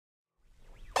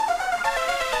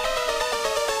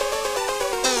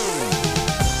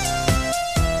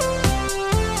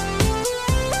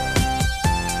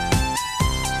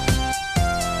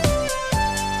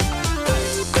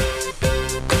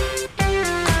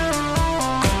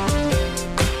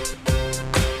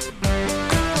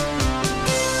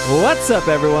What's up,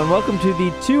 everyone? Welcome to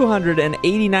the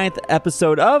 289th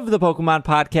episode of the Pokemon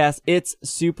Podcast. It's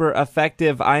super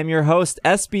effective. I'm your host,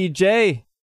 SBJ.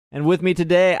 And with me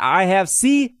today, I have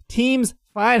C-Team's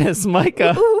finest,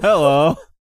 Micah. Hello.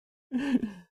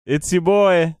 It's your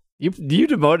boy. You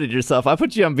demoted yourself. I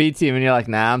put you on B-Team, and you're like,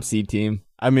 nah, I'm C-Team.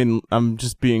 I mean, I'm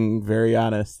just being very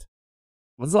honest.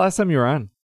 When's the last time you were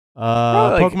on?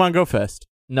 Pokemon Go Fest.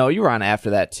 No, you were on after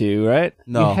that, too, right?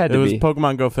 No, you had to it was be.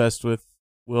 Pokemon Go Fest with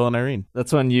Will and Irene.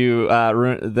 That's when you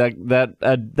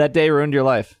that day ruined your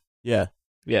life. Yeah.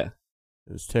 Yeah.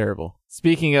 It was terrible.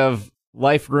 Speaking of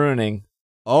life ruining,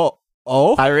 Oh.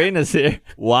 Irene is here.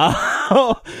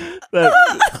 Wow.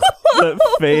 that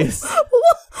face.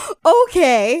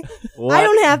 Okay. What? I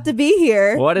don't have to be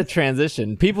here. What a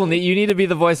transition. You need to be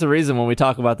the voice of reason when we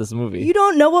talk about this movie. You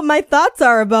don't know what my thoughts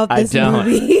are about this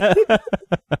movie.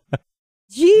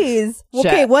 Jeez.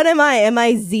 Okay, Chat. what am I? Am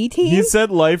I Z-Team? He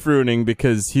said life ruining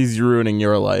because he's ruining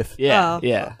your life. Yeah, Oh.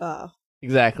 yeah. Oh,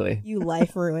 Exactly. you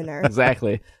life ruiner.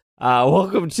 Exactly.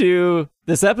 Welcome to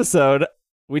this episode.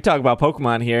 We talk about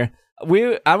Pokemon here.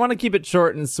 I want to keep it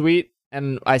short and sweet,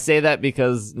 and I say that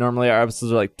because normally our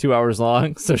episodes are like 2 hours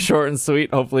long, so short and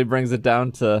sweet hopefully brings it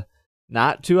down to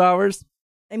not 2 hours.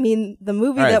 I mean, the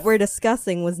movie All right. that we're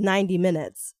discussing was 90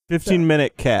 minutes.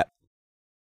 15-minute cat.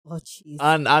 Oh, jeez.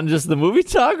 On just the movie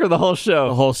talk or the whole show?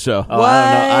 The whole show. Oh,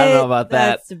 I don't know about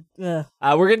that. That's,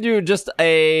 We're gonna do just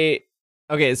a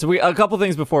couple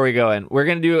things before we go in. We're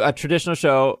gonna do a traditional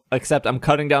show, except I'm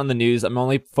cutting down the news. I'm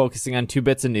only focusing on 2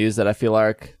 bits of news that I feel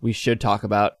like we should talk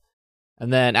about.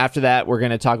 And then after that, we're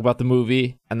gonna talk about the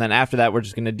movie. And then after that, we're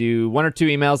just gonna do 1 or 2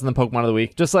 emails and then Pokemon of the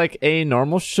week, just like a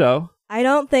normal show. I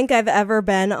don't think I've ever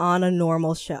been on a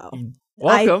normal show.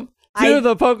 Welcome to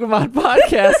the Pokemon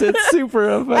Podcast. It's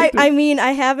super effective. I mean,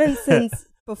 I haven't since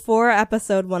before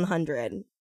episode 100.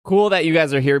 Cool that you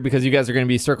guys are here because you guys are gonna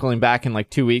be circling back in like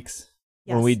 2 weeks.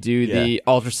 Yes. When we do the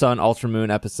Ultra Sun, Ultra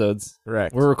Moon episodes.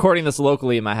 Correct. We're recording this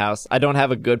locally in my house. I don't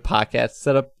have a good podcast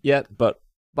set up yet, but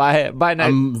by night...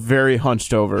 I'm very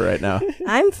hunched over right now.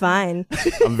 I'm fine.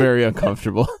 I'm very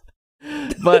uncomfortable.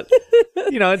 But,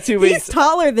 in 2 weeks... He's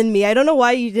taller than me. I don't know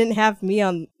why you didn't have me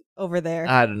on over there.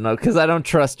 I don't know, because I don't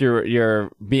trust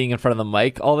your being in front of the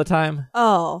mic all the time.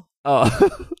 Oh.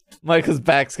 Michael's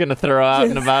back's going to throw out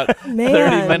in about Man.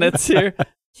 30 minutes here.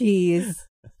 Jeez.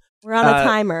 We're on a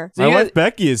timer. So My you guys- wife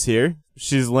Becky is here.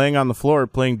 She's laying on the floor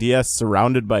playing DS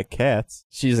surrounded by cats.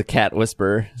 She's a cat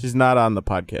whisperer. She's not on the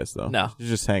podcast, though. No. She's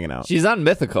just hanging out. She's on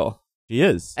Mythical. She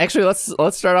is. Actually,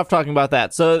 let's start off talking about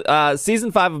that. So,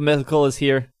 season 5 of Mythical is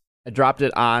here. I dropped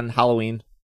it on Halloween.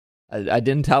 I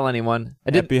didn't tell anyone.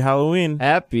 Happy Halloween.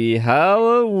 Happy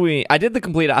Halloween. I did the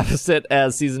complete opposite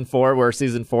as season 4, where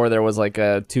season 4 there was like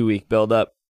a 2-week build-up.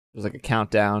 There was like a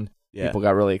countdown. Yeah. People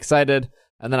got really excited.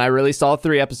 And then I released all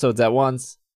 3 episodes at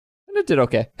once. And it did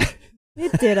okay.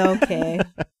 It did okay.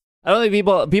 I don't think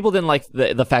people didn't like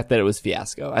the fact that it was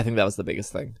Fiasco. I think that was the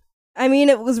biggest thing. I mean,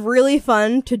 it was really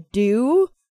fun to do,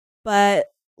 but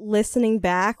listening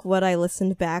back, what I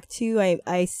listened back to,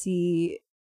 I see...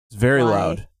 It's very why.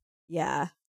 loud. Yeah.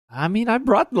 I mean, I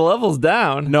brought the levels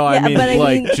down. No, Yeah, but I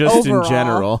mean just overall. in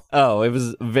general. Oh, it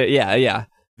was... Yeah.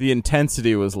 The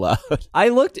intensity was loud. I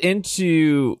looked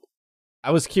into...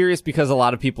 I was curious because a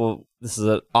lot of people... This is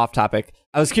an off topic.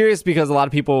 I was curious because a lot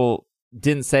of people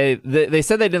didn't say... They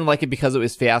said they didn't like it because it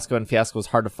was Fiasco, and Fiasco was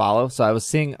hard to follow. So I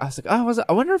was like,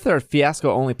 I wonder if there are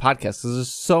Fiasco-only podcasts, because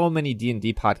there's so many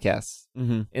D&D podcasts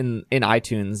in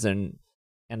iTunes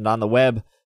and on the web.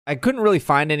 I couldn't really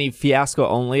find any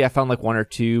Fiasco-only. I found like 1 or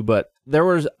 2, but there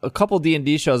was a couple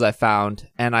D&D shows I found,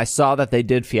 and I saw that they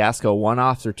did Fiasco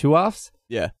 1-offs or 2-offs.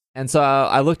 Yeah. And so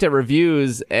I looked at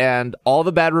reviews, and all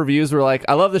the bad reviews were like,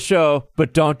 I love the show,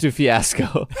 but don't do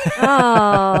Fiasco.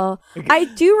 Oh, I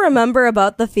do remember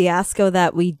about the Fiasco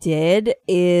that we did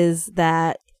is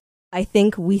that I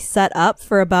think we set up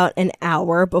for about an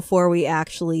hour before we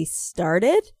actually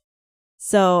started.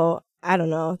 So, I don't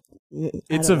know.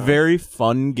 It's a very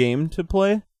fun game to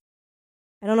play,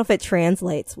 I don't know if it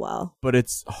translates well. but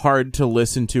it's hard to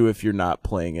listen to if you're not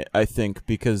playing it, I think,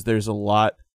 because there's a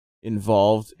lot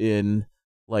involved in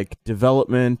like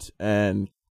development and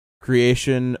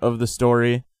creation of the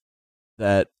story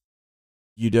that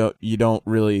you don't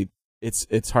really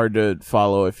it's hard to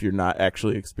follow if you're not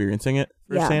actually experiencing it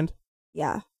firsthand.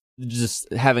 Yeah.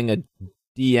 Just having a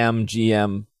DM,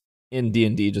 GM in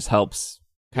D&D just helps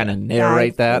kind of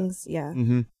narrate that. Things, yeah.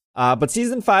 Mm-hmm. But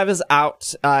season 5 is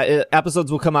out.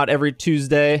 Episodes will come out every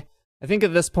Tuesday. I think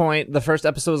at this point, the first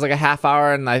episode was like a half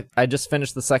hour, and I just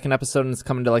finished the second episode, and it's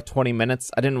coming to like 20 minutes.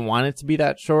 I didn't want it to be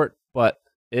that short, but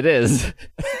It is.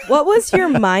 What was your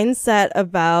mindset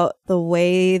about the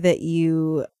way that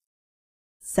you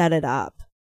set it up?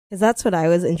 Because that's what I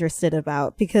was interested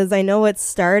about. Because I know it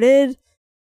started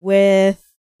with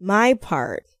my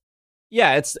part.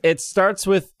 Yeah, it starts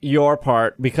with your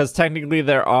part because technically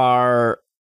there are,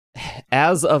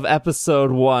 as of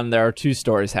episode 1, there are 2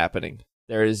 stories happening.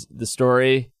 There is the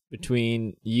story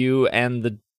between you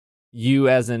and you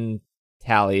as in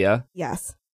Talia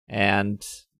Yes. and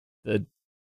the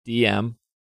DM,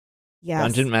 Yes.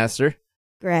 Dungeon Master.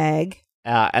 Greg.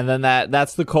 And then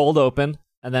that's the cold open.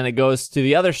 And then it goes to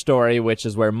the other story, which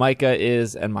is where Micah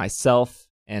is and myself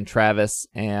and Travis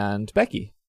and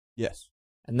Becky. Yes.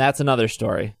 And that's another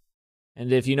story.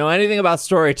 And if you know anything about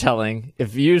storytelling,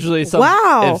 if usually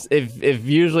Wow. if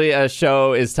usually a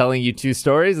show is telling you 2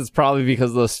 stories, it's probably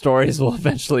because those stories will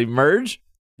eventually merge.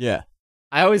 Yeah.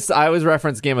 I always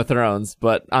reference Game of Thrones,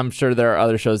 but I'm sure there are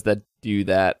other shows that do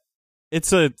that.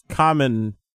 It's a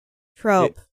common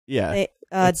Trope. yeah.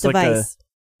 Device. like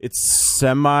it's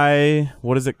semi,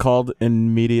 what is it called,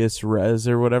 in medias res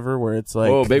or whatever, where it's like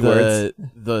Whoa, big words.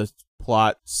 the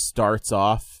plot starts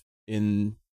off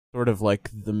in sort of like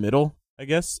the middle, I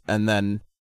guess, and then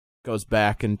goes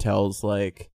back and tells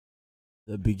like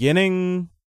the beginning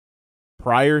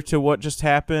prior to what just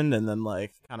happened, and then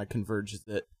like kind of converges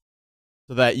it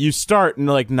so that you start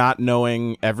like not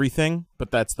knowing everything, but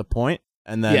that's the point.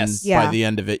 And then Yes. Yeah. by the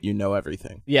end of it, you know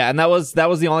everything. Yeah, and that was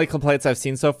the only complaints I've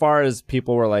seen so far is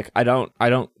people were like, I don't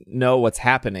know what's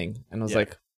happening. And I was Yeah.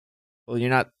 like, well,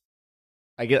 you're not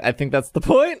I think that's the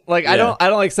point. Like I Yeah.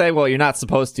 don't like saying, well, you're not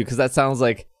supposed to, because that sounds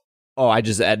like, oh, I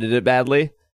just edited it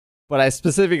badly. But I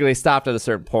specifically stopped at a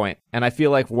certain point. And I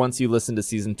feel like once you listen to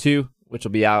season 2, which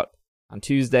will be out on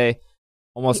Tuesday,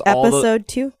 almost all the Episode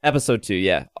 2? Episode 2,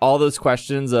 yeah. All those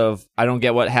questions of I don't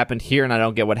get what happened here and I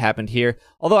don't get what happened here.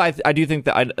 Although I do think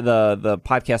that the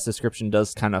podcast description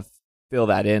does kind of fill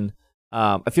that in.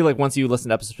 I feel like once you listen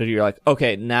to episode 2, you're like,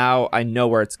 okay, now I know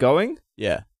where it's going.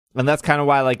 Yeah. And that's kind of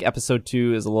why like episode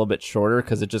 2 is a little bit shorter,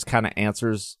 because it just kind of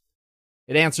answers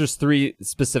 3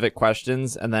 specific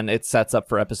questions and then it sets up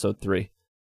for episode 3.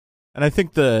 And I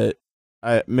think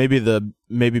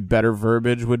maybe better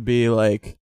verbiage would be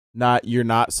like, you're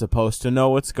not supposed to know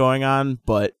what's going on,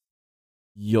 but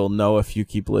you'll know if you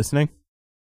keep listening.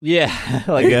 Yeah,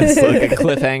 like it's like a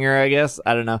cliffhanger, I guess.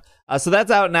 I don't know. So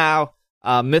that's out now.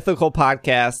 Mythical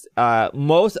podcast.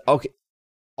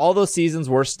 All those seasons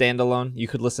were standalone. You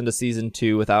could listen to season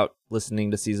 2 without listening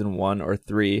to season 1 or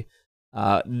 3.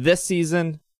 This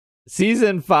season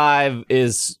 5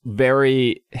 is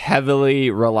very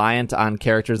heavily reliant on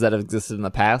characters that have existed in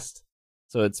the past.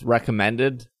 So it's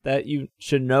recommended that you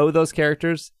should know those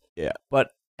characters. Yeah. But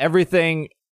everything,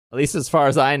 at least as far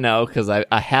as I know, because I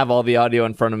have all the audio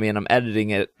in front of me and I'm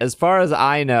editing it, as far as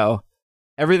I know,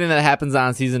 everything that happens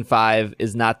on season 5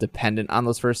 is not dependent on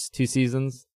those first 2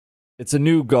 seasons. It's a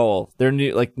new goal. They're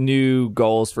new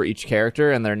goals for each character,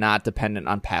 and they're not dependent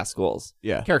on past goals.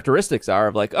 Yeah. Characteristics are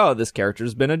of like, oh, this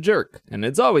character's been a jerk, and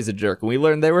it's always a jerk. And we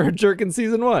learned they were a jerk in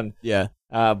season 1. Yeah.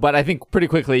 But I think pretty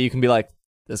quickly you can be like,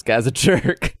 this guy's a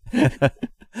jerk.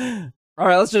 All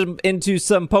right, let's jump into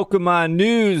some Pokemon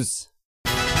news.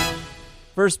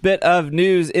 First bit of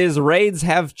news is raids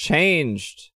have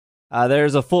changed.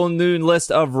 There's a full new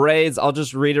list of raids. I'll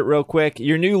just read it real quick.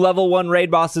 Your new level 1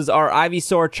 raid bosses are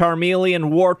Ivysaur,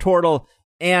 Charmeleon, Wartortle,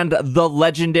 and the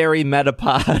legendary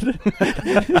Metapod.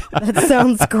 That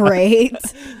sounds great.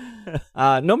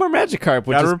 No more Magikarp.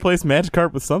 Which Gotta is, replace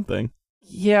Magikarp with something.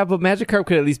 yeah, but Magikarp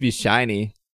could at least be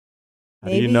shiny. How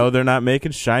do you Maybe. know they're not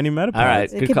making shiny Metapods? All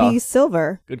right. It Good could call. be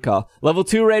silver. Good call. Level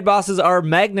 2 raid bosses are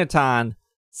Magneton,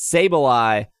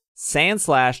 Sableye,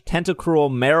 Sandslash,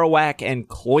 Tentacruel, Marowak, and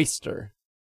Cloyster.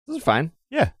 Those are fine.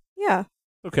 Yeah. Yeah.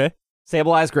 Okay.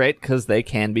 Sableye's great because they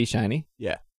can be shiny.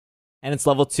 Yeah. And it's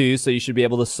level 2, so you should be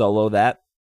able to solo that.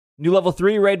 New level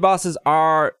 3 raid bosses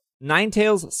are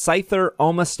Ninetales, Scyther,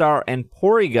 Omastar, and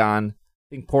Porygon. I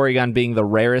think Porygon being the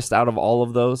rarest out of all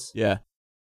of those, Yeah.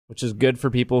 which is good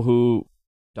for people who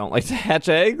don't like to hatch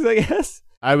eggs, I guess.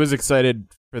 I was excited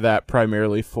for that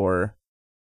primarily for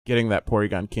getting that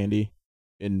Porygon candy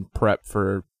in prep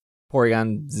for...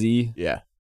 Porygon Z. Yeah.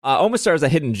 Omastar is a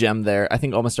hidden gem there. I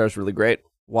think Omastar is really great.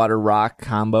 Water Rock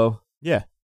combo. Yeah.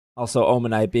 Also,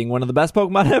 Omanite being one of the best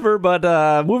Pokemon ever,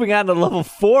 but moving on to level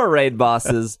 4 raid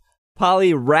bosses.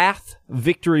 Poliwrath,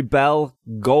 Victory Bell,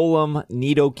 Golem,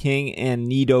 Nidoking, and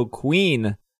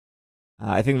Nidoqueen.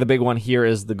 I think the big one here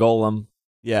is the Golem.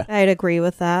 Yeah. I'd agree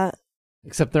with that.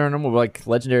 Except they're normal, like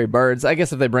legendary birds. I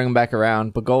guess if they bring them back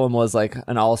around, but Golem was like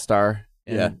an all-star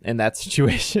in that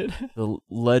situation. The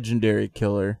legendary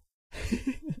killer.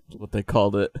 What they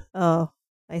called it. Oh,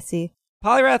 I see.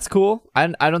 Poliwrath's cool. I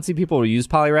don't see people use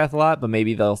Poliwrath a lot, but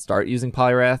maybe they'll start using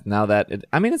Poliwrath now that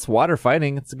it's water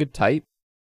fighting. It's a good type.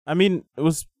 I mean,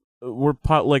 were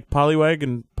Poliwag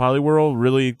and Poliwhirl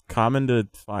really common to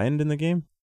find in the game?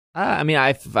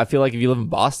 I feel like if you live in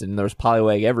Boston, there's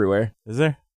Poliwag everywhere. Is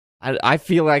there? I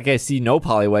feel like I see no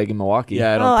Poliwag in Milwaukee.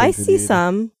 Yeah, I don't. I think see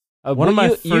some. One of my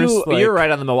first, you're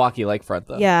right on the Milwaukee lakefront,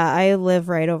 though. Yeah, I live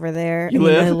right over there. You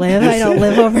live? I don't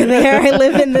live over there. I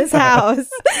live in this house.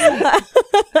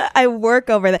 I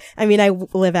work over there. I mean, I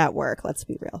live at work. Let's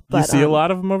be real. But, you see a lot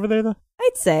of them over there, though.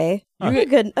 I'd say a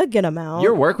good amount.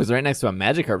 Your work was right next to a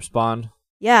Magikarp spawn.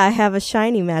 Yeah, I have a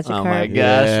shiny Magikarp. Oh my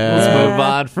gosh! Yeah. Let's move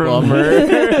on from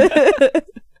her.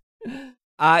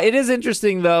 It is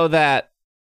interesting though that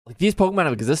like these Pokemon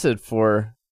have existed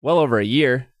for well over a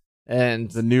year, and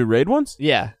The new raid ones?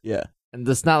 yeah, Yeah. and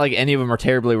it's not like any of them are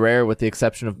terribly rare, with the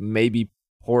exception of maybe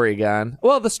Porygon.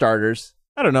 Well, the starters.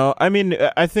 I don't know. I mean,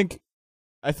 I think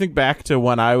back to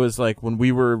when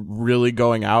we were really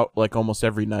going out like almost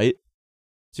every night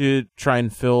to try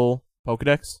and fill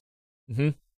Pokedex Mm-hmm.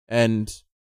 and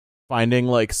finding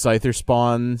like Scyther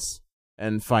spawns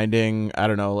and finding, I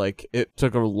don't know, like it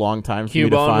took a long time for me to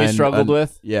Cubone find. we struggled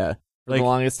with Yeah. for Like, the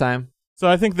longest time. so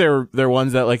I think they're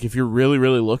ones that like if you're really,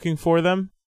 really looking for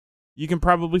them, you can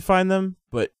probably find them.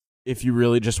 But if you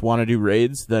really just want to do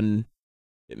raids, then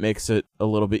it makes it a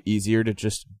little bit easier to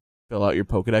just fill out your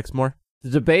Pokedex more. The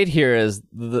debate here is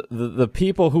the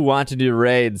people who want to do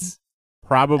raids,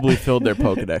 Probably filled their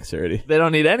Pokedex already. they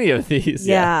don't need any of these.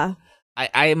 Yeah.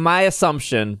 My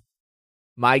assumption,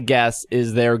 my guess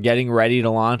is they're getting ready to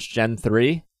launch Gen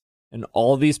 3, and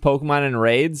all these Pokemon and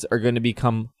raids are going to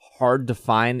become hard to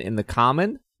find in the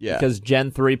common Yeah. because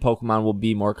Gen 3 Pokemon will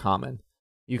be more common.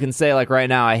 You can say, like, right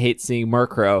now, I hate seeing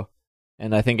Murkrow,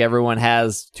 and I think everyone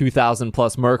has 2,000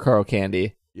 plus Murkrow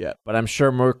candy, Yeah. but I'm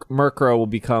sure Murkrow will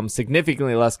become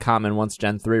significantly less common once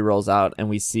Gen 3 rolls out, and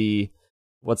we see,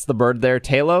 what's the bird there?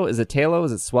 Talo? Is it Talo?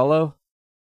 Is it Swellow?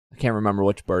 I can't remember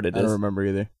which bird it I is. don't remember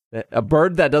either. A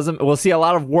bird that doesn't... We'll see a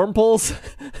lot of Wurmples.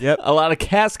 Yep. A lot of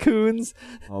Cascoons.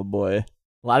 Oh boy.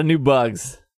 A lot of new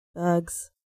bugs.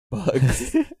 Bugs.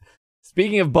 Bugs.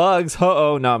 Speaking of bugs,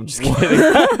 no, I'm just kidding.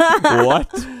 What?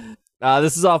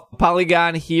 This is off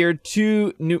Polygon here.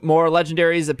 2 more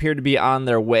legendaries appear to be on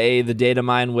their way. The data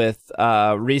mine with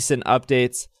recent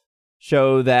updates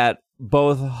show that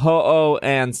both Ho-Oh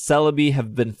and Celebi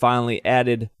have been finally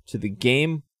added to the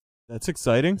game. That's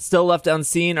exciting. Still left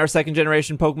unseen are second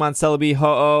generation Pokemon Celebi,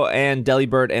 Ho-Oh, and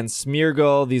Delibird and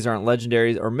Smeargle. These aren't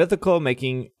legendaries or mythical,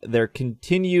 making their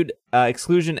continued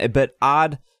exclusion a bit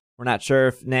odd. We're not sure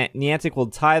if Niantic will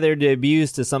tie their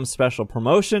debuts to some special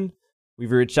promotion. We've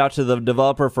reached out to the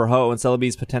developer for Ho-Oh and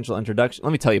Celebi's potential introduction.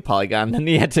 Let me tell you, Polygon,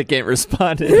 Niantic ain't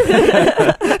responded.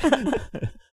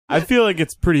 I feel like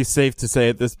it's pretty safe to say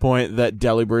at this point that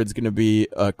Delibird's going to be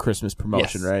a Christmas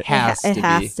promotion, Yes. right? It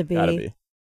has to be. Gotta be.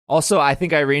 Also, I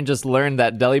think Irene just learned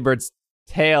that Delibird's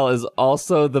tail is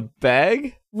also the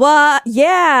bag. What? I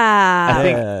Yeah.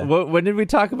 Yeah. think. When did we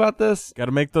talk about this?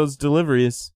 Gotta make those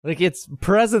deliveries. Like its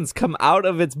presents come out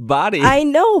of its body. I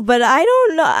know, but I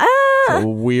don't know. A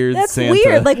weird That's Santa.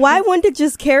 weird. Like, why wouldn't it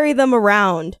just carry them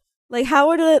around? Like, how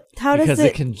would it? How does because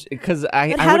it? because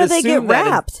I but I how would do they get assume that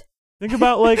wrapped? Think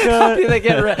about like how do they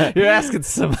get wrapped? You're asking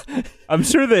some. I'm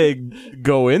sure they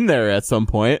go in there at some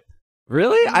point.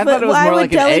 Really? I But thought it was why more would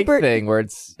like an egg Delibird- thing where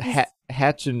it's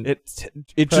hatching. It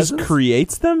just Presents?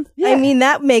 creates them? I mean,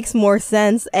 that makes more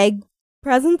sense. Egg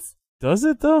presents? Does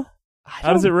it though?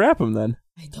 How does it wrap them then?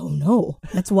 I don't know.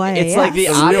 That's why It's I like the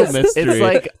asked. A real opposite. mystery. It's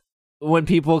like when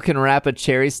people can wrap a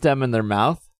cherry stem in their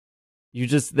mouth. It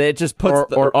just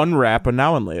puts Or unwrap a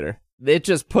now and later. it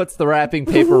just puts the wrapping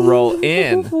paper roll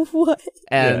in, What?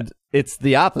 and it's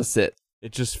the opposite.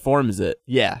 It just forms it.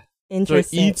 Yeah. So it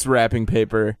Interesting. eats wrapping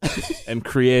paper and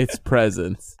creates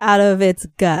presents. Out of its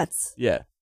guts. Yeah.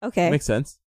 Okay. Makes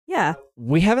sense. Yeah.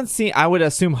 We haven't seen. I would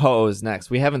assume Ho-Oh is next.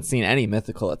 We haven't seen any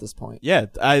mythical at this point. Yeah,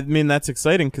 I mean that's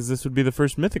exciting because this would be the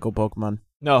first mythical Pokemon.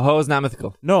 No, Ho-Oh's not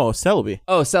mythical. No, Celebi.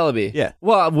 Oh, Celebi. Yeah.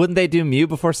 Well, wouldn't they do Mew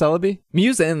before Celebi?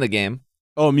 Mew's in the game.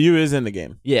 Oh, Mew is in the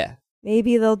game. Yeah.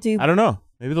 Maybe they'll do. I don't know.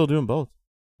 Maybe they'll do them both.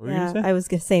 What were you Yeah, gonna say? I was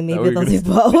gonna say what maybe you they'll were do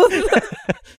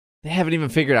both. They haven't even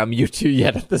figured out Mewtwo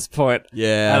yet at this point.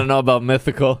 Yeah. I don't know about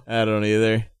mythical. I don't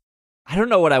either. I don't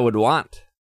know what I would want.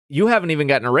 You haven't even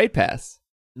gotten a raid pass.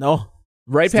 No,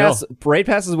 Raid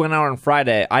passes went out on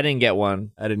Friday. I didn't get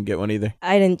one. I didn't get one either.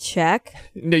 I didn't check.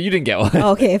 No, you didn't get one.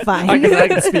 Okay, fine. I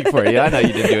can speak for you. I know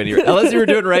you didn't do any. Unless you were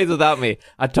doing raids without me.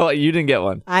 I told you didn't get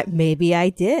one. Maybe I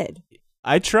did.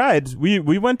 I tried. We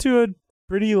went to a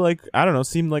pretty I don't know,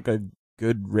 seemed like a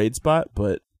good raid spot,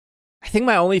 but I think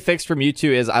my only fix for Mewtwo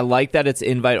is I like that it's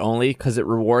invite only because it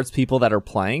rewards people that are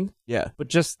playing, Yeah. but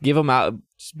just give them out,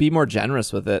 just be more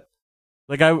generous with it.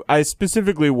 Like, I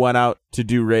specifically went out to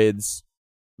do raids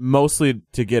mostly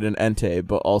to get an Entei,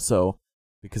 but also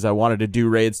because I wanted to do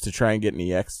raids to try and get an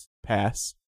EX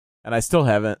pass. And I still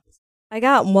haven't. I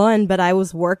got one, but I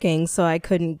was working, so I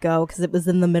couldn't go because it was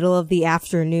in the middle of the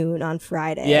afternoon on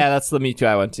Friday. Yeah, that's the Mewtwo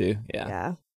I went to. Yeah.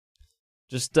 Yeah.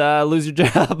 Just lose your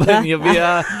job and you'll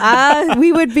be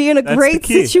we would be in a That's great the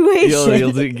key.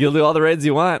 situation. you'll do all the raids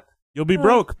you want. You'll be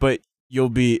broke, but you'll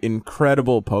be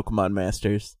incredible Pokemon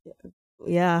masters.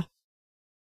 Yeah.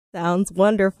 Sounds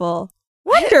wonderful.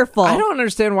 Wonderful. I don't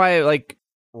understand why like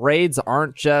raids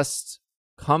aren't just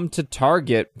come to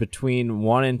Target between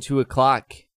 1 and 2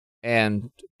 o'clock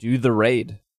and do the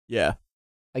raid. Yeah.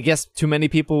 I guess too many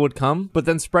people would come, but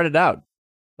then spread it out.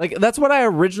 Like, that's what I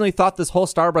originally thought this whole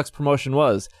Starbucks promotion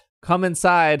was. Come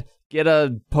inside, get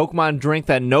a Pokemon drink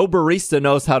that no barista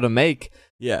knows how to make,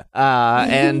 Yeah.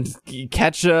 and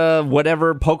catch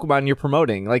whatever Pokemon you're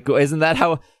promoting. Like, isn't that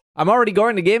how... I'm already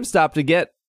going to GameStop to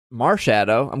get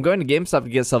Marshadow. I'm going to GameStop to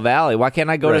get Silvally. Why can't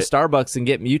I go to Starbucks and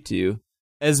get Mewtwo?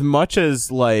 As much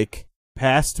as, like,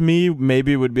 past me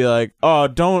maybe would be like, oh,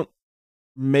 don't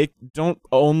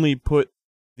only put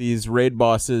these raid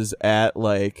bosses at,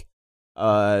 like,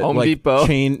 Home like Depot.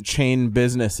 chain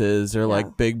businesses or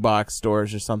like big box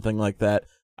stores or something like that.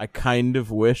 I kind of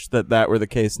wish that were the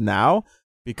case now,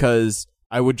 because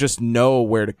I would just know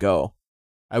where to go.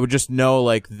 I would just know,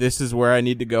 like, this is where I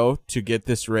need to go to get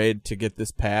this raid, to get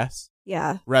this pass.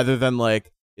 Yeah. Rather than,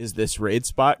 like, is this raid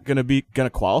spot gonna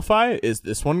qualify? Is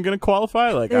this one gonna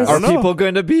qualify? Like, I There's- don't Are know. people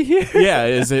going to be here? Yeah,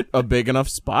 is it a big enough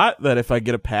spot that if I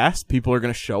get a pass, people are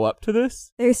gonna show up to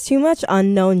this? There's too much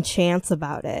unknown chance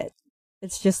about it.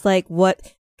 It's just like,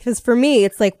 what? Because for me,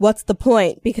 it's like, what's the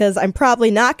point? Because I'm probably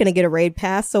not going to get a raid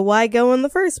pass, so why go in the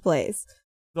first place?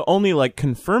 The only, like,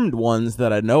 confirmed ones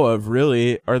that I know of,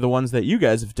 really, are the ones that you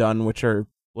guys have done, which are,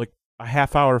 like, a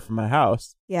half hour from my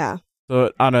house. Yeah.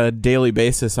 So on a daily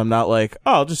basis, I'm not like,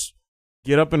 oh, I'll just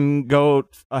get up and go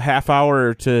a half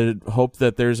hour to hope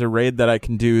that there's a raid that I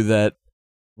can do that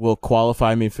will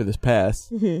qualify me for this pass.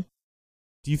 Mm-hmm.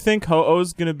 Do you think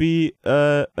Ho-Oh's going to be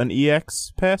an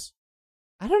EX pass?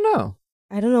 I don't know.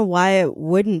 I don't know why it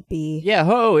wouldn't be. Yeah,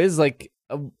 Ho is like...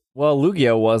 well,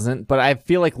 Lugia wasn't, but I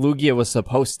feel like Lugia was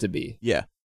supposed to be. Yeah.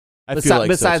 I feel like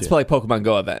besides so for like Pokemon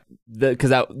Go event, because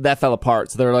that fell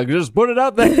apart. So they're like, just put it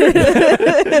out there.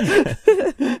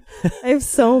 I have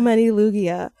so many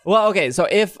Lugia. Well, okay. So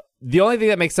if the only thing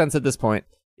that makes sense at this point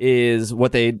is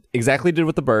what they exactly did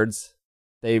with the birds,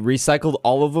 they recycled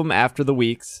all of them after the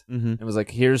weeks. Mm-hmm. It was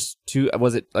like, here's two.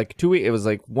 Was it like 2 weeks? It was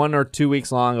like 1 or 2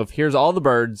 weeks long of here's all the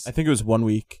birds I think it was 1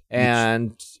 week.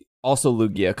 and also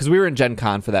Lugia, because we were in Gen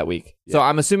Con for that week. So Yeah.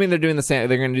 I'm assuming they're doing the same.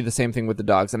 They're going to do the same thing with the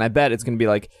dogs, and I bet it's going to be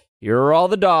like, here are all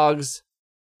the dogs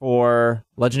for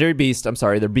Legendary Beast. I'm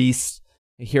sorry, they're beasts.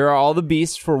 Here are all the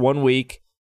beasts for 1 week,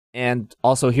 and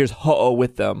also here's Ho-Oh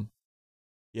with them.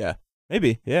 Yeah.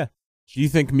 Maybe, yeah. Do you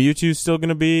think Mewtwo's still going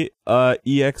to be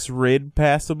EX raid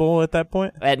passable at that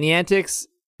point? At Niantic's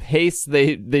pace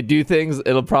they do things,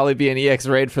 it'll probably be an EX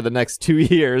raid for the next 2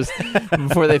 years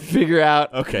before they figure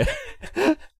out Okay.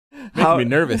 how. Making me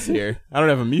nervous here. I don't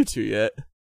have a Mewtwo yet.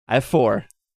 I have 4.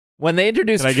 When they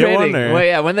introduce Can I get trading, one, or- well,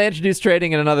 yeah, when they introduce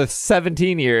trading in another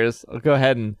 17 years, I'll go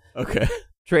ahead and Okay.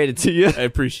 trade it to you. I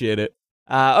appreciate it.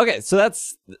 Okay, so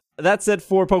that's it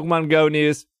for Pokemon Go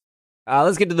news.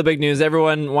 Let's get to the big news.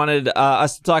 Everyone wanted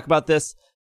us to talk about this,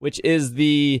 which is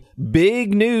the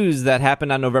big news that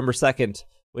happened on November 2nd,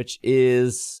 which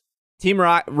is Team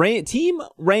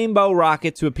Rainbow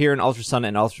Rocket to appear in Ultra Sun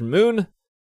and Ultra Moon.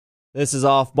 This is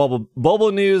off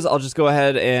Bulble News. I'll just go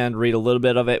ahead and read a little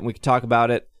bit of it, and we can talk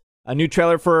about it. A new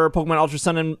trailer for Pokemon Ultra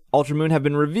Sun and Ultra Moon have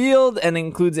been revealed and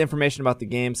includes information about the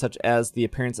game, such as the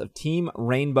appearance of Team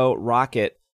Rainbow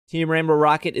Rocket. Team Rainbow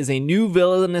Rocket is a new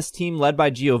villainous team led by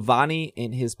Giovanni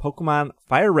in his Pokemon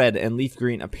Fire Red and Leaf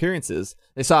Green appearances.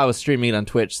 They saw I was streaming it on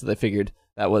Twitch, so they figured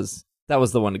that was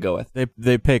the one to go with.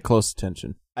 They pay close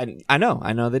attention. I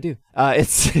know they do.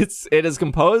 It is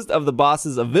composed of the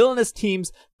bosses of villainous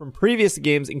teams from previous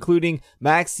games, including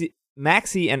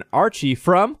Maxie and Archie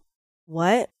from...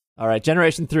 What? All right,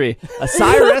 Generation 3.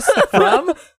 Osiris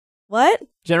from What?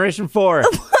 Generation 4.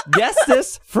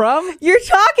 Gestus from You're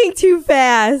talking too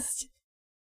fast.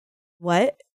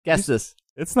 What? Gestus.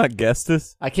 It's not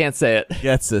Gestus. I can't say it.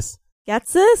 Getsus.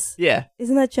 Getsus? Yeah,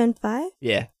 Isn't that Gen 5?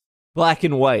 yeah. Black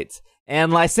and White.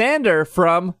 And Lysander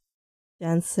from...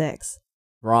 Gen 6.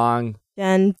 Wrong.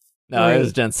 Gen... No, it Three.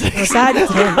 was Gen 6. Oh, God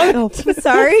damn. Oh,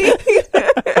 sorry.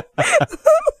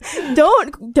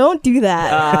 Don't do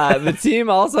that. The team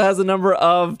also has a number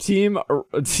of Team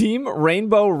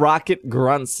Rainbow Rocket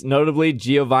grunts. Notably,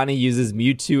 Giovanni uses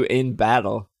Mewtwo in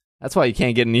battle. That's why you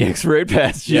can't get an EX raid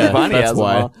pass. Giovanni that's has them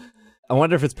why. all. I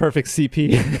wonder if it's perfect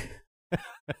CP.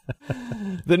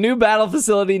 The new battle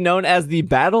facility, known as the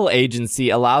Battle Agency,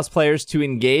 allows players to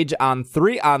engage on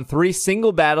 3-on-3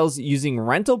 single battles using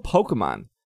rental Pokemon.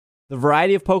 The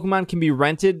variety of Pokemon can be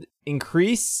rented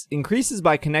increases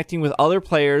by connecting with other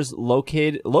players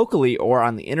located locally or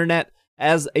on the internet.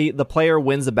 As the player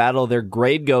wins a battle, their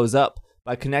grade goes up.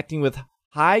 By connecting with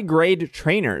high-grade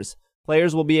trainers,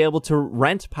 players will be able to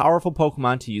rent powerful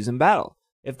Pokemon to use in battle.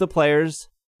 If the players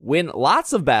win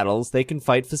lots of battles, they can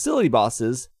fight facility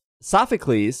bosses.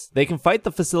 Sophocles, they can fight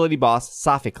the facility boss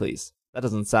Sophocles. That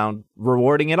doesn't sound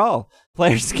rewarding at all.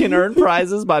 Players can earn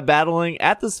prizes by battling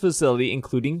at this facility,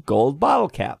 including gold bottle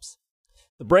caps.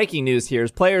 The breaking news here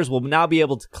is players will now be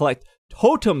able to collect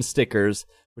totem stickers,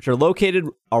 which are located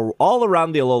all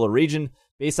around the Alola region.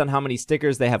 Based on how many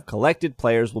stickers they have collected,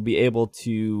 players will be able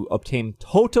to obtain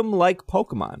totem-like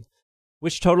Pokemon.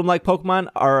 Which totem-like Pokemon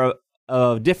are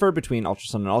differ between Ultra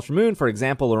Sun and Ultra Moon? For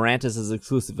example, Lurantis is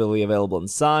exclusively available in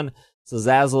Sun, so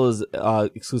Zazzle is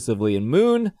exclusively in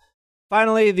Moon.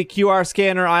 Finally, the QR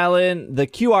Scanner Island. The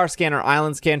QR Scanner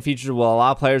Island scan feature will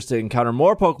allow players to encounter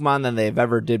more Pokemon than they've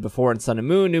ever did before in Sun and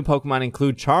Moon. New Pokemon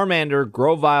include Charmander,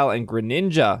 Grovyle, and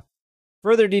Greninja.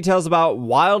 Further details about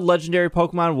wild legendary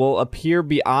Pokemon will appear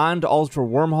beyond Ultra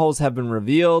Wormholes have been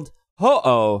revealed.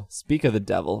 Ho-oh, speak of the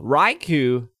devil.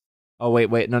 Raikou. Oh,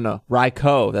 wait, no.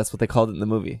 Raikou, that's what they called it in the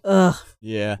movie. Ugh.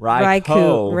 Yeah.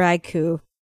 Raikou.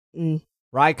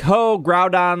 Raikou,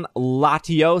 Groudon,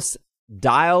 Latios,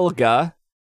 Dialga,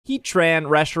 Heatran,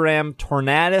 Reshiram,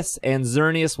 Tornadus, and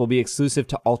Xerneas will be exclusive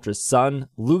to Ultra Sun.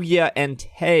 Lugia,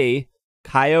 Entei,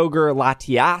 Kyogre,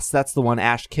 Latias, that's the one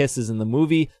Ash kisses in the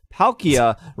movie.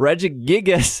 Palkia,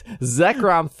 Regigigas,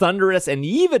 Zekrom, Thundurus, and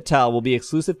Yveltal will be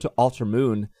exclusive to Ultra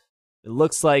Moon. It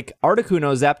looks like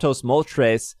Articuno, Zapdos,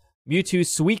 Moltres, Mewtwo,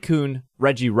 Suicune,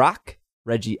 Regirock,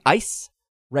 Regice,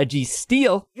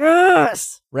 Registeel,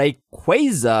 Yes!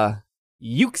 Rayquaza,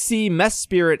 Uxie,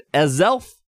 Mesprit,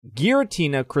 Azelf,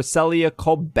 Giratina, Cresselia,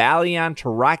 Cobalion,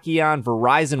 Terrakion,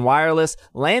 Verizon Wireless,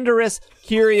 Landorus,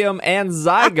 Kyurem, and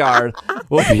Zygarde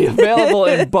will be available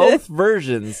in both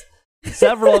versions.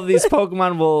 Several of these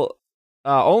Pokemon will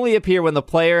only appear when the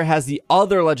player has the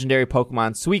other legendary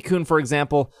Pokemon. Suicune, for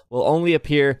example, will only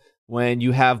appear when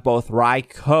you have both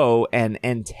Raikou and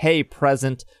Entei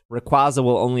present. Rayquaza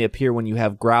will only appear when you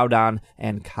have Groudon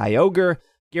and Kyogre.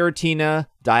 Giratina,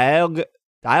 Dialga,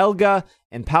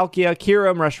 and Palkia,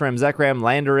 Kyurem, Reshiram, Zekrom,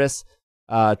 Landorus,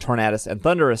 Tornadus, and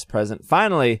Thundurus present.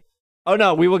 Finally,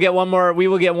 we will get one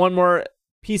more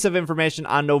piece of information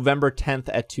on November 10th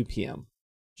at 2 p.m.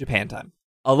 Japan time.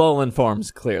 Alolan forms,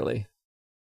 clearly.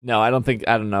 No, I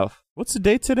don't know. What's the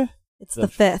date today? It's the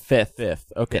 5th. 5th.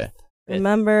 Okay.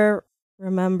 Remember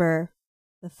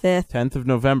the 5th. 10th of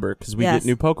November, because we get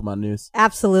new Pokemon news.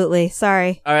 Absolutely.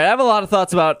 Sorry. All right, I have a lot of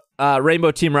thoughts about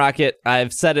Rainbow Team Rocket.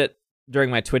 I've said it during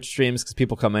my Twitch streams because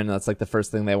people come in and that's like the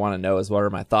first thing they want to know is what are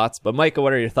my thoughts. But Micah,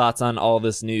 what are your thoughts on all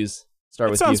this news? Start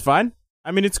with you. Sounds fine.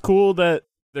 I mean, it's cool that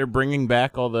they're bringing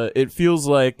back all the... It feels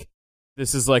like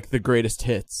this is like the greatest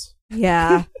hits.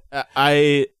 Yeah.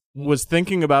 I was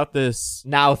thinking about this.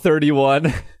 Now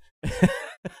 31.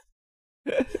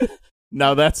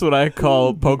 Now that's what I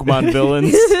call Pokemon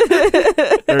villains.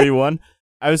 31.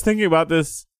 I was thinking about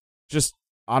this just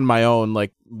on my own.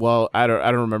 Like, well, I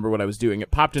don't remember what I was doing.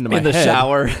 It popped into my head. In the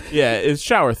shower. Yeah, it's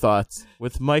shower thoughts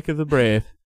with Micah the Brave.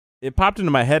 It popped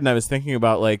into my head, and I was thinking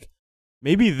about, like,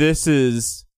 maybe this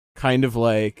is kind of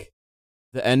like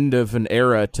the end of an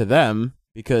era to them,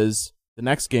 because the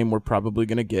next game we're probably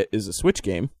going to get is a Switch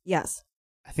game. Yes.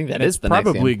 I think that and is it's the next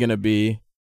probably game. going to be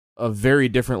a very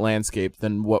different landscape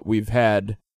than what we've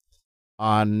had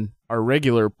on our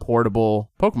regular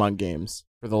portable Pokemon games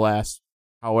for the last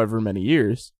however many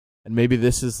years. And maybe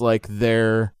this is like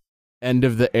their end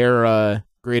of the era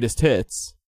greatest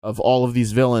hits of all of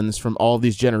these villains from all of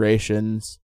these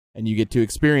generations, and you get to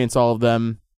experience all of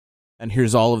them. And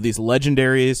here's all of these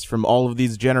legendaries from all of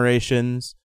these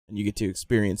generations, and you get to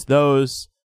experience those.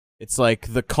 It's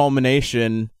like the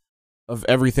culmination of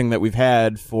everything that we've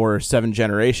had for 7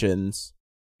 generations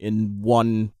in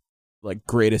one, like,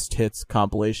 greatest hits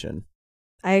compilation.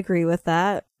 I agree with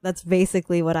that. That's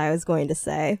basically what I was going to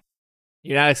say.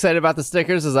 You're not excited about the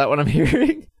stickers? Is that what I'm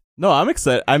hearing? No, I'm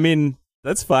excited. I mean,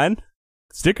 that's fine.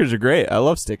 Stickers are great. I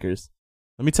love stickers.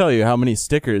 Let me tell you how many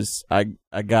stickers I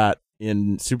got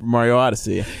in Super Mario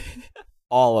Odyssey.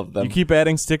 All of them. You keep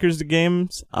adding stickers to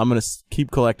games, I'm going to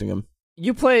keep collecting them.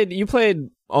 You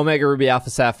played Omega Ruby Alpha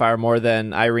Sapphire more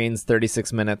than Irene's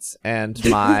 36 minutes and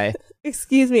my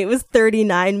Excuse me, it was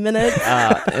 39 minutes.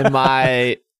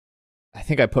 I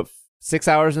think I put 6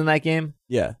 hours in that game.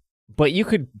 Yeah. But you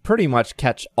could pretty much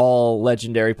catch all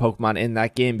legendary Pokemon in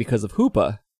that game because of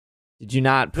Hoopa. Did you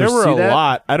not pursue that? There were a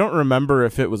lot. I don't remember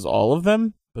if it was all of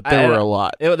them, but there were a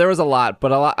lot. There was a lot, but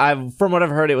from what I've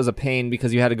heard, it was a pain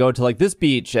because you had to go to like this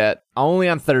beach at only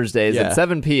on Thursdays at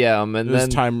 7 p.m. and it was then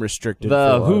time restricted.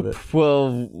 The hoop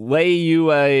will lay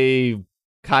you a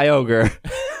Kyogre.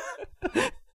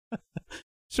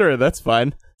 Sure, that's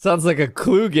fine. Sounds like a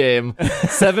Clue game.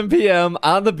 7 p.m.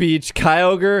 on the beach,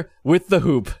 Kyogre with the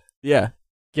hoop. Yeah.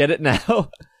 Get it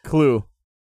now? Clue.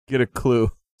 Get a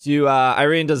clue. Do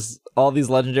Irene, does all these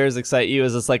legendaries excite you?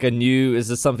 Is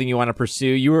this something you want to pursue?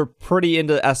 You were pretty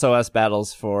into SOS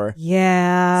battles for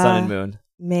Sun and Moon.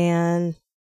 Man.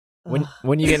 When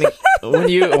are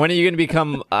you gonna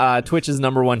become Twitch's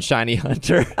 #1 shiny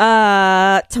hunter?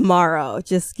 Tomorrow.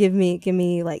 Just give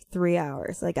me like 3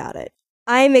 hours. I got it.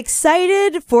 I'm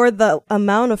excited for the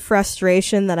amount of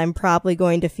frustration that I'm probably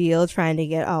going to feel trying to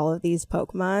get all of these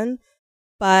Pokemon,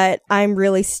 but I'm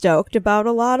really stoked about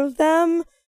a lot of them.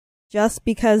 Just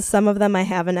because some of them I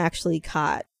haven't actually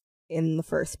caught in the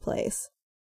first place.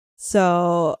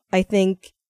 So I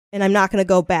think, and I'm not going to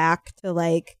go back to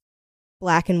like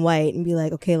Black and White and be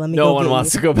like, okay, let me go. No one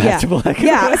wants to go back to Black and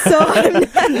White.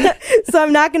 So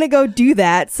I'm not going to go do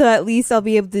that. So at least I'll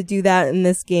be able to do that in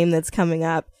this game that's coming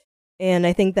up. And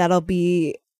I think that'll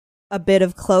be a bit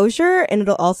of closure, and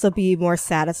it'll also be more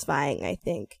satisfying, I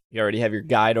think. You already have your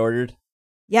guide ordered?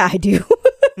 Yeah, I do.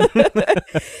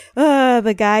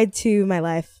 The guide to my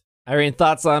life. Irene,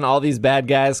 thoughts on all these bad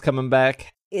guys coming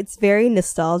back? It's very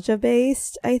nostalgia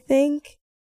based, I think.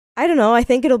 I don't know. I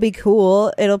think it'll be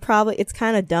cool. It's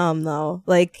kind of dumb though.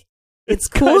 Like, it's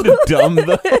cool. Kind of dumb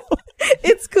though.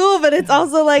 It's cool, but it's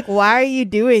also like, why are you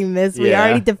doing this? We Yeah.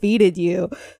 already defeated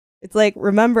you. It's like,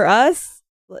 remember us?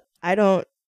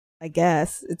 I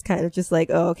guess. It's kind of just like,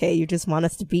 oh, okay, you just want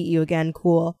us to beat you again.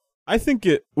 Cool. I think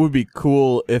it would be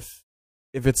cool if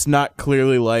it's not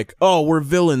clearly like, oh, we're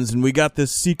villains and we got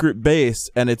this secret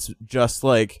base, and it's just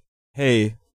like,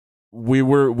 hey, we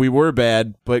were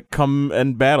bad, but come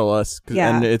and battle us.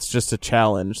 Yeah. And it's just a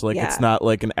challenge. Like, it's not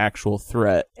like an actual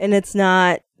threat. And it's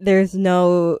not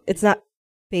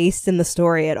based in the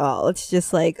story at all. It's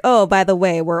just like, oh, by the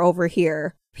way, we're over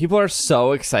here. People are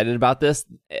so excited about this,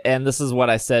 and this is what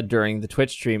I said during the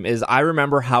Twitch stream, is I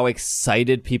remember how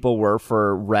excited people were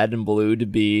for Red and Blue to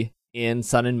be in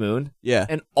Sun and Moon. Yeah.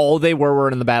 And all they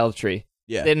were in the battle tree.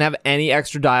 Yeah. They didn't have any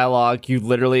extra dialogue. You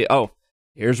literally, oh,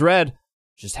 here's Red.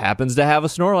 Just happens to have a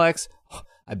Snorlax.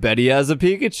 I bet he has a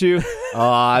Pikachu. Oh,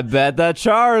 I bet that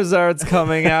Charizard's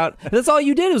coming out. And that's all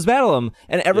you did was battle him.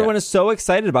 And everyone is so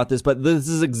excited about this, but this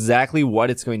is exactly what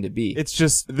it's going to be. This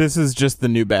is just the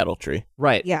new battle tree.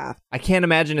 Right. Yeah. I can't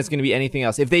imagine it's going to be anything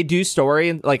else. If they do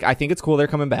story, like, I think it's cool they're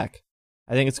coming back.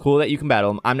 I think it's cool that you can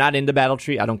battle them. I'm not into Battle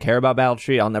Tree. I don't care about Battle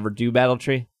Tree. I'll never do Battle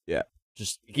Tree. Yeah.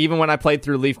 Just even when I played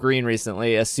through Leaf Green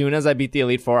recently, as soon as I beat the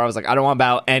Elite Four, I was like, I don't want to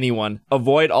battle anyone.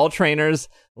 Avoid all trainers.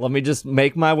 Let me just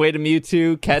make my way to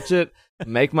Mewtwo, catch it,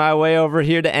 make my way over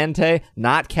here to Entei,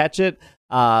 not catch it.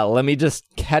 Let me just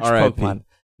catch Pokemon.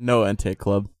 No Entei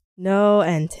Club. No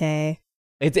Entei.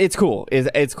 It's cool.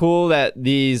 It's cool that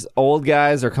these old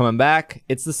guys are coming back.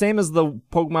 It's the same as the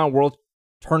Pokemon World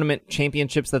Tournament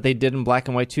Championships that they did in Black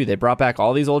and White 2. They brought back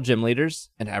all these old gym leaders,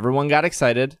 and everyone got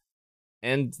excited,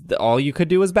 and all you could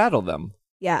do was battle them.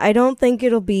 Yeah, I don't think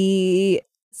it'll be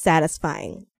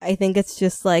satisfying. I think it's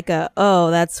just like oh,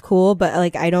 that's cool, but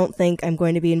like I don't think I'm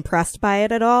going to be impressed by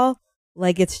it at all.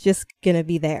 Like, it's just gonna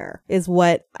be there, is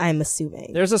what I'm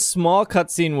assuming. There's a small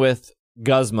cutscene with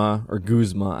Guzma, or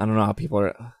Guzma. I don't know how people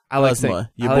are... I like saying...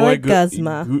 Your I boy like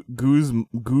Guzma.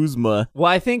 Guzma.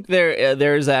 Well, I think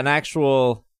there's an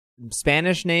actual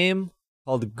Spanish name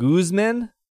called Guzman.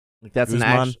 Like, that's Guzman?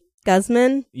 an actual...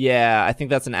 Guzman? Yeah, I think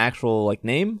that's an actual, like,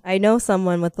 name. I know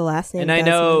someone with the last name And I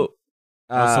Guzman. know...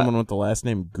 someone with the last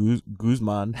name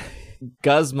Guzman.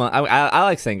 Guzma. I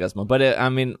like saying Guzma, but I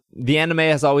mean, the anime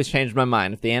has always changed my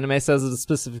mind. If the anime says it a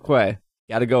specific way,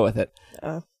 gotta go with it.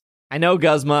 I know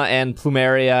Guzma and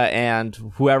Plumeria and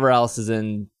whoever else is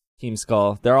in Team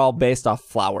Skull, they're all based off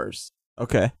flowers.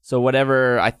 Okay. So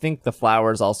whatever, I think the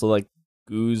flowers also like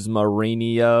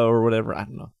Guzmarina or whatever. I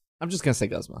don't know. I'm just gonna say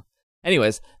Guzma.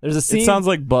 Anyways, there's a scene. It sounds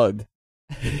like bug.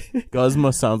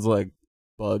 Guzma sounds like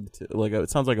bug. It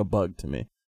sounds like a bug to me.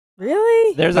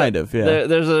 Really? There's kind of, yeah.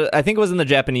 There's a. I think it was in the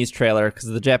Japanese trailer, because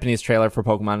the Japanese trailer for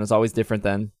Pokemon is always different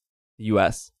than the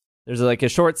U.S. There's like a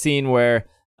short scene where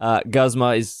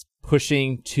Guzma is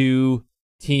pushing to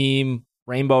Team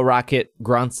Rainbow Rocket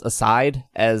grunts aside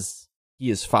as he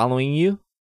is following you.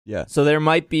 Yeah. So there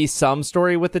might be some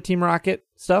story with the Team Rocket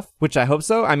stuff, which I hope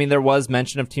so. I mean, there was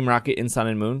mention of Team Rocket in Sun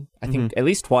and Moon, I think at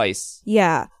least twice.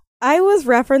 Yeah. I was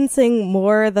referencing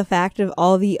more the fact of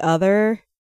all the other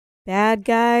bad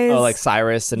guys. Oh, like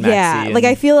Cyrus and Maxie. Yeah, and... like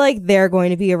I feel like they're going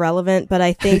to be irrelevant, but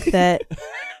I think that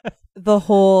the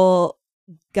whole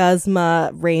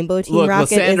Guzma Rainbow Team Look,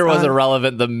 Rocket Lysander is was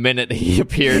irrelevant the minute he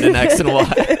appeared in X and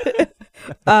Y.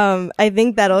 I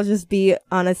think that'll just be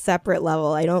on a separate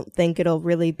level. I don't think it'll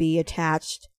really be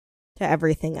attached to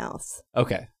everything else.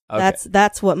 Okay.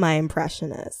 That's what my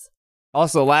impression is.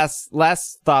 Also,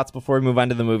 last thoughts before we move on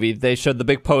to the movie. They showed the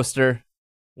big poster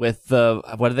with the,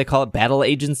 what do they call it? Battle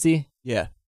Agency? Yeah.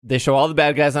 They show all the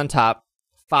bad guys on top.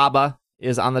 Faba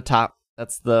is on the top.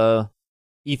 That's the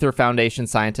Ether Foundation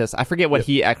scientist. I forget what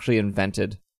he actually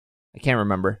invented. I can't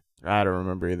remember. I don't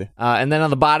remember either. And then on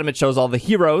the bottom, it shows all the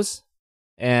heroes.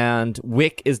 And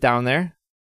Wick is down there.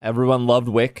 Everyone loved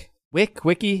Wick. Wick.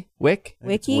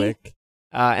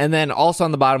 And then also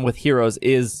on the bottom with heroes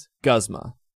is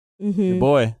Guzma. Mm-hmm.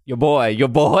 Your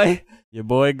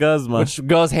boy Guzma, which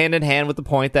goes hand in hand with the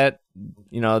point that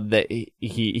that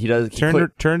he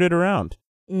turned it around.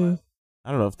 Mm.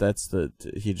 I don't know if that's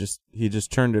he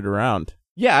just turned it around.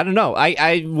 Yeah, I don't know.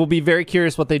 I will be very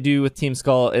curious what they do with Team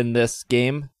Skull in this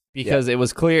game, because it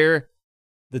was clear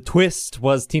the twist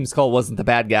was Team Skull wasn't the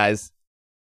bad guys.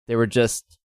 They were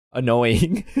just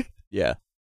annoying. Yeah.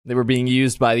 They were being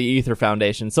used by the Ether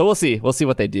Foundation. So we'll see. We'll see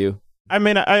what they do. I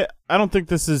mean, I don't think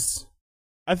this is...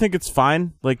 I think it's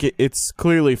fine. Like, it's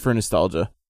clearly for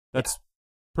nostalgia. That's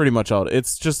pretty much all.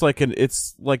 It's just like an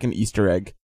Easter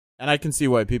egg. And I can see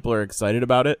why people are excited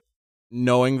about it,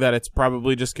 knowing that it's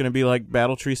probably just going to be like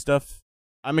Battletree stuff.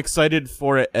 I'm excited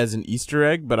for it as an Easter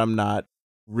egg, but I'm not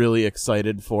really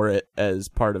excited for it as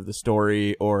part of the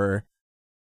story or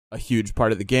a huge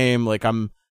part of the game. Like,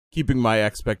 I'm keeping my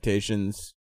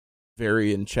expectations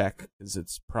very in check, because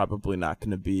it's probably not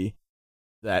going to be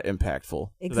that impactful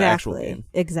to the actual game.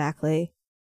 Exactly.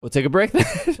 We'll take a break then.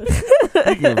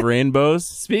 Speaking of rainbows.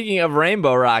 Speaking of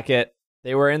Rainbow Rocket,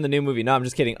 they were in the new movie. No, I'm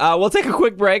just kidding. We'll take a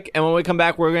quick break, and when we come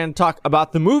back, we're going to talk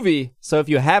about the movie. So if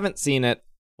you haven't seen it,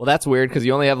 well, that's weird, because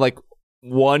you only have like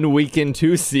 1 weekend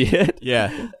to see it.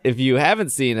 Yeah. If you haven't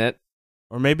seen it.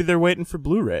 Or maybe they're waiting for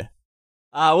Blu-ray.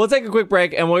 We'll take a quick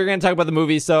break, and we're going to talk about the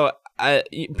movie. So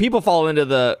people fall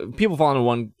into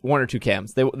one or two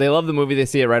camps. They love the movie, they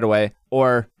see it right away,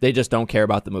 or they just don't care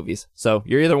about the movies. So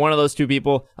you're either one of those two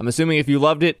people. I'm assuming if you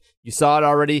loved it, you saw it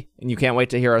already, and you can't wait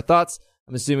to hear our thoughts.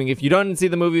 I'm assuming if you don't see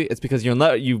the movie, it's because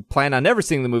you plan on never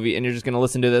seeing the movie, and you're just going to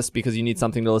listen to this because you need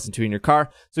something to listen to in your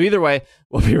car. So either way,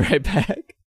 we'll be right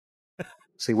back.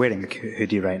 See, wearing a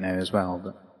hoodie right now as well,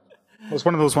 but it's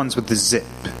one of those ones with the zip.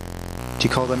 Do you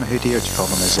call them a hoodie, or do you call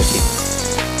them a zippy?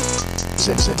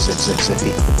 Zip, zip, zip, zip,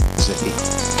 zippy, zippy.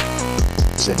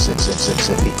 Zip, zip, zip, zip,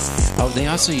 zippy. Oh, they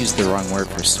also use the wrong word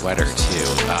for sweater, too.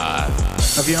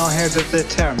 Have you not heard of the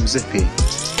term zippy?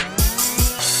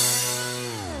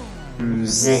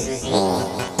 Zippy.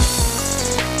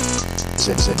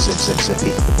 Zip, zip, zip, zip,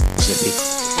 zippy, zippy.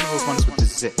 One of those ones with the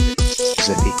zip.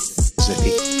 Zippy,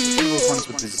 zippy. One of those ones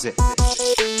with the zip.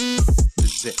 The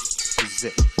zip, the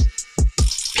zip.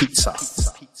 Pizza.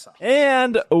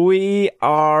 And we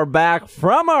are back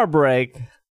from our break.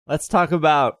 Let's talk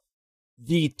about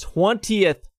the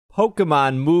 20th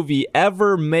Pokemon movie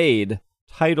ever made,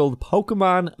 titled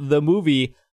Pokemon the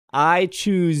Movie, I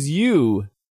Choose You.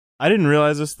 I didn't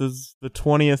realize this was the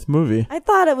 20th movie. I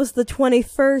thought it was the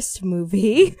 21st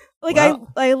movie. Like, well,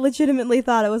 I legitimately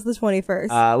thought it was the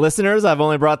 21st. Listeners, I've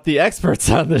only brought the experts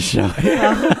on this show.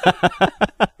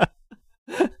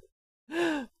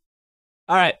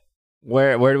 All right.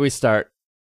 Where do we start?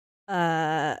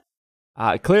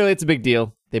 Clearly it's a big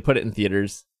deal. They put it in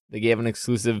theaters. They gave an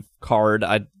exclusive card.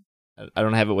 I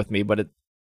don't have it with me, but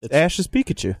it's Ash's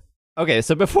Pikachu. Okay,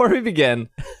 so before we begin,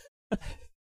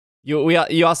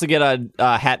 you also get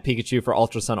a hat Pikachu for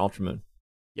Ultra Sun, Ultra Moon.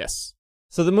 Yes.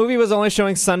 So the movie was only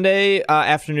showing Sunday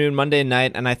afternoon, Monday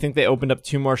night, and I think they opened up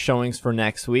 2 more showings for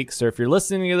next week. So if you're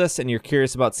listening to this and you're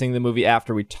curious about seeing the movie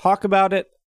after we talk about it,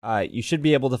 you should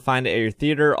be able to find it at your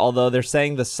theater, although they're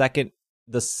saying the second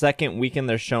weekend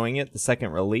they're showing it, the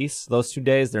second release, those 2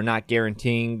 days, they're not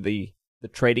guaranteeing the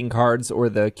trading cards or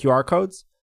the QR codes.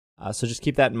 So just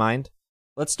keep that in mind.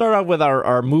 Let's start out with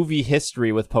our movie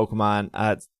history with Pokemon.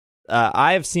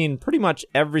 I have seen pretty much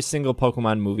every single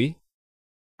Pokemon movie.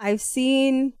 I've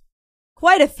seen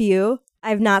quite a few.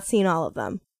 I've not seen all of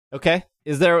them. Okay.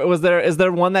 Is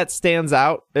there one that stands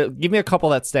out? Give me a couple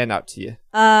that stand out to you.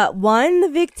 One, the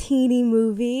Victini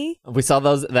movie. We saw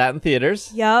that in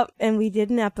theaters. Yep, and we did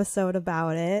an episode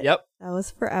about it. Yep. That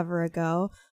was forever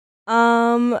ago.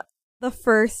 The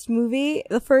first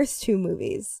two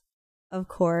movies, of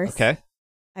course. Okay.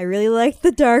 I really liked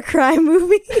the Darkrai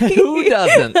movie. Who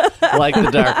doesn't like the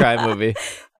Darkrai movie?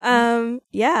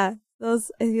 Yeah. I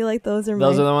feel like those are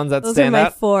the ones that those stand are my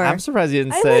out. 4. I'm surprised you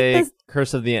didn't I say like this-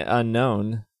 Curse of the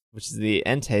Unknown, which is the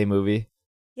Entei movie.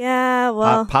 Yeah,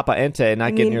 well, Papa Entei,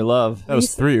 not getting your love. That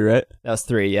was 3, right? That was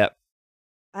 3. Yep.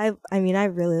 I mean, I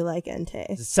really like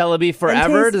Entei. Celebi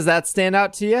Forever. Entei's- Does that stand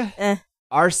out to you?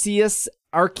 Arceus.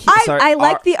 I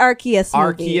like the Arceus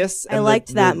movie. Arceus. I and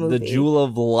liked that movie. The Jewel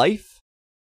of Life.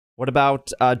 What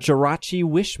about Jirachi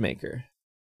Wishmaker?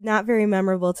 Not very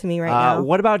memorable to me right now.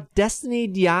 What about Destiny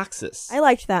Deoxys? I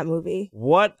liked that movie.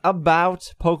 What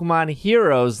about Pokemon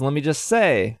Heroes? Let me just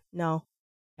say, No.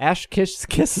 Ash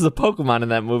kisses a Pokemon in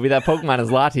that movie. That Pokemon is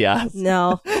Latias.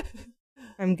 No.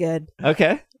 I'm good.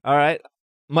 Okay. All right.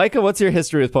 Micah, what's your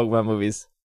history with Pokemon movies?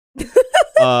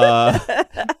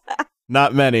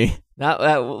 Not many. Not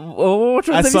which ones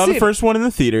I have saw you the seen? first one in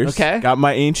the theaters. Okay. Got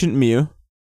my Ancient Mew.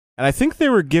 And I think they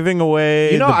were giving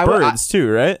away I- birds too,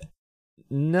 right?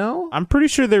 No. I'm pretty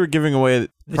sure they were giving away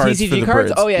The cards TCG for the cards?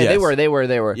 birds. Oh, yeah, Yes, they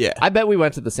were. Yeah. I bet we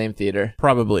went to the same theater.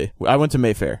 Probably. I went to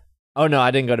Mayfair. Oh, no,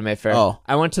 I didn't go to Mayfair. Oh.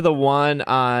 I went to the one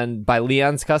by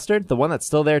Leon's Custard, the one that's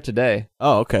still there today,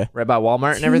 Oh, okay. right by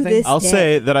Walmart and To everything. this- I'll day.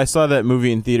 say that I saw that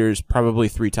movie in theaters probably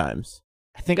 3 times.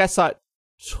 I think I saw it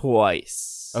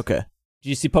twice. Okay. Did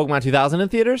you see Pokemon 2000 in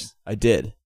theaters? I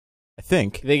did. I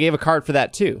think. They gave a card for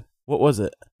that, too. What was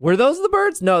it? Were those the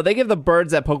birds? No, they gave the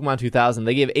birds at Pokemon 2000.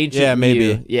 They gave Ancient Yeah, maybe.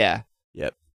 Mew. Yeah.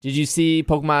 Yep. Did you see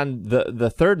Pokemon, the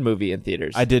third movie in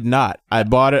theaters? I did not. I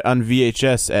bought it on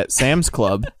VHS at Sam's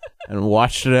Club and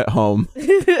watched it at home.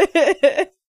 I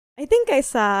think I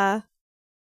saw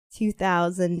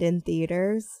 2000 in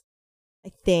theaters.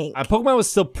 I think. Pokemon was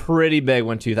still pretty big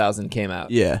when 2000 came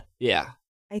out. Yeah. Yeah.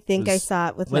 I think I was- saw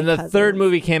it with When my the cousins. third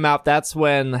movie came out, that's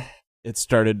when It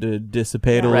started to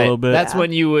dissipate a Yeah. little bit. That's Yeah.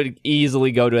 when you would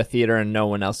easily go to a theater and no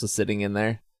one else was sitting in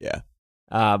there. Yeah.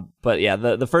 But yeah,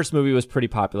 the first movie was pretty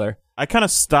popular. I kind of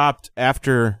stopped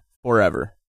after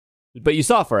Forever. But you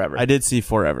saw Forever. I did see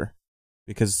Forever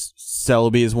because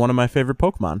Celebi is one of my favorite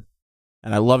Pokemon,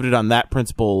 and I loved it on that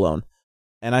principle alone.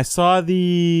 And I saw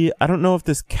I don't know if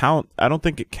this I don't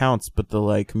think it counts, but the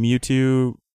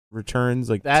Mewtwo Returns,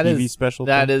 That TV is special.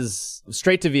 That thing? is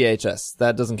straight to VHS.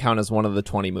 That doesn't count as one of the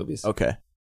 20 movies. Okay.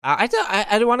 I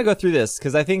don't want to go through this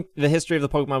because I think the history of the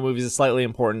Pokemon movies is slightly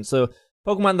important. So,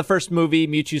 Pokemon, the first movie,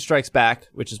 Mewtwo Strikes Back,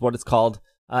 which is what it's called.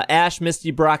 Ash, Misty,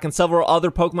 Brock, and several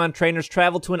other Pokemon trainers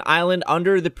travel to an island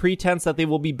under the pretense that they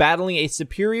will be battling a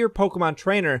superior Pokemon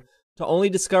trainer to only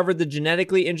discover the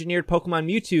genetically engineered Pokemon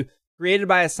Mewtwo, created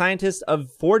by a scientist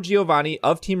for Giovanni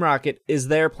of Team Rocket, is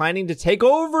there planning to take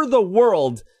over the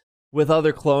world with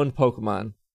other cloned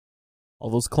Pokemon. All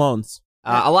those clones.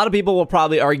 A lot of people will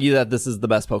probably argue that this is the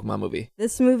best Pokemon movie.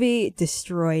 This movie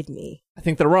destroyed me. I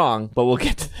think they're wrong, but we'll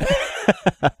get to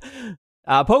that.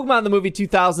 Pokemon the movie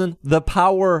 2000, The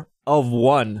Power of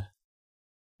One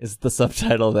is the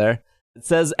subtitle there. It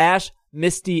says Ash,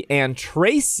 Misty, and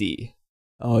Tracy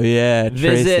Oh yeah,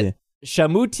 Tracy. visit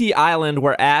Shamuti Island,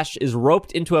 where Ash is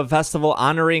roped into a festival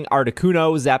honoring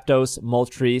Articuno, Zapdos,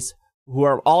 Moltres, who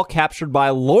are all captured by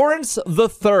Lawrence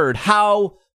III.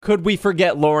 How could we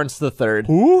forget Lawrence III?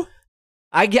 Who?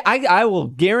 I will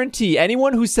guarantee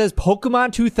anyone who says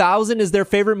Pokemon 2000 is their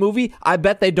favorite movie, I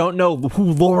bet they don't know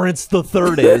who Lawrence III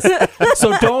is.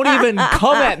 So don't even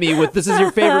come at me with this is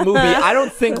your favorite movie. I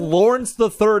don't think Lawrence III,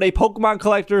 a Pokemon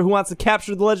collector who wants to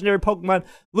capture the legendary Pokemon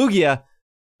Lugia,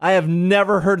 I have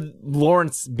never heard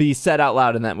Lawrence be said out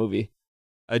loud in that movie.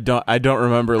 I don't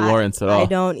remember Lawrence at all. I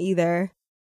don't either.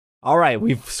 All right,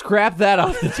 we've scrapped that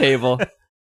off the table.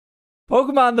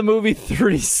 Pokemon the movie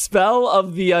 3, Spell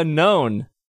of the Unknown.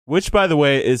 Which, by the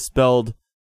way, is spelled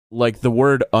like the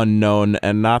word unknown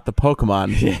and not the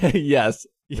Pokemon, Yes.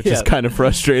 which is kind of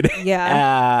frustrating.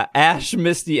 Yeah. Ash,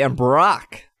 Misty, and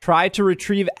Brock try to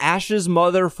retrieve Ash's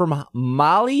mother from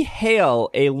Molly Hale,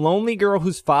 a lonely girl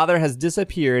whose father has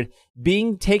disappeared,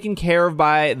 being taken care of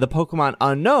by the Pokemon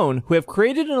Unknown, who have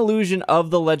created an illusion of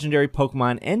the legendary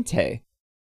Pokemon Entei.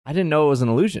 I didn't know it was an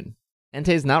illusion.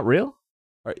 Entei's not real?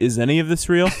 Is any of this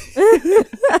real?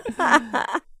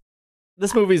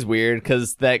 This movie's weird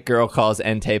because that girl calls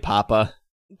Entei Papa.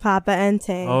 Papa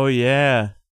Entei. Oh yeah.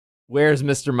 Where's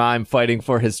Mr. Mime fighting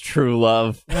for his true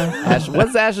love? Ash,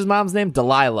 what's Ash's mom's name?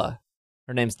 Delilah.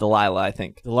 Her name's Delilah, I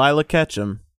think. Delilah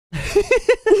Ketchum.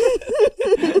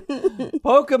 Pokemon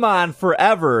Pokemon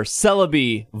Forever,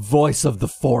 Celebi, Voice of the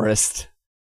Forest.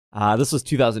 This was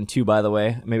 2002, by the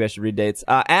way. Maybe I should read dates.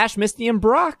 Ash, Misty, and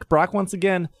Brock. Brock, once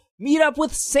again, meet up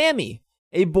with Sammy,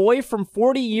 a boy from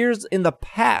 40 years in the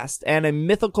past, and a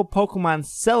mythical Pokemon,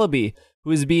 Celebi,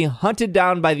 who is being hunted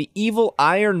down by the evil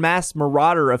Iron Mask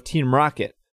Marauder of Team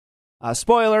Rocket.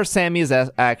 Spoiler, Sammy is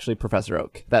actually Professor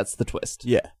Oak. That's the twist.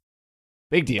 Yeah.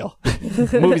 Big deal.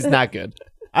 Movie's not good.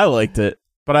 I liked it,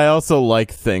 but I also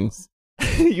like things.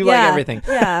 You like everything.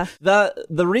 Yeah.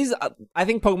 The reason I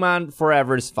think Pokemon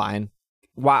Forever is fine.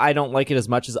 Why I don't like it as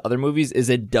much as other movies is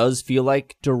it does feel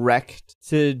like direct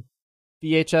to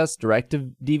VHS, direct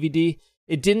to DVD.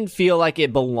 It didn't feel like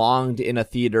it belonged in a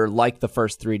theater like the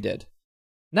first three did.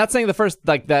 Not saying the first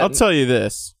like that. I'll tell you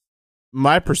this.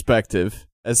 My perspective,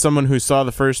 as someone who saw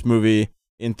the first movie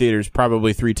in theaters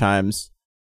probably 3 times,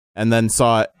 and then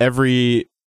saw every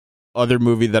other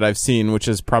movie that I've seen, which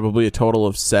is probably a total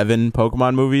of 7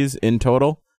 Pokemon movies in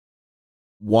total,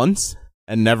 once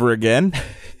and never again,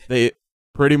 they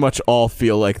pretty much all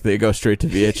feel like they go straight to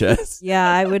VHS. Yeah,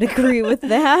 I would agree with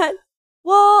that.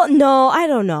 Well, no, I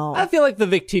don't know. I feel like the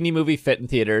Victini movie fit in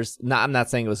theaters. I'm not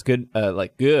saying it was good,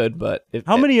 but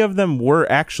How many of them were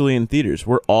actually in theaters?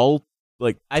 Were all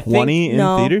like 20 in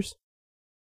theaters?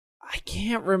 I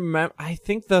can't remember. I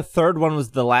think the third one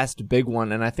was the last big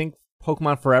one, and I think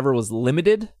Pokemon Forever was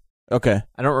limited. Okay.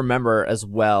 I don't remember as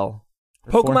well.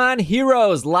 Pokemon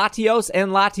Heroes, Latios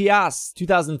and Latias,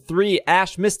 2003,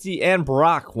 Ash, Misty, and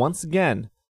Brock, once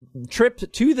again. Trip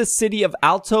to the city of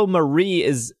Alto Marie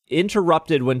is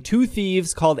interrupted when 2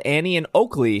 thieves called Annie and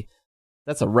Oakley,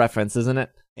 that's a reference, isn't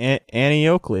it? Annie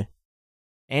Oakley.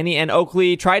 Annie and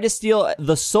Oakley try to steal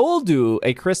the Soul Dew,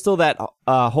 a crystal that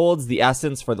holds the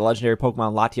essence for the legendary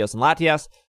Pokemon Latios and Latias,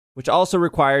 which also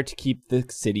required to keep the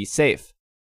city safe.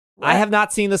 What? I have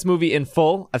not seen this movie in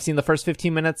full. I've seen the first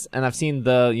 15 minutes, and I've seen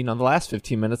the last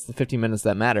 15 minutes, the 15 minutes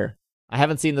that matter. I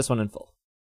haven't seen this one in full.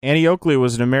 Annie Oakley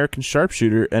was an American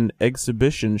sharpshooter and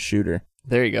exhibition shooter.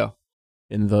 There you go.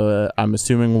 In the, I'm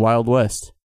assuming, Wild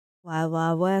West. Wild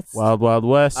Wild West. Wild Wild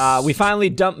West. We finally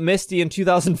dumped Misty in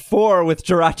 2004 with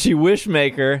Jirachi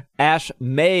Wishmaker. Ash,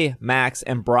 May, Max,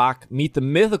 and Brock meet the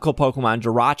mythical Pokemon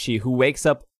Jirachi, who wakes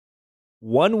up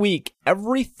 1 week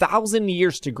every 1,000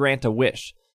 years to grant a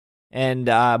wish, and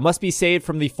must be saved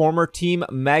from the former Team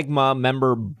Magma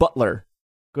member Butler.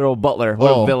 Good old Butler.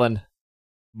 What a villain.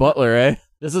 Butler, eh?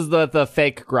 This is the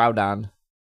fake Groudon.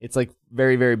 It's like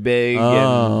very, very big.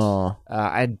 Oh.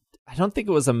 And I don't think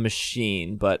it was a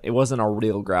machine, but it wasn't a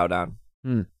real Groudon.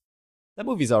 That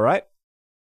movie's all right.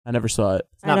 I never saw it.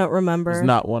 I don't remember. It's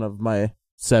not one of my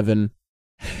 7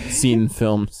 seen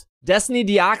films. Destiny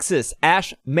Deoxys,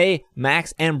 Ash, May,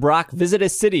 Max, and Brock visit a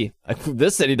city.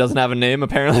 This city doesn't have a name,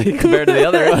 apparently, compared to the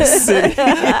other city.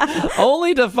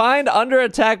 Only to find under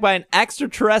attack by an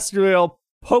extraterrestrial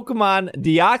Pokemon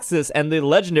Deoxys and the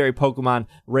legendary Pokemon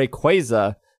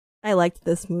Rayquaza. I liked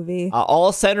this movie.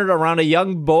 All centered around a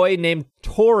young boy named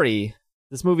Tori.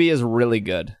 This movie is really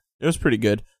good. It was pretty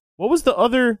good. What was the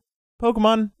other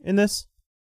Pokemon in this?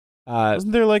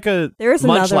 Wasn't there like a... There's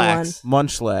another one.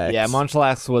 Munchlax. Yeah,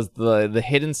 Munchlax was the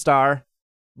hidden star.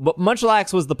 But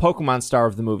Munchlax was the Pokemon star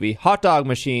of the movie. Hot Dog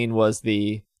Machine was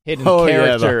the hidden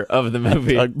character of the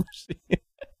movie. Hot Dog Machine.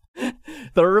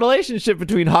 The relationship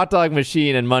between Hot Dog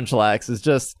Machine and Munchlax is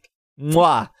just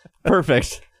mwah,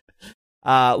 perfect.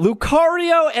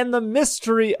 Lucario and the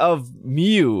Mystery of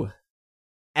Mew.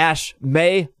 Ash,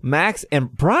 May, Max,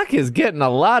 and Brock is getting a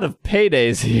lot of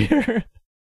paydays here.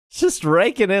 Just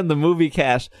raking in the movie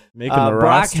cash. Making the Brock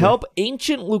roster. help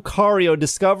ancient Lucario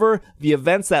discover the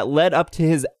events that led up to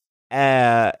his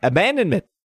abandonment.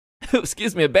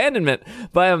 Abandonment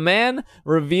by a man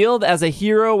revealed as a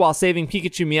hero while saving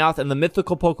Pikachu, Meowth, and the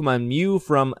mythical Pokemon Mew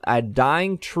from a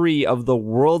dying tree of the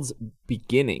world's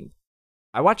beginning.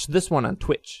 I watched this one on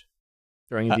Twitch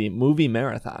during the movie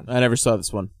marathon. I never saw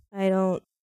this one. I don't...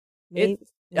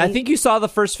 I think you saw the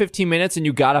first 15 minutes and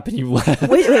you got up and you left.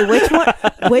 Wait, which one?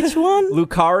 Which one?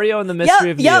 Lucario and the Mystery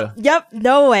of Mew. Yep,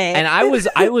 no way. And I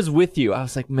was with you. I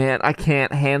was like, man, I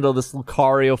can't handle this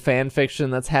Lucario fan fiction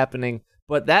that's happening.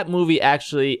 But that movie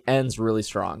actually ends really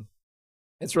strong.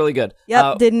 It's really good.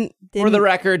 Yep, didn't. For the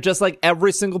record, just like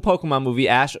every single Pokemon movie,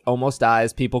 Ash almost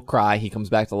dies. People cry. He comes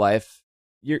back to life.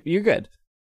 You're good.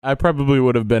 I probably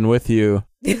would have been with you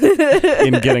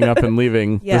in getting up and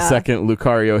leaving the second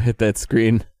Lucario hit that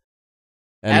screen.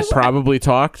 And probably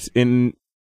talked in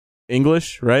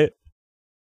English, right?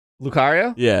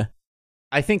 Lucario? Yeah.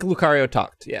 I think Lucario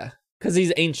talked, yeah. Because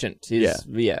he's ancient.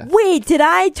 Yeah. Wait, did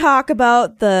I talk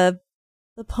about the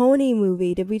pony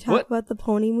movie? Did we talk about the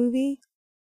pony movie?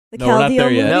 The No, we're not Caldio there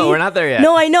movie? yet. No, we're not there yet.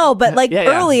 No, I know, but like Yeah,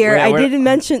 yeah. earlier, Yeah, I we're- didn't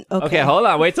mention. Okay, Okay, hold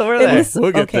on. Wait till we're It there. was-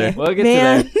 We'll get okay. there. We'll get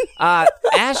Man. to there.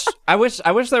 Ash, I wish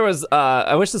there was.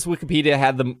 I wish this Wikipedia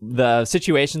had the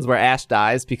situations where Ash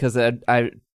dies, because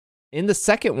I in the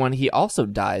second one he also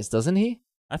dies, doesn't he?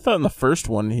 I thought in the first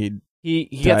one he He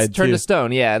Died gets turned too. to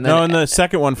stone. Yeah, and then no, in the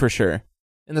second one for sure.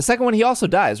 in the second one he also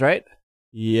dies, right?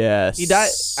 Yes, He died.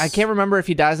 I can't remember if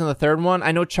he dies in the third one.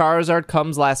 I know Charizard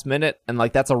comes last minute, and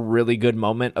like that's a really good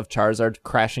moment of Charizard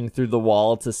crashing through the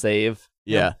wall to save.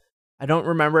 Yeah, I don't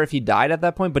remember if he died at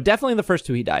that point, but definitely in the first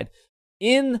two he died.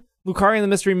 In Lucario and the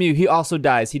Mystery Mew, he also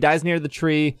dies. He dies near the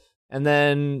tree, and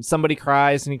then somebody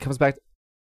cries, and he comes back.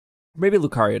 Maybe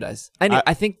Lucario dies.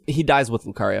 I think he dies with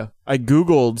Lucario. I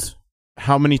googled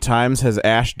how many times has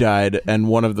Ash died, and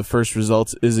one of the first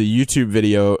results is a YouTube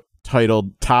video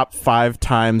titled "Top 5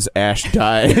 Times Ash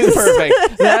Died."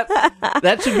 Perfect.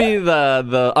 That should be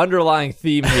the underlying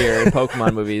theme here in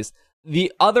Pokemon movies.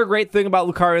 The other great thing about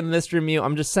Lucario and the Mystery Mew,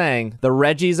 I'm just saying, the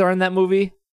Reggies are in that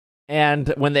movie, and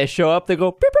when they show up, they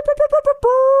go. Beep, beep, beep, beep, beep,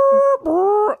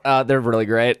 beep, beep. They're really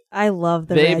great. I love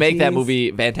the. They make that Reggies.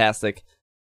 movie fantastic.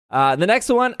 The next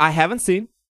one I haven't seen.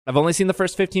 I've only seen the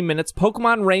first 15 minutes.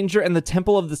 Pokemon Ranger and the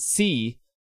Temple of the Sea,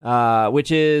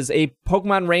 which is a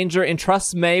Pokemon Ranger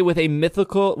entrusts May with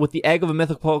the egg of a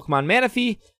mythical Pokemon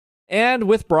Manaphy, and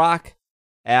with Brock,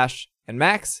 Ash, and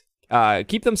Max,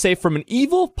 keep them safe from an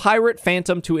evil pirate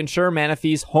phantom to ensure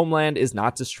Manaphy's homeland is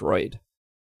not destroyed.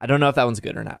 I don't know if that one's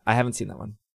good or not. I haven't seen that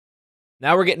one.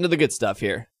 Now we're getting to the good stuff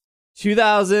here.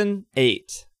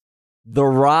 2008. The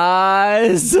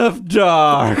Rise of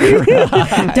Darkrai.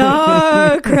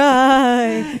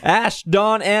 Darkrai. Ash,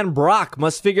 Dawn, and Brock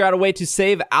must figure out a way to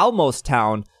save Almos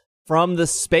Town from the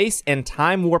space and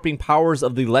time warping powers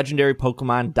of the legendary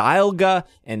Pokemon Dialga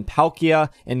and Palkia,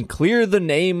 and clear the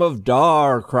name of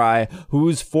Darkrai,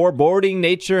 whose foreboding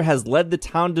nature has led the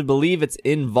town to believe it's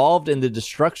involved in the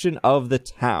destruction of the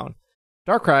town.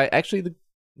 Darkrai actually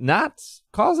not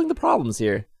causing the problems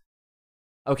here.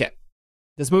 Okay.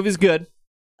 This movie's good,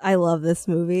 I love this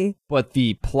movie. but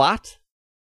the plot,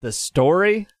 the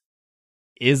story,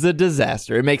 is a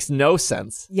disaster. It makes no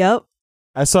sense. Yep.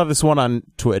 I saw this one on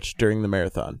Twitch during the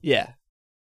marathon, Yeah.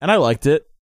 and I liked it.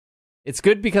 It's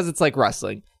good because it's like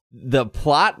wrestling. The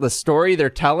plot, the story they're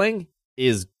telling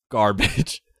is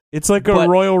garbage. It's like a But-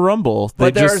 Royal Rumble. They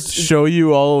but just there's- show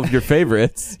you all of your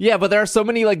favorites. Yeah, but there are so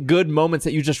many like good moments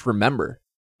that you just remember.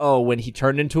 Oh, when he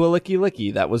turned into a Licky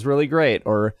Licky, that was really great.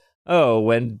 Or, oh,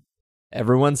 when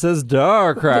everyone says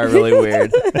Darkrai really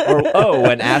weird. Or, oh,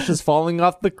 when Ash is falling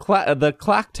off the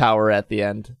clock tower at the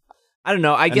end. I don't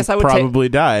know. I guess I would probably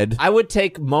died. I would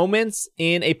take moments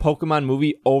in a Pokemon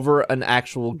movie over an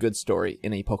actual good story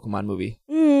in a Pokemon movie.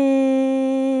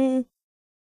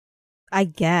 I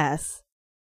guess.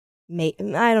 I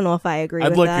don't know if I agree I'd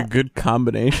with like that. a good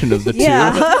combination of the two.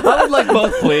 Yeah. I would like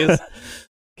both, please.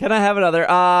 Can I have another?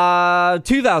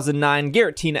 2009,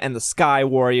 Giratina and the Sky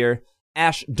Warrior.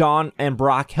 Ash, Dawn, and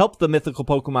Brock help the mythical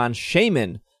Pokemon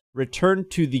Shaman return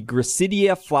to the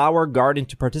Gracidia Flower Garden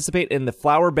to participate in the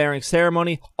flower-bearing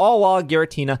ceremony, all while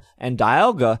Giratina and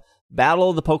Dialga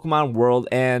battle the Pokemon world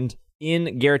and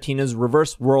in Giratina's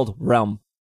reverse world realm.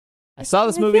 I saw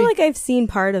this movie. I feel like I've seen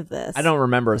part of this. I don't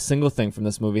remember a single thing from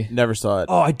this movie. Never saw it.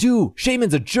 Oh, I do.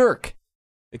 Shaman's a jerk.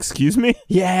 Excuse me?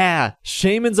 Yeah,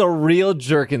 Shaman's a real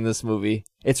jerk in this movie.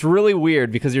 It's really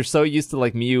weird because you're so used to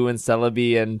like Mew and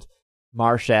Celebi and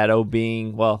Marshadow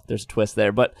being, well, there's a twist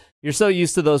there, but you're so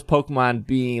used to those Pokemon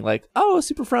being like, oh,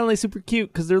 super friendly, super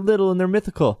cute because they're little and they're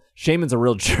mythical. Shaman's a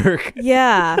real jerk.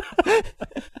 Yeah.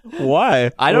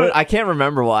 Why? I can't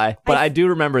remember why, but I do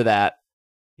remember that.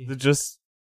 Is it just,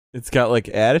 it's got like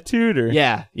attitude or?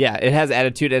 Yeah, it has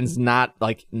attitude and is not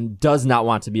like, does not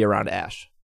want to be around Ash.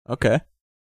 Okay.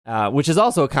 Which is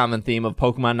also a common theme of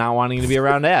Pokemon not wanting to be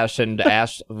around Ash and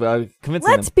Ash convincing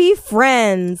Let's them. be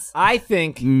friends. I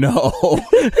think. No.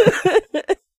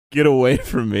 Get away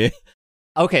from me.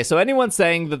 Okay, so anyone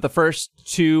saying that the first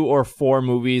 2 or 4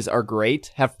 movies are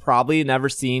great have probably never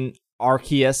seen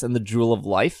Arceus and the Jewel of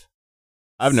Life.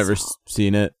 I've never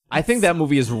seen it. I think that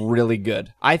movie is really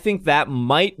good. I think that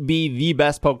might be the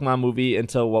best Pokemon movie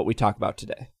until what we talk about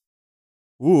today.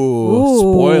 Ooh,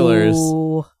 spoilers.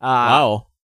 Ooh. Wow.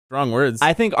 Strong words.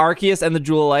 I think Arceus and the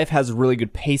Jewel of Life has really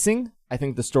good pacing. I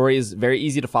think the story is very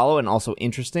easy to follow and also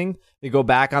interesting. They go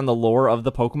back on the lore of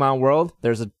the Pokemon world.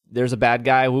 There's a bad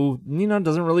guy who,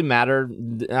 doesn't really matter.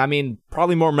 I mean,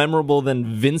 probably more memorable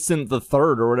than Vincent the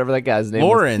Third or whatever that guy's name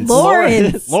Lawrence.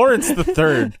 Lawrence. Lawrence the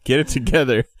Third. Get it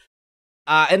together.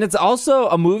 And it's also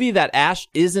a movie that Ash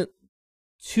isn't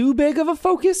too big of a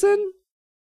focus in.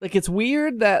 like it's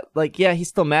weird that like he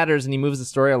still matters and he moves the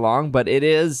story along, but it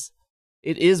is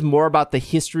more about the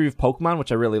history of Pokemon,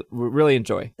 which I really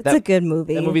enjoy. It's a good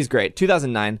movie. That movie's great.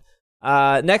 2009.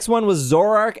 Next one was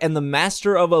Zoroark and the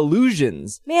Master of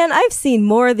Illusions. Man, I've seen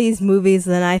more of these movies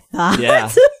than I thought.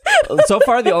 Yeah. So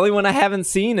far, the only one I haven't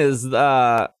seen is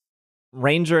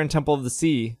Ranger and Temple of the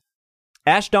Sea.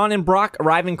 Ash, Dawn, and Brock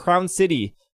arrive in Crown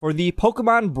City for the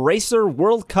Pokemon Bracer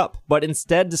World Cup, but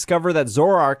instead discover that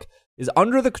Zoroark is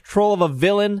under the control of a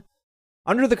villain.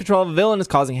 Under the control of a villain is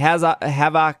causing havoc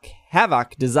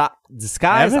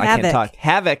disguised. I can't talk.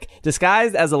 Havoc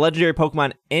disguised as a legendary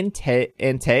Pokemon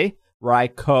Entei,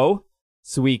 Raikou,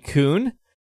 Suicune.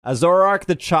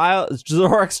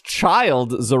 Zoroark's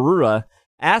child, Zorua,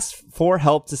 asks for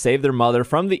help to save their mother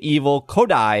from the evil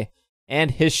Kodai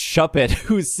and his Shuppet,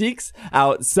 who seeks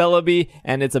out Celebi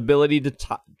and its ability to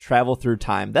travel through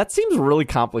time. That seems really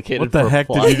complicated. What the heck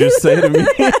plot. did you just say to me?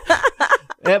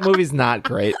 That movie's not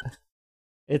great.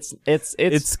 It's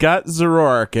got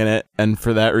Zoroark in it, and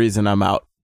for that reason, I'm out.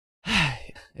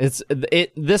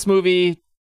 This movie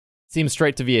seems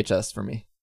straight to VHS for me.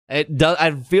 It does.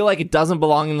 I feel like it doesn't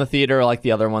belong in the theater like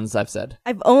the other ones I've said.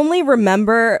 I've only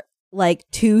remember like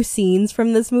 2 scenes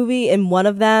from this movie, and one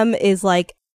of them is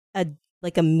like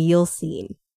a meal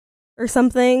scene or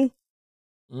something.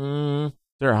 Is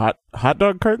there a hot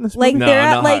dog cart in this Like movie? they're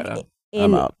No, at like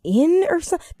I'm out. in or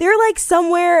something. They're like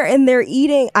somewhere and they're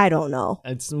eating. I don't know.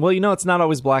 It's it's not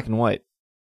always black and white.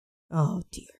 Oh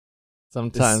dear.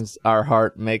 Sometimes our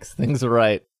heart makes things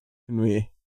right, Can we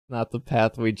not the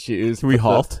path we choose. can we but the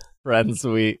halt? friends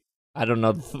we. I don't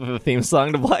know the theme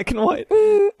song to Black and White.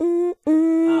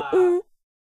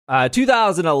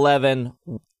 2011,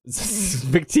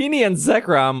 Victini and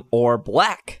Zekrom, or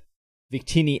Black,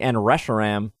 Victini and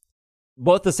Reshiram,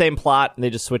 both the same plot, and they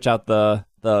just switch out the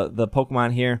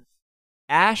Pokemon here.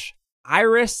 Ash,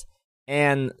 Iris,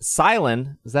 and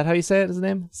Silen, is that how you say it, his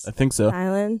name? I think so.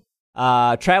 Island.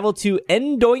 Travel to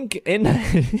Endoke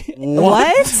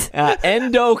What?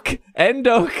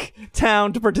 Endoke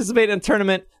Town to participate in a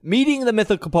tournament, meeting the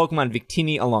mythical Pokemon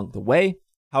Victini along the way.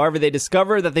 However, they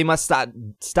discover that they must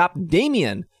stop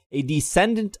Damien, a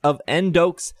descendant of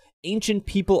Endoke's ancient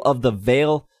people of the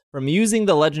Vale, from using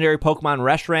the legendary Pokemon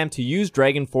Reshiram to use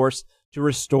Dragon Force to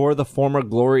restore the former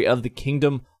glory of the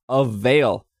Kingdom of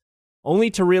Vale, only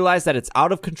to realize that it's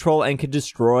out of control and could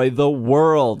destroy the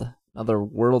world. Another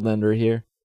world ender here.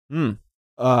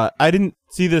 I didn't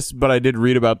see this, but I did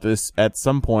read about this at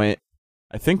some point.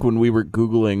 I think when we were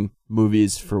Googling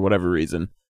movies for whatever reason,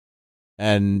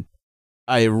 and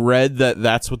I read that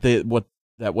that's what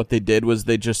they did was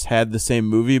they just had the same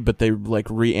movie, but they like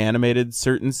reanimated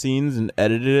certain scenes and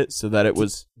edited it so that it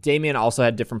was. Damien also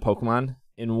had different Pokemon.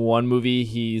 In one movie,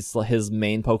 his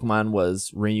main Pokemon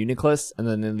was Reuniclus, and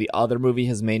then in the other movie,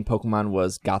 his main Pokemon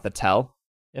was Gothitelle,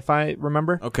 if I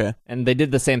remember. Okay. And they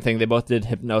did the same thing. They both did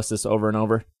hypnosis over and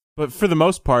over. But for the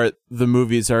most part, the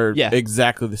movies are Yeah.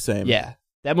 exactly the same. Yeah.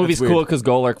 That movie's That's cool weird. because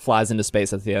Golurk flies into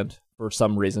space at the end for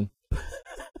some reason.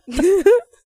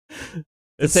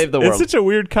 Save the world. It's such a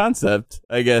weird concept,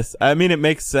 I guess. I mean, it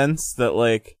makes sense that,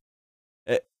 like,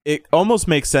 it almost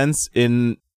makes sense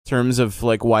in terms of,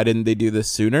 like, why didn't they do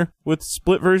this sooner with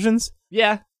split versions?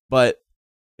 Yeah. But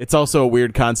it's also a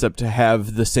weird concept to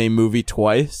have the same movie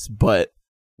twice, but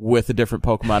with a different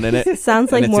Pokemon in it.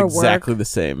 Sounds like and more it's exactly work. the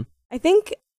same. I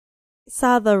think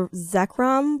saw the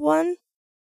Zekrom one.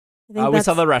 I think We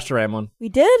saw the Reshiram one. We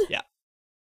did? Yeah.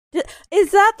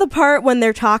 Is that the part when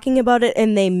they're talking about it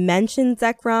and they mention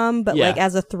Zekrom, but Yeah. like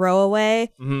as a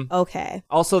throwaway? Mm-hmm. Okay.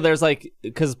 Also, there's like,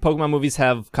 because Pokemon movies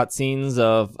have cutscenes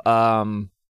of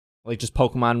like just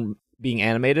Pokemon being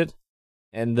animated,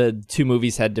 and the 2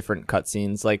 movies had different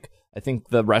cutscenes. Like, I think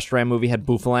the Reshiram movie had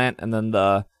Bouffalant, and then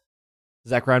the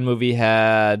Zekrom movie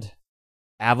had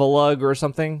Avalugg or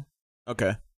something.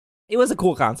 Okay. It was a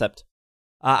cool concept.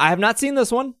 I have not seen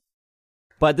this one,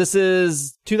 but this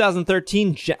is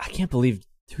 2013. I can't believe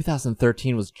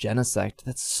 2013 was Genesect.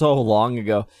 That's so long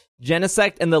ago.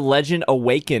 Genesect and the Legend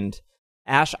Awakened.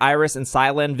 Ash, Iris, and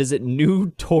Silen visit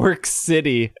New Torque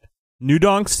City. New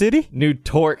Donk City? New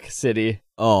Torque City.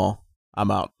 Oh, I'm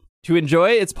out. To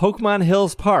enjoy its Pokemon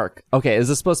Hills Park. Okay, is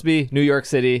this supposed to be New York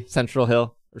City, Central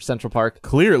Hill, or Central Park?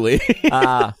 Clearly.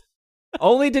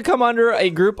 Only to come under a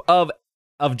group of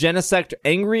Genesect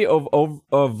angry of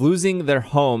losing their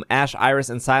home. Ash, Iris,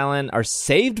 and Silen are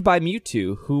saved by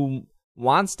Mewtwo, who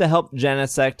wants to help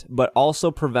Genesect, but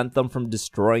also prevent them from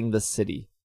destroying the city.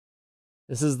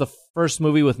 This is the first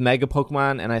movie with Mega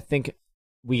Pokemon, and I think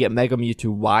we get Mega Mewtwo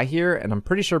Y here, and I'm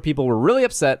pretty sure people were really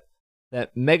upset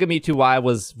that Mega Mewtwo Y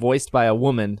was voiced by a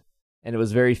woman, and it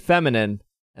was very feminine,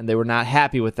 and they were not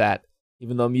happy with that,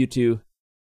 even though Mewtwo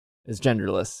is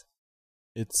genderless.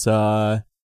 It's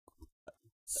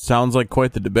sounds like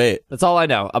quite the debate. That's all I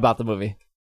know about the movie.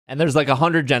 And there's like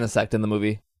 100 Genesect in the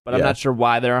movie, but I'm Yeah. not sure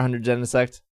why there are 100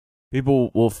 Genesect.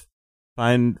 People will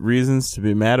find reasons to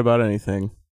be mad about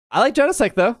anything. I like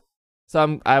Genesect though,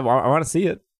 so I want to see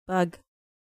it. Bug.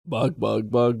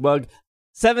 Bug.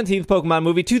 17th Pokemon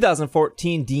movie,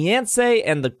 2014, Diancie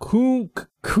and the Cocoon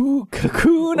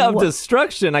of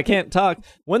Destruction. I can't talk.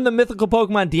 When the mythical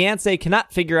Pokemon Diancie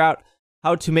cannot figure out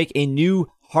how to make a new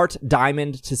heart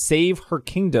diamond to save her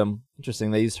kingdom.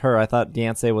 Interesting, they used her. I thought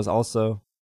Diancie was also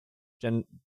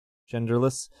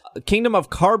genderless. Kingdom of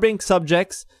Carbink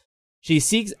subjects. She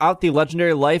seeks out the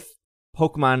legendary life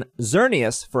Pokemon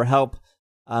Xerneas for help,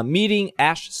 meeting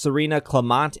Ash, Serena,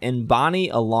 Clement, and Bonnie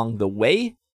along the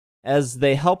way as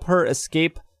they help her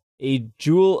escape a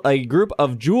group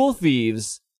of jewel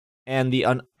thieves and the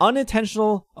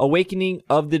unintentional awakening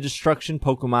of the destruction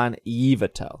Pokemon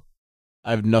Yveltal. I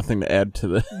have nothing to add to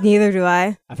this. Neither do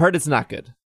I. I've heard it's not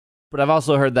good, but I've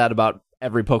also heard that about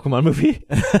every Pokemon movie.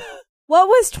 What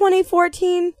was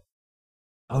 2014?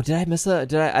 Oh, did I miss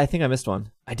I think I missed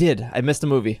one. I did. I missed a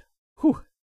movie. Whew.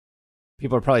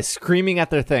 People are probably screaming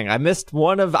at their thing. I missed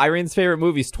one of Irene's favorite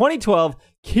movies, 2012,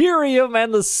 Kyurem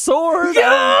and the Sword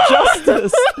of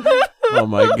Justice. Oh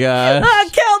my god.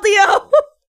 Keldeo!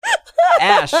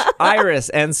 Ash, Iris,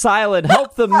 and Silent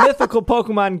help the mythical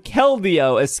Pokemon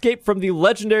Keldeo escape from the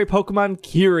legendary Pokemon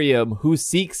Kyurem, who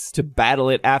seeks to battle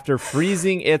it after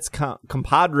freezing its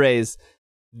compadres,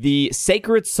 the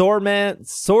Sacred Swordsman,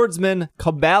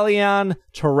 Cobalion,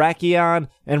 Terrakion,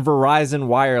 and Verizon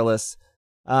Wireless.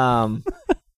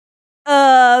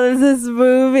 This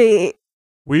movie.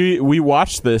 We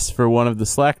watched this for one of the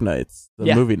Slack nights, the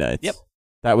Yeah. movie nights. Yep.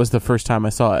 That was the first time I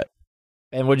saw it.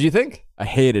 And what did you think? I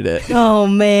hated it. Oh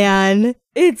man,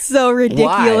 it's so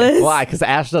ridiculous. Why? Because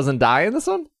Ash doesn't die in this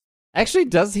one? Actually,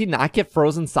 does he not get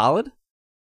frozen solid?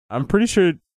 I'm pretty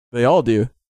sure they all do. At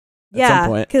Yeah, some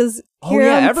point. because Oh,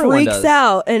 yeah, everyone freaks does.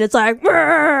 out, and it's like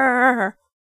 "Brrr!"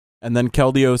 And then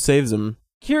Keldeo saves him.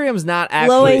 Kyurem's not actually...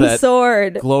 glowing that-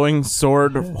 sword. Glowing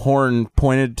sword horn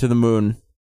pointed to the moon.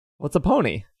 What's a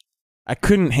pony? I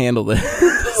couldn't handle this.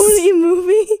 Pony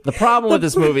movie. The problem with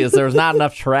this movie is there was not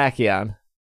enough Terrakion.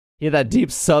 He had that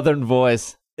deep southern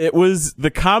voice. It was the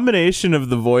combination of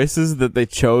the voices that they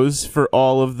chose for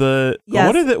all of the. Yes.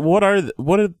 What are They're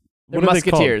what are they called?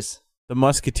 Musketeers. The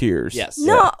Musketeers. Yes.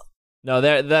 No, No,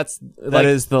 that's... That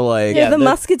is the like. they're the the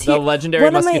Musketeers. legendary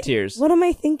Musketeers. What am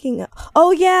I thinking of?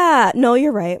 Oh yeah, no,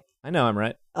 you're right. I know I'm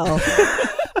right. Oh,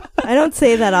 I don't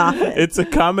say that often. It's a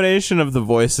combination of the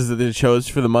voices that they chose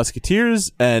for the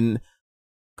Musketeers and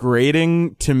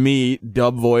grating to me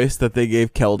dub voice that they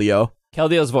gave Keldeo.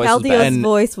 Keldeo's voice was Keldeo's bad. And-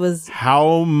 voice was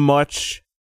How much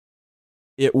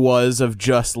it was of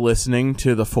just listening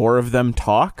to the four of them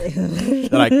talk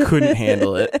that I couldn't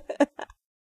handle it.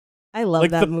 I love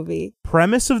Like that the- movie.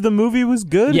 Premise of the movie was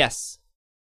good, Yes.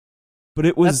 but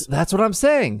it was That's what I'm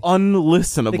saying.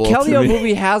 unlistenable. The to Keldeo me.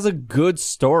 movie has a good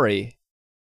story,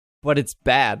 but it's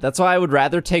bad. That's why I would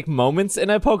rather take moments in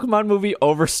a Pokemon movie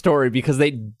over story, because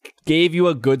they gave you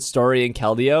a good story in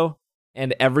Keldeo,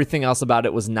 and everything else about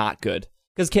it was not good.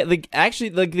 Because actually,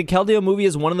 the Keldeo movie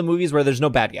is one of the movies where there's no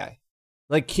bad guy.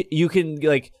 Like, you can,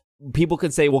 like, people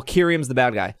could say, well, Kyurem's the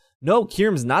bad guy. No,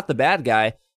 Kyurem's not the bad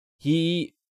guy.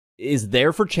 He is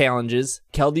there for challenges.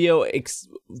 Keldeo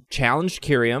challenged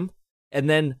Kyurem and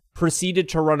then proceeded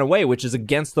to run away, which is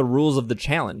against the rules of the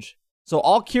challenge. So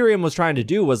all Kyurem was trying to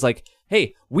do was like,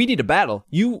 hey, we need a battle.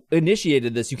 You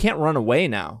initiated this. You can't run away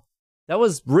now. That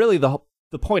was really the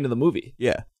point of the movie.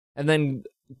 Yeah. And then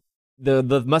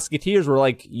the Musketeers were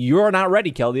like, you're not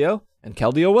ready, Keldeo. And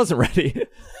Keldeo wasn't ready.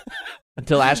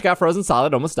 Until Ash got frozen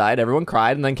solid, almost died. Everyone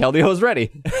cried, and then Keldeo was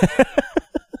ready.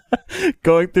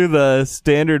 Going through the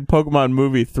standard Pokemon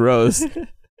movie throws.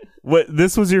 What?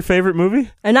 This was your favorite movie?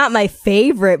 And not my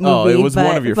favorite movie. Oh, it was but,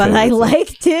 one of your but I favorites.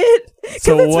 liked it because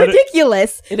So it's what-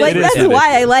 ridiculous. It Like is that's ridiculous.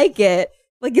 why I like it.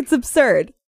 Like it's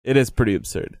absurd. It is pretty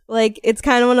absurd. Like it's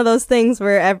kind of one of those things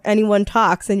where anyone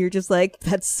talks and you're just like,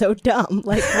 that's so dumb.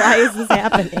 Like why is this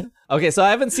happening? Okay, so I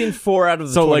haven't seen 4 out of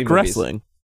the So 20 like movies. wrestling.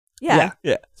 Yeah.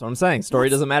 Yeah. That's what I'm saying. Story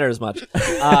doesn't matter as much.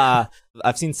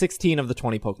 I've seen 16 of the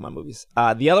 20 Pokemon movies.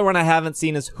 The other one I haven't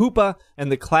seen is Hoopa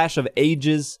and the Clash of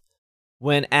Ages.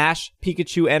 When Ash,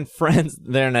 Pikachu, and friends...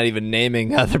 They're not even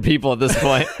naming other people at this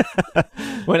point.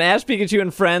 When Ash, Pikachu,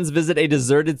 and friends visit a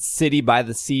deserted city by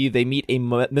the sea, they meet a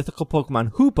mythical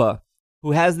Pokemon, Hoopa,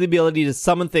 who has the ability to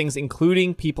summon things,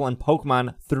 including people and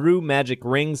Pokemon, through magic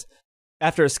rings.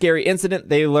 After a scary incident,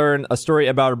 they learn a story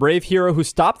about a brave hero who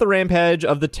stopped the rampage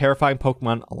of the terrifying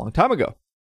Pokemon a long time ago.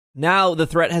 Now, the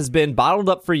threat has been bottled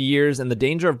up for years and the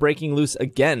danger of breaking loose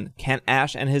again. Can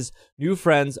Ash and his new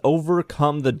friends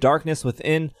overcome the darkness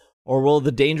within, or will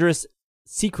the dangerous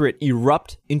secret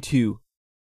erupt into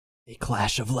a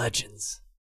clash of legends?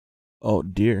 Oh,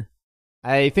 dear.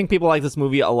 I think people like this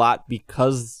movie a lot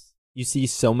because you see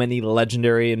so many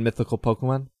legendary and mythical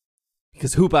Pokemon.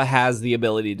 Because Hoopa has the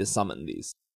ability to summon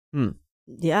these.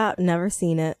 Yeah, never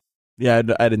seen it. Yeah,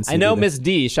 I didn't see it. I know either. Miss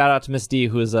D. Shout out to Miss D,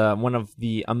 who is one of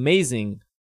the amazing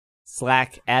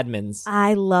Slack admins.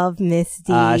 I love Miss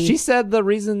D. She said the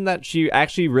reason that she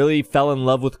actually really fell in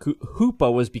love with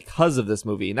Hoopa was because of this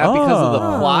movie. Not because of the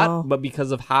Oh. plot, but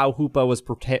because of how Hoopa was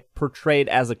portrayed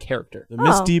as a character. The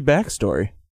Miss Oh. D backstory.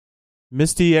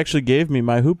 Miss D actually gave me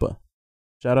my Hoopa.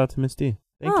 Shout out to Miss D.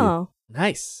 Thank you. Oh.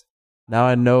 Nice. Now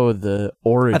I know the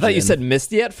origin. I thought you said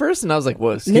Misty at first, and I was like,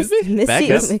 whoa, excuse me? Misty, Back up.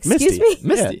 excuse Misty. me?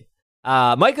 Misty.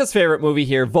 Micah's favorite movie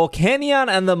here, Volcanion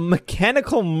and the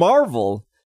Mechanical Marvel.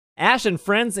 Ash and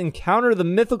friends encounter the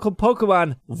mythical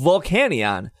Pokemon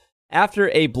Volcanion. After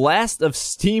a blast of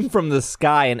steam from the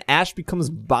sky, and Ash becomes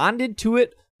bonded to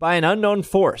it by an unknown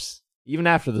force. Even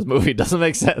after this movie, doesn't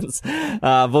make sense.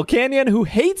 Volcanion, who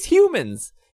hates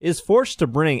humans, is forced to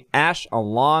bring Ash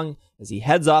along as he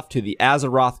heads off to the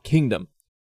Azeroth Kingdom.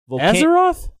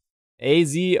 Azeroth?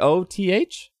 Azoth?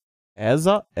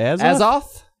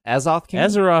 Azoth? Azoth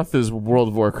Kingdom? Azeroth is World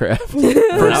of Warcraft,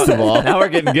 first of all. Now we're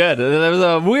getting good. There was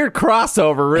a weird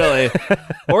crossover, really.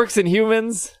 Orcs and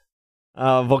humans.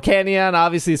 Volcanion,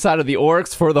 obviously, side of the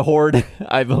orcs for the Horde,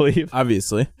 I believe.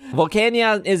 Obviously.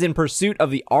 Volcanion is in pursuit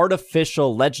of the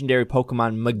artificial legendary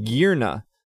Pokemon Magearna,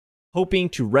 hoping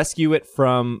to rescue it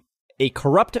from a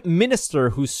corrupt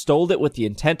minister who stole it with the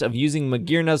intent of using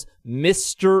Magearna's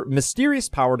mysterious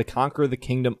power to conquer the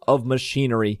kingdom of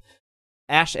machinery.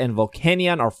 Ash and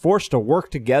Volcanion are forced to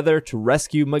work together to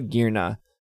rescue Magearna.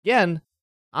 Again,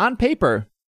 on paper,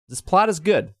 this plot is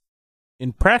good.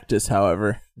 In practice,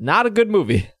 however. Not a good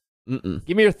movie. Mm-mm.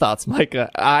 Give me your thoughts, Micah.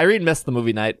 Irene missed the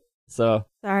movie night, so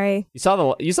Sorry. you saw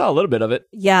a little bit of it.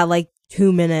 Yeah, like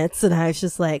 2 minutes, and I was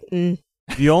just like,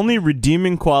 The only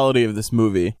redeeming quality of this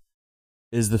movie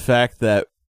is the fact that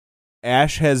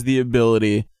Ash has the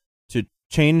ability to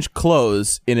change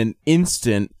clothes in an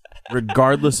instant,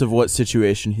 regardless of what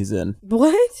situation he's in.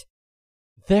 what?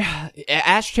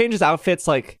 Ash changes outfits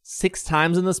like 6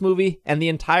 times in this movie, and the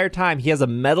entire time he has a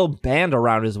metal band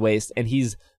around his waist, and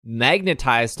he's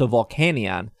magnetized to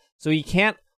Volcanion. So he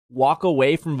can't walk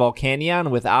away from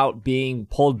Volcanion without being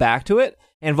pulled back to it.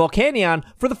 And Volcanion,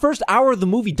 for the first hour of the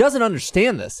movie, doesn't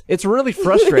understand this. It's really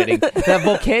frustrating that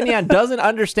Volcanion doesn't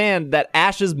understand that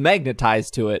Ash is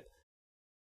magnetized to it.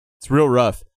 It's real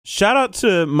rough. Shout out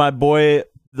to my boy,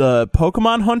 the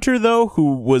Pokemon Hunter, though,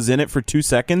 who was in it for 2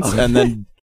 seconds and then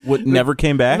never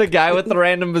came back. The guy with the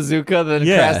random bazooka that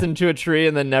Yeah. crashed into a tree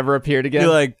and then never appeared again. He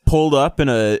like pulled up in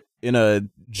a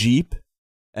Jeep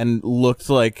and looked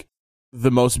like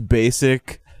the most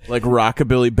basic like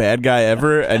rockabilly bad guy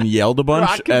ever and yelled a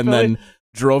bunch and then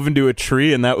drove into a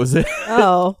tree and that was it.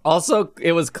 Oh. Also,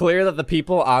 it was clear that the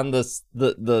people on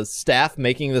the staff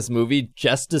making this movie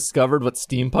just discovered what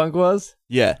steampunk was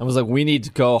Yeah. and was like, we need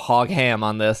to go hog ham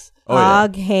on this. Oh, yeah.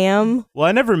 Hog ham. Well,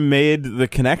 I never made the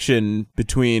connection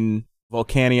between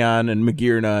Volcanion and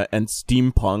Magearna and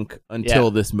steampunk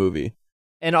until this movie.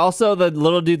 And also, the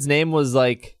little dude's name was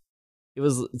like,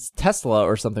 it's Tesla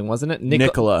or something, wasn't it?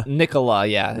 Nikola. Nikola,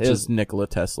 yeah. Which is Nikola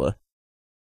Tesla.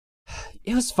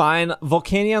 It was fine.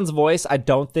 Volcanion's voice, I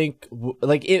don't think,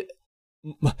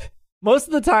 most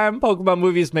of the time, Pokemon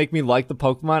movies make me like the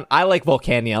Pokemon. I like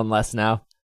Volcanion less now.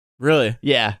 Really?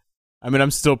 Yeah. I mean,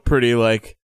 I'm still pretty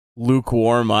like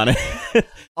lukewarm on it.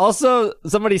 Also,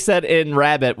 somebody said in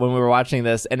Rabbit when we were watching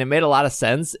this, and it made a lot of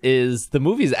sense, is the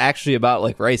movie's actually about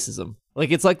like racism.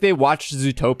 Like, it's like they watched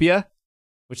Zootopia,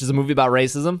 which is a movie about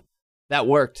racism. That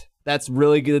worked. That's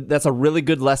really good. That's a really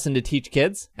good lesson to teach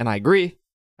kids. And I agree.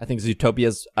 I think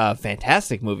Zootopia's a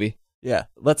fantastic movie. Yeah.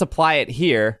 Let's apply it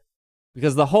here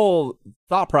because the whole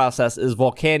thought process is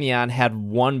Volcanion had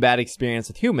one bad experience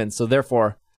with humans. So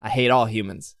therefore I hate all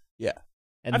humans. Yeah.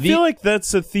 And I feel like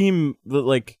that's a theme that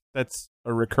like that's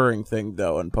a recurring thing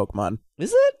though in Pokemon.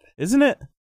 is it? Isn't it?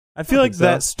 I feel like think so.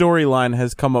 that storyline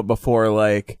has come up before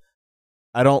like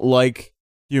I don't like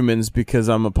humans because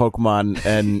I'm a Pokemon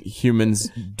and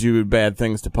humans do bad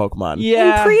things to Pokemon.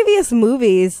 Yeah. In previous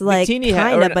movies, like, Victini had-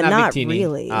 kind or of, but not Victini.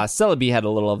 really. Celebi had a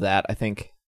little of that, I think.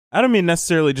 I don't mean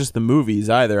necessarily just the movies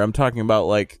either. I'm talking about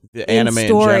like the anime in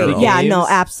story. general. Yeah, no, Games.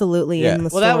 absolutely. Yeah. In the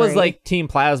Well, that was story. like Team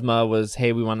Plasma was,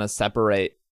 hey, we want to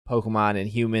separate Pokemon and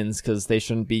humans because they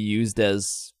shouldn't be used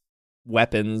as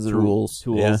weapons or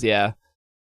Tools, Yeah.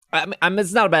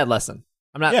 It's not a bad lesson.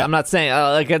 I'm not saying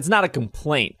like it's not a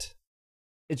complaint.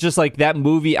 It's just like that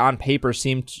movie on paper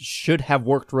should have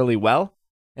worked really well,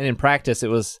 and in practice, it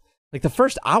was like the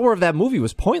first hour of that movie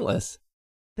was pointless.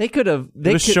 They could have.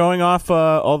 They were showing off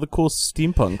all the cool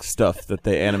steampunk stuff that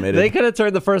they animated. They could have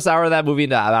turned the first hour of that movie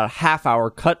into about a half hour,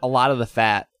 cut a lot of the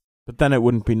fat. But then it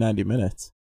wouldn't be 90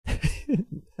 minutes.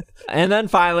 And then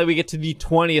finally, we get to the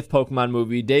 20th Pokemon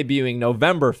movie, debuting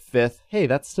November 5th. Hey,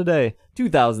 that's today,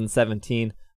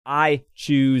 2017. I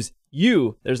Choose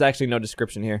You. There's actually no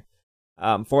description here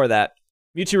for that.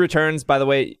 Mewtwo Returns, by the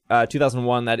way,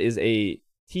 2001. That is a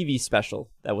TV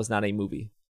special. That was not a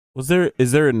movie. Is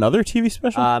there another TV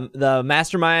special? The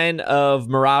Mastermind of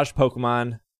Mirage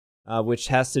Pokemon, which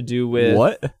has to do with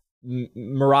what?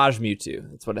 Mirage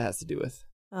Mewtwo. That's what it has to do with.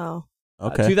 Oh.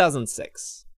 Okay.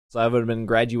 2006. So I would have been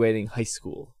graduating high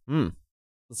school. Mm.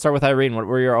 Let's start with Irene. What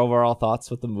were your overall thoughts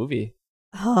with the movie?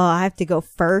 Oh, I have to go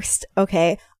first.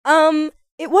 Okay.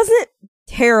 It wasn't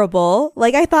terrible.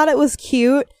 Like, I thought it was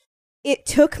cute. It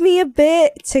took me a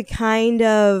bit to kind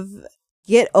of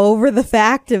get over the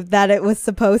fact of that it was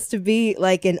supposed to be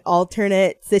like an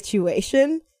alternate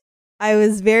situation. I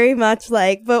was very much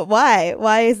like, but why?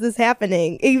 Why is this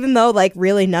happening? Even though like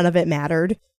really none of it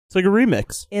mattered. It's like a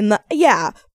remix.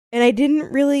 And I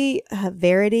didn't really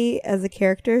Verity as a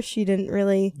character. She didn't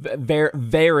really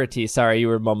Verity. Sorry, you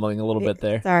were mumbling a little bit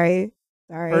there. Sorry.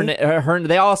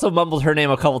 They also mumbled her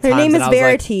name a couple times. Her name is and I was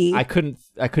Verity. like,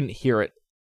 I couldn't hear it.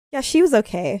 Yeah, she was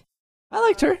okay. I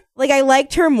liked her. Like, I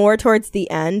liked her more towards the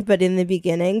end, but in the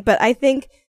beginning. But I think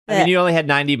that I mean, you only had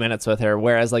 90 minutes with her,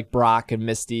 whereas like Brock and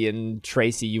Misty and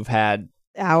Tracy, you've had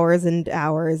hours and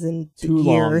hours and too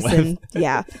years long and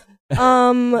yeah.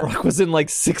 Brock was in like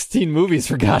 16 movies,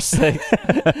 for gosh sake.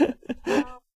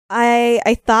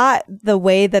 I thought the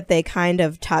way that they kind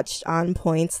of touched on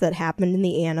points that happened in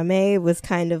the anime was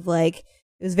kind of like,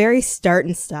 it was very start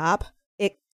and stop.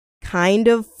 It kind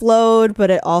of flowed, but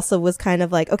it also was kind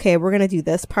of like, okay, we're going to do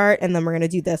this part, and then we're going to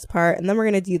do this part, and then we're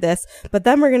going to do this, but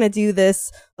then we're going to do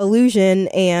this illusion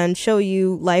and show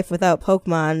you life without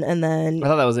Pokemon, and then... I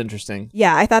thought that was interesting.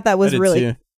 Yeah, I thought that was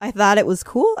really... I thought it was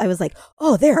cool. I was like,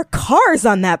 oh, there are cars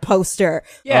on that poster.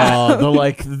 Yeah. The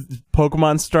like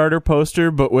Pokemon starter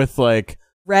poster, but with like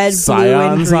red, scions blue,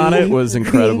 and green, on it was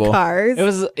incredible. Green cars.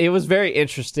 It was very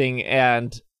interesting,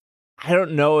 and I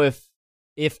don't know if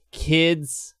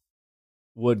kids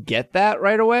would get that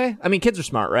right away. I mean, kids are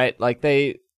smart, right? Like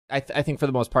I think for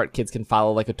the most part, kids can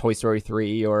follow like a Toy Story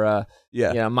 3 or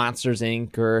Monsters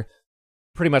Inc. or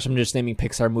pretty much I'm just naming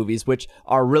Pixar movies, which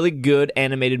are really good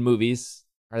animated movies.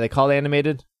 Are they called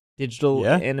animated? Digital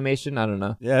animation? I don't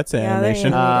know. Yeah, it's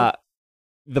animation.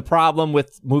 The problem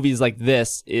with movies like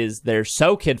this is they're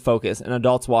so kid-focused, and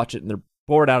adults watch it, and they're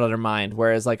bored out of their mind.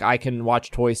 Whereas, like, I can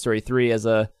watch Toy Story 3 as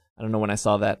I don't know when I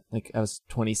saw that. Like, I was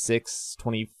 26,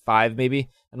 25 maybe.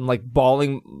 And I'm, like,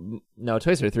 bawling. No,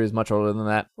 Toy Story 3 is much older than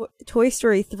that. What, Toy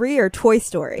Story 3 or Toy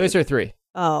Story? Toy Story 3.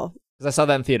 Oh. Because I saw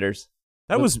that in theaters.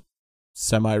 That was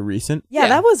semi-recent. Yeah,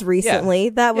 that was recently.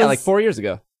 Yeah. That was like 4 years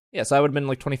ago. Yeah, so I would have been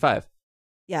like 25.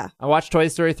 Yeah. I watched Toy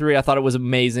Story 3. I thought it was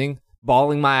amazing.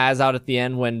 Bawling my eyes out at the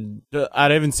end when... I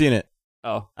haven't seen it.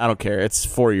 Oh. I don't care. It's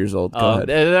 4 years old. Go ahead.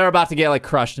 They're about to get like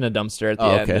crushed in a dumpster at the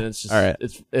end. Okay. And it's just, all right.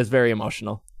 It's very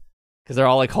emotional. Because they're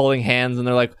all like holding hands and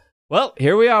they're like, well,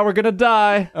 here we are. We're going to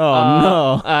die. Oh,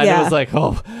 no. And it was like,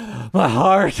 oh, my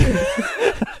heart.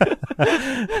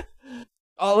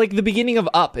 Oh, like the beginning of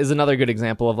Up is another good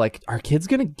example of like, are kids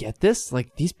going to get this?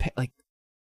 Like these,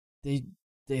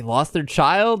 they lost their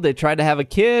child. They tried to have a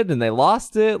kid and they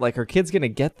lost it. Like, are kids gonna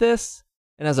get this?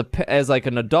 And as like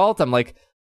an adult, I'm like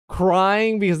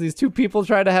crying because these two people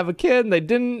tried to have a kid and they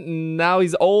didn't. And now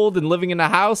he's old and living in a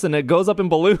house and it goes up in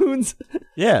balloons.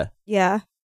 Yeah. Yeah.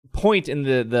 Point in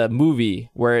the movie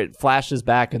where it flashes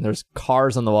back and there's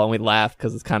cars on the wall and we laugh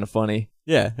because it's kind of funny.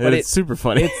 Yeah, but it's super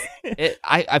funny.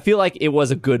 I feel like it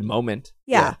was a good moment.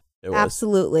 Yeah, it was.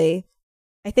 Absolutely.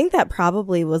 I think that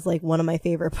probably was like one of my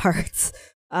favorite parts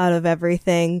out of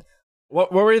everything.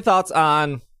 What were your thoughts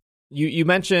on you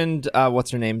mentioned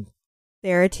what's her name?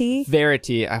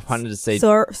 Verity. I wanted to say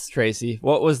Tracy.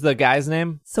 What was the guy's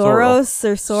name? Soros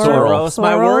or Sorrel? Soros.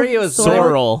 My worry was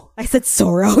Sorrel. I said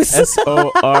Soros.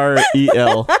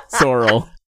 Sorrel. Sorrel.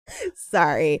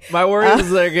 Sorry. My worry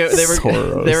was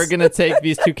they were going to take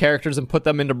these two characters and put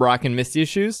them into Brock and Misty's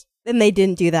shoes. And they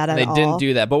didn't do that at all. They didn't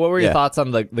do that. But what were your thoughts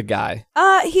on the guy?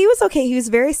 He was okay. He was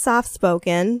very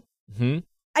soft-spoken. Mm-hmm.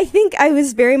 I think I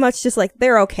was very much just like,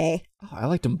 they're okay. Oh, I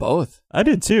liked them both. I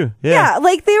did too. Yeah,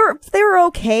 like they were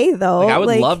okay though. Like, I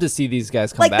would love to see these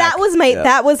guys come like back.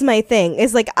 that was my thing.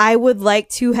 Is like I would like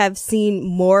to have seen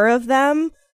more of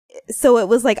them. So it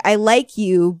was like I like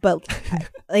you, but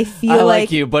I feel I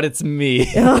like you, but it's me.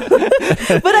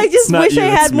 but I just not wish you, I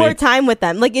it's had more me. time with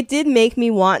them. Like it did make me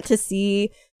want to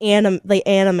see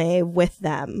anime with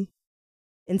them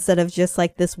instead of just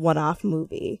like this one-off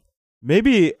movie.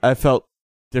 Maybe I felt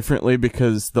differently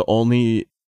because the only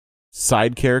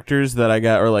side characters that I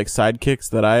got, or like sidekicks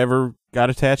that I ever got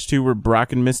attached to, were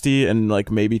Brock and Misty and like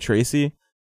maybe Tracy.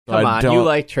 So Come I on, don't- you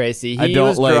like Tracy. I He don't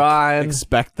was like drawn.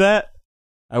 expect that.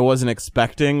 I wasn't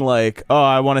expecting like, oh,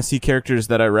 I want to see characters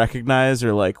that I recognize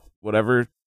or like whatever.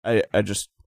 I just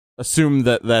assume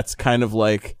that that's kind of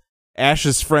like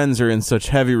Ash's friends are in such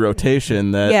heavy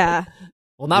rotation that Yeah.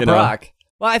 Well, not you know. Brock.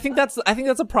 Well, I think that's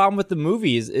a problem with the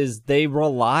movies is they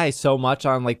rely so much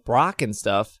on like Brock and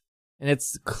stuff, and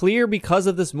it's clear because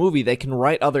of this movie they can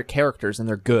write other characters and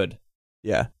they're good.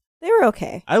 yeah. They were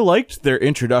okay. I liked their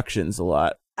introductions a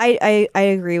lot. I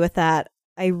agree with that.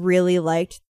 I really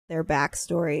liked their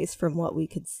backstories from what we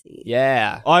could see.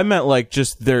 Yeah. Oh, I meant like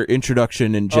just their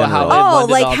introduction in Oh, general. how they Oh,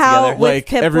 blended like all how together. with Like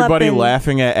Piplup everybody and-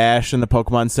 laughing at Ash in the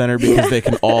Pokemon Center because they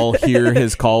can all hear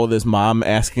his call with his mom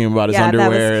asking him about his Yeah, that was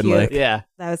underwear and cute. like Yeah.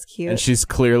 That was cute. and she's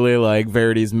clearly like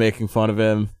Verity's making fun of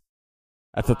him.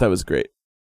 I thought that was great.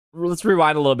 Let's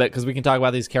rewind a little bit because we can talk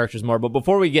about these characters more. But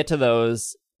before we get to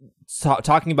those,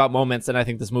 talking about moments, and I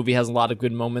think this movie has a lot of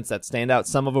good moments that stand out.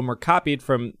 Some of them were copied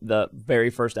from the very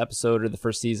first episode or the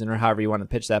first season or however you want to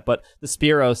pitch that. But the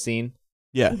Spearow scene,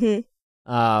 Yeah. Mhm.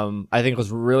 I think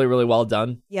was really, really well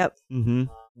done. Yep. Mm-hmm.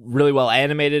 Really well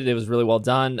animated. It was really well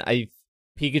done.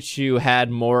 Pikachu had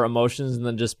more emotions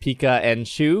than just Pika and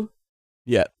Chu.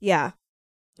 Yeah. Yeah.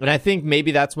 And I think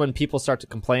maybe that's when people start to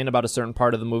complain about a certain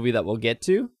part of the movie that we'll get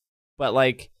to. But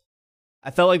like, I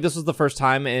felt like this was the first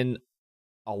time in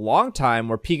a long time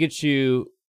where Pikachu,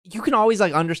 you can always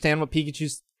like understand what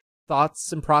Pikachu's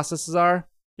thoughts and processes are.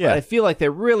 Yeah. But I feel like they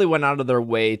really went out of their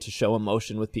way to show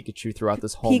emotion with Pikachu throughout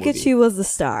this whole Pikachu movie. was the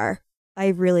star. I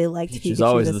really liked Pikachu's Pikachu.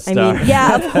 always this- the I mean, star.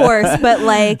 yeah, of course, but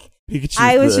like Pikachu's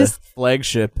I was the just-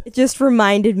 flagship. it just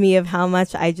reminded me of how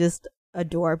much I just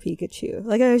adore Pikachu.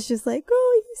 Like I was just like,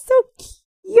 oh, he's so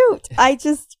cute. I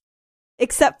just,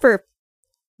 except for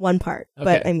one part, but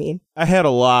Okay. I mean, I had a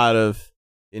lot of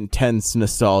intense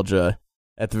nostalgia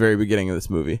at the very beginning of this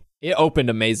movie. It opened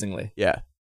amazingly. Yeah.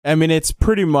 I mean, it's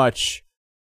pretty much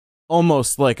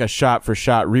almost like a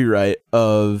shot-for-shot rewrite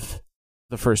of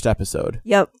the first episode.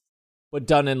 yep. But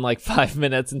done in like 5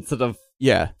 minutes instead of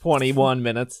Yeah, 21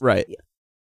 minutes. right. Yeah.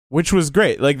 Which was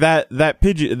great. Like that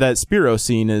Spearow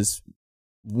scene is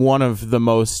one of the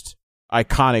most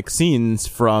iconic scenes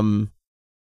from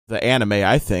the anime,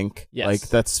 I think. Yes. Like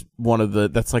that's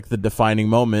like the defining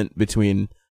moment between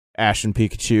Ash and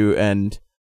Pikachu, and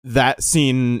that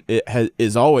scene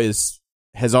has always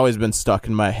been stuck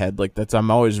in my head. Like I'm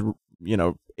always,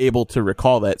 able to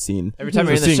recall that scene. Every time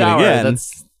So you're in the seeing it shower, again-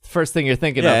 that's the first thing you're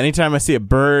thinking Yeah, of. anytime I see a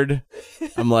bird,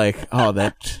 I'm like, oh,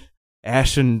 that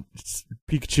Ash and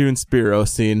Pikachu and Spearow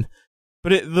scene.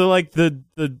 But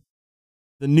the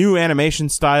new animation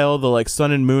style, the like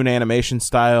Sun and Moon animation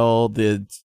style, the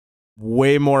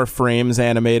way more frames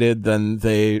animated than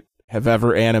they have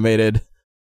ever animated,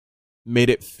 made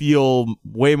it feel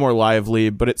way more lively,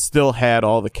 but it still had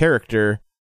all the character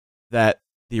that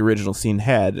the original scene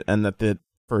had and that the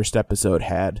first episode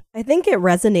had. I think it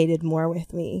resonated more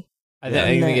with me. I Yeah.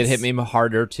 think it Nice. hit me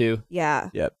harder too. Yeah.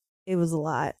 Yep. It was a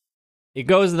lot. It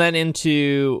goes then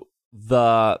into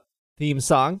the theme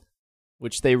song,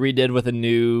 which they redid with a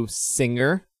new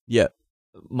singer. Yep.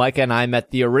 Micah and I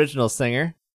met the original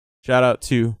singer, Shout out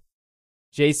to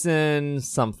Jason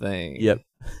something. Yep.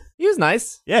 He was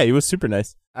nice. Yeah, he was super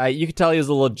nice. You could tell he was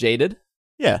a little jaded.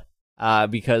 Yeah.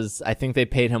 Because I think they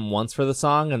paid him once for the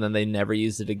song and then they never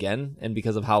used it again. And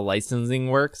because of how licensing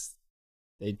works,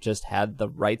 they just had the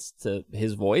rights to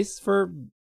his voice for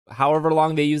however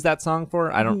long they used that song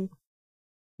for. I don't. Mhm.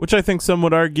 Which I think some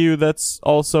would argue that's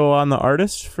also on the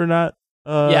artist for not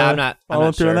Yeah, I'm not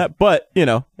following through sure. on that. But,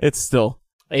 it's still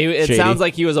It Shady. sounds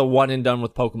like he was a one and done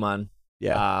with Pokemon.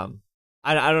 yeah.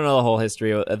 I don't know the whole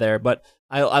history there, but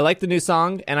I like the new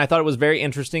song, and I thought it was very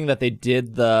interesting that they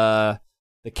did the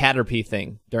Caterpie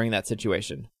thing during that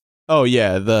situation. Oh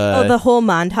yeah, the whole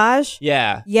montage?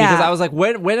 Yeah, Yeah. Because I was like,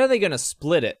 when are they going to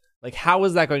split it? Like, how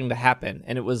is that going to happen?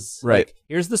 And it was Right. like,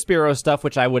 here's the Spearow stuff,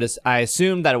 which I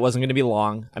assumed that it wasn't going to be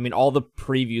long. I mean, all the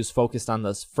previews focused on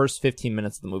the first 15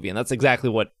 minutes of the movie, and that's exactly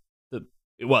what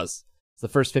it was. It's the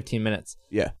first 15 minutes.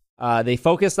 yeah. They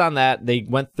focused on that. They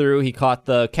went through. He caught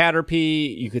the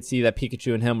Caterpie. You could see that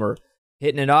Pikachu and him were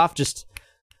hitting it off, just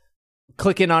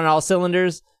clicking on all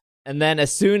cylinders. And then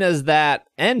as soon as that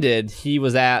ended, he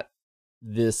was at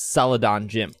this Celadon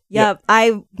gym. Yep.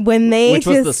 When they which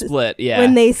was the split, yeah.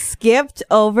 When they skipped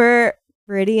over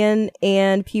Viridian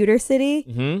and Pewter City,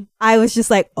 Mm-hmm. I was just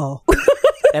like, oh.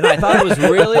 And I thought it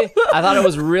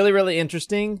was really, really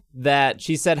interesting that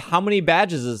she said, "How many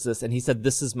badges is this?" And he said,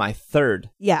 "This is my third."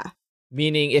 Yeah.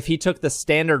 Meaning, if he took the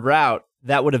standard route,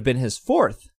 that would have been his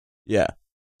fourth. Yeah.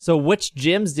 So which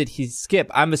gyms did he skip?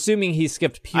 I'm assuming he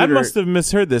skipped Pewter. I must have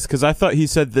misheard this because I thought he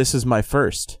said this is my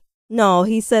first. No,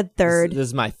 he said third. This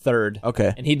is my third.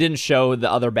 Okay. And he didn't show the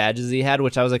other badges he had,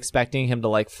 which I was expecting him to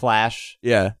like flash.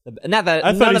 Yeah. Not that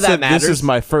I none thought he of that said matters. this is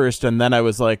my first, and then I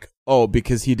was like, oh,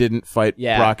 because he didn't fight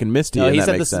Yeah. Brock and Misty. No, and he that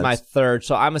said makes this sense. is my third.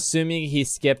 So I'm assuming he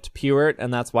skipped Pewert,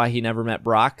 and that's why he never met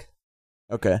Brock.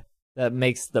 Okay. That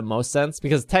makes the most sense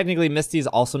because technically Misty is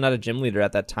also not a gym leader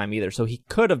at that time either. So he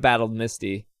could have battled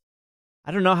Misty.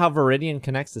 I don't know how Viridian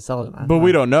connects to Celadon. But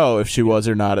we don't know if she was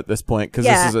or not at this point because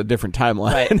Yeah. this is a different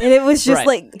timeline. Right. And it was just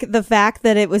Right. like the fact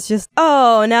that it was just,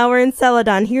 oh, now we're in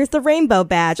Celadon. Here's the rainbow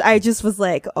badge. I just was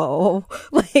like, oh.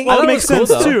 Like, Well, That that makes was cool,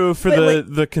 sense though. too for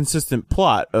But, the consistent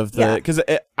plot of the Yeah. because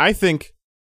I think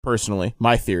personally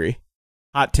my theory,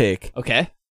 hot take, Okay.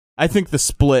 I think the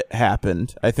split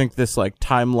happened. I think this like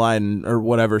timeline or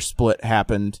whatever split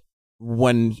happened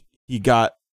when he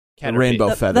got the Caterpie. rainbow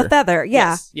the feather. feather.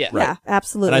 Yeah. Yes. Yeah. Yeah,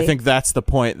 absolutely. And I think that's the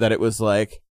point that it was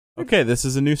like, okay, this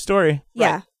is a new story.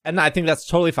 yeah. Right. And I think that's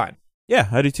totally fine. Yeah,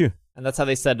 I do too. And that's how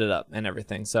they set it up and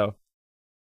everything. So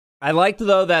I liked,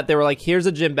 though, that they were like, here's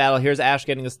a gym battle. Here's Ash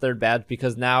getting his third badge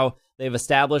because now they've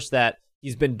established that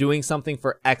he's been doing something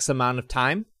for X amount of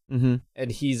time Mm-hmm. and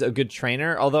he's a good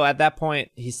trainer. Although at that point,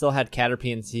 he still had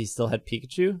Caterpie and he still had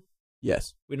Pikachu.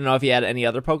 Yes. We don't know if he had any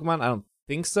other Pokemon. I don't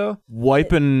think so.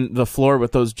 Wiping the floor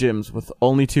with those gyms with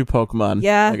only 2 Pokemon.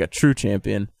 Yeah. Like a true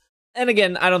champion. And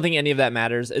again, I don't think any of that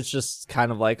matters. It's just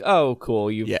kind of like, oh, cool.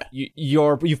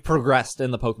 You've progressed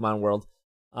in the Pokemon world.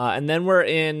 And then we're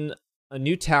in a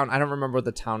new town. I don't remember what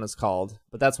the town is called,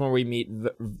 but that's when we meet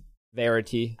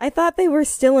Verity. I thought they were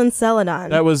still in Celadon.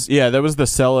 That was the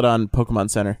Celadon Pokemon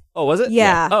Center. Oh, was it?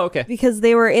 Yeah. Oh, okay. Because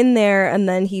they were in there and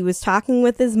then he was talking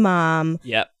with his mom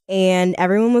Yep. and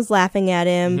everyone was laughing at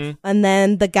him. Mhm. And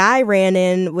then the guy ran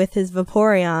in with his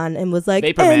Vaporeon and was like,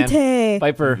 Vapor Man. Entei.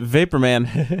 Viper.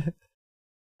 Vaporman.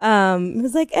 It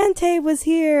was like, Entei was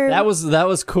here. That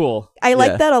was cool. I Yeah.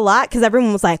 liked that a lot because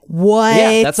everyone was like, what?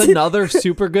 Yeah, that's another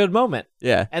super good moment.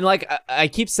 Yeah. And like I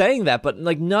keep saying that, but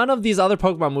like none of these other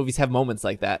Pokemon movies have moments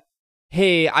like that.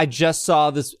 Hey, I just saw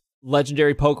this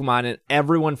legendary Pokemon and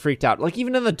everyone freaked out. Like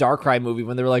even in the Darkrai movie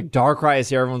when they were like, Darkrai is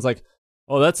here, everyone's like,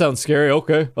 oh, that sounds scary.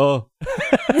 Okay. Oh.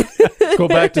 Go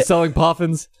back to selling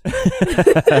Poffins.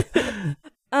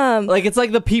 Like it's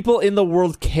like the people in the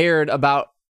world cared about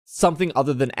something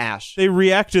other than Ash. They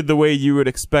reacted the way you would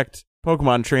expect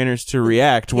Pokemon trainers to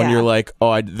react when Yeah. you're like,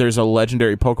 oh, there's a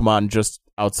legendary Pokemon just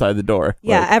outside the door.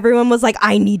 Yeah, Like, everyone was like,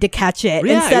 I need to catch it.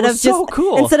 Yeah, instead it was of just so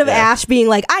cool. instead of Yeah. Ash being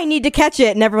like, I need to catch it,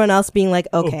 and everyone else being like,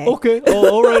 okay. Okay.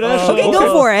 Oh, all right, Ash. Okay,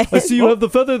 go for it. I see you have the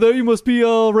feather there. You must be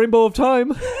Rainbow of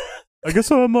Time. I guess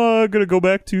I'm gonna go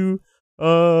back to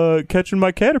catching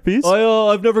my Caterpies.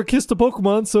 I've never kissed a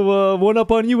Pokemon, so one up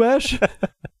on you, Ash.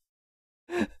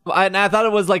 And I thought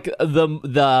it was like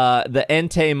the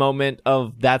Entei moment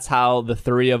of that's how the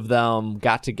three of them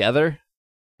got together,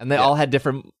 and they all had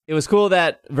different. It was cool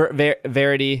that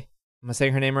Verity, am I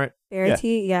saying her name right?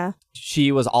 Verity, yeah.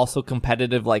 She was also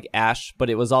competitive like Ash, but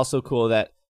it was also cool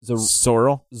that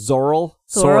Sorrel. Zorel.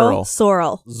 Sorrel.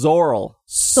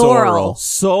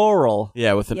 Sorrel.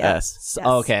 Yeah, with an Yeah. S. Yes.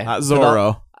 Okay. Not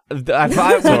Zorro.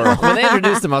 When they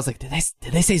introduced him, I was like, did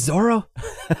they say Zorro?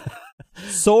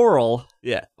 Sorrel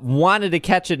Yeah, wanted to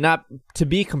catch it not to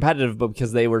be competitive, but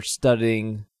because they were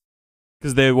studying.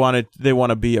 because they want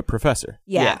to be a professor,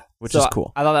 Yeah. which So is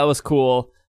cool. I thought that was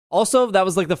cool. Also, that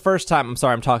was like the first time. I'm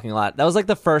sorry, I'm talking a lot. That was like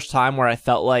the first time where I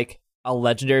felt like a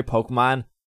legendary Pokemon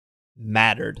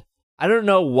mattered. I don't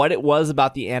know what it was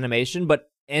about the animation, but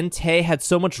Entei had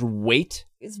so much weight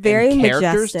It's very and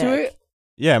characters majestic. to it.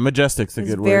 Yeah, majestic's a It's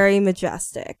good word. very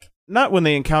majestic. Not when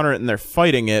they encounter it and they're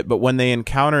fighting it, but when they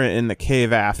encounter it in the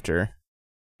cave after,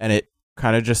 and it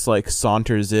kind of just like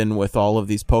saunters in with all of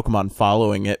these Pokemon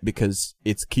following it because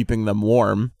it's keeping them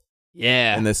warm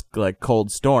Yeah. in this like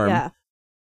cold storm. Yeah.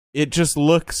 It just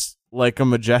looks like a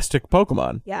majestic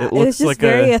Pokemon. Yeah. It It looks was just like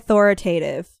very a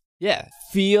authoritative. Yeah,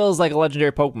 feels like a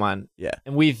legendary Pokemon. Yeah.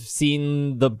 And we've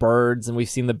seen the birds and we've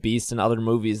seen the beasts in other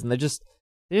movies, and they just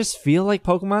feel like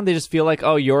Pokemon. They just feel like,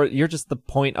 oh, you're just the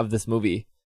point of this movie.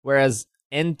 Whereas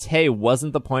Entei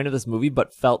wasn't the point of this movie,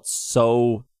 but felt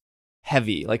so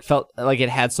heavy, like felt like it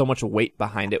had so much weight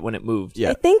behind it when it moved.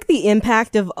 Yeah. I think the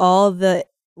impact of all the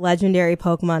legendary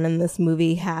Pokemon in this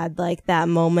movie had like that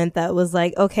moment that was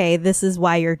like, okay, this is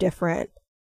why you're different.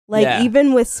 Like Yeah.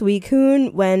 even with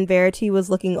Suicune, when Verity was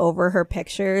looking over her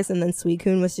pictures and then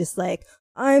Suicune was just like,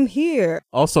 I'm here.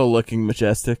 Also looking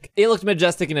majestic. It looked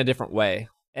majestic in a different way.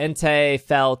 Entei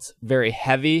felt very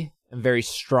heavy and very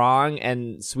strong,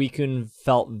 and Suicune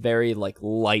felt very like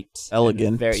light, and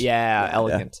Elegant. very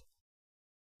elegant,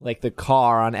 like the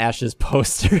car on Ash's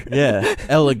poster. Yeah,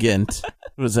 elegant.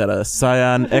 Was that a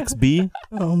Scion XB?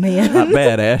 Oh man. Not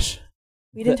bad, Ash.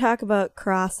 We didn't talk about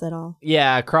Cross at all.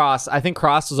 Yeah, Cross. I think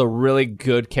Cross was a really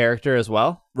good character as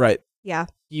well. Right. Yeah.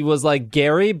 He was like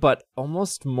Gary, but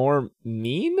almost more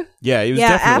mean. Yeah, he was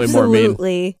Yeah, definitely more mean.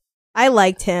 absolutely. I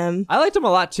liked him. I liked him a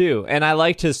lot too, and I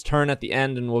liked his turn at the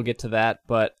end, and we'll get to that.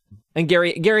 And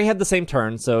Gary had the same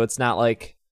turn, so it's not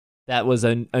like that was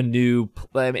a new.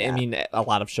 I mean, a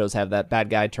lot of shows have that. Bad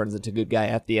guy turns into good guy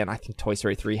at the end. I think Toy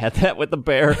Story 3 had that with the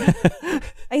bear.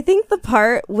 I think the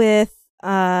part with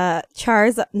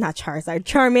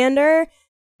Charmander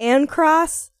and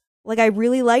Cross, like I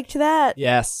really liked that.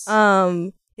 Yes,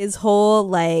 His whole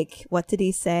like, what did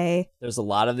he say? there's a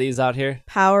lot of these out here.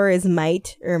 Power is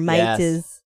might, or might Yes.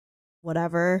 is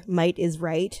whatever. Might is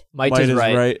right. Might is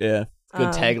right. Yeah. Good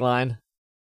Um, tagline.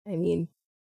 I mean,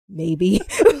 maybe.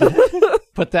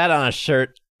 Put that on a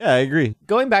shirt. Yeah, I agree.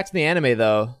 Going back to the anime,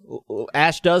 though,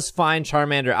 Ash does find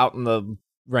Charmander out in the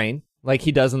rain, like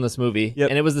he does in this movie. Yep.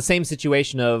 And it was the same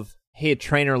situation of, hey, a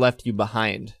trainer left you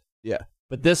behind. Yeah.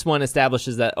 But this one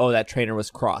establishes that, that trainer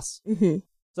was Cross. hmm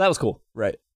So that was cool.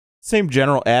 Right. Same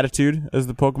general attitude as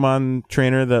the Pokemon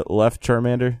trainer that left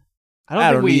Charmander.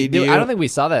 I don't need you. think we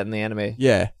saw that in the anime.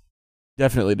 Yeah.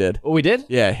 Definitely did. Oh, we did?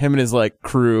 Yeah, him and his like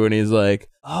crew, and he's like,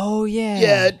 Oh, yeah.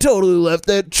 "Yeah, I totally left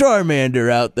that Charmander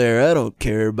out there. I don't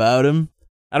care about him."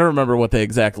 I don't remember what the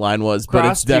exact line was, but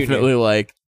Cross it's definitely Junior.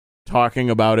 like talking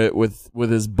about it with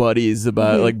his buddies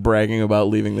about Mhm. like bragging about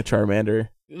leaving the Charmander.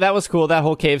 That was cool. That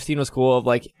whole cave scene was cool of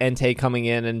like Entei coming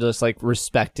in and just like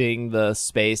respecting the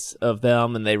space of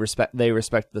them, and they respect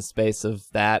the space of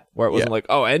that, where it wasn't Yeah. like,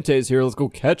 oh, Entei's here, let's go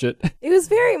catch it.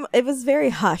 It was very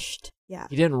hushed. Yeah.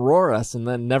 He didn't roar us and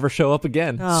then never show up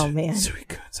again. Oh man.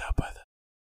 Suicune's out by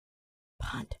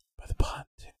Pond. the pond.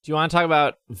 Do you want to talk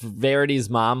about Verity's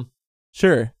mom?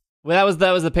 Sure. Well,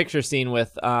 that was the picture scene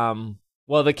with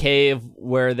the cave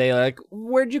where they like,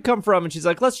 where'd you come from? And she's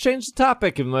like, let's change the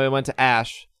topic, and we went to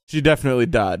Ash. She definitely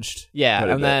dodged. Yeah, quite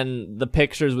a and bit. then the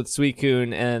pictures with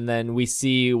Suicune, and then we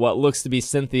see what looks to be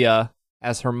Cynthia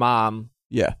as her mom.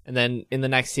 Yeah. And then in the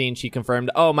next scene, she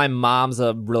confirmed, "Oh, my mom's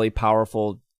a really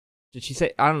powerful." Did she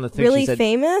say? I don't know. Think Really she said,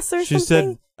 famous or She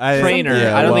something? said Trainer.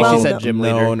 Yeah, I don't think she well said gym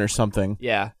leader. known or something.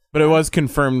 "Yeah," But it was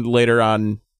confirmed later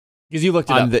on because you looked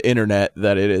it on up, the internet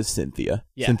that it is Cynthia.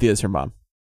 Yeah. Cynthia's her mom.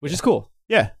 which is cool.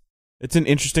 Yeah. It's an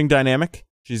interesting dynamic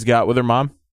she's got with her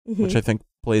mom, Mhm. which I think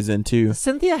plays into. Does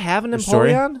Cynthia have an Her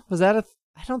story? Empoleon? Was that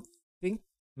I don't think.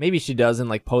 Maybe she does in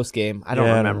like post game. I don't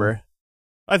Yeah, I don't remember. know.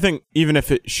 I think even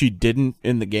if she didn't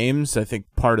in the games, I think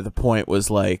part of the point was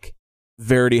like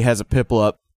Verity has a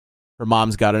Piplup, her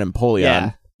mom's got an Empoleon.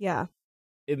 Yeah. Yeah.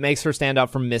 It makes her stand out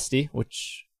from Misty,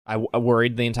 which I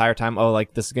worried the entire time. Oh,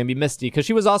 like this is gonna be Misty, because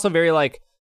she was also very like,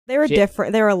 They were She-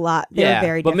 different. They were a lot. They were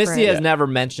very but different. Misty has never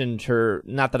mentioned her,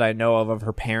 not that I know of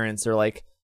her parents, or like,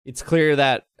 it's clear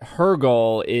that her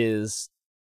goal is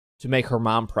to make her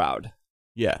mom proud,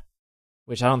 Yeah.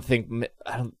 which I don't think,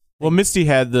 Well, Misty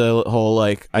had the whole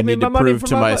like, I made need my to money prove for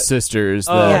to my my li-" sisters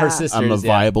Oh, that her her sisters, I'm a yeah.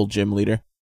 viable gym leader.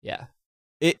 Yeah.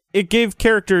 It gave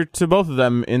character to both of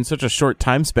them in such a short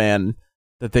time span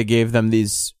that they gave them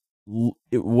these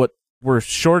what were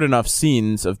short enough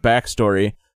scenes of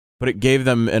backstory, but it gave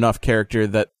them enough character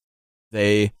that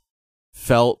they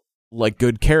felt like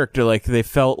good character, like they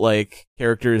felt like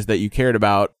characters that you cared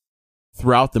about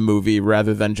throughout the movie,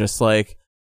 rather than just like,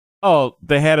 oh,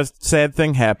 they had a sad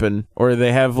thing happen, or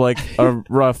they have like a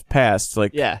rough past.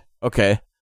 Like, Yeah. okay,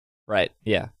 Right.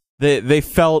 Yeah. they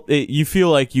felt it, you feel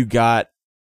like you got,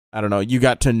 I don't know, you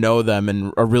got to know them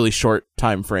in a really short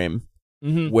time frame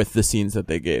Mm-hmm. with the scenes that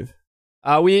they gave.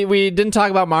 We didn't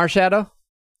talk about Marshadow.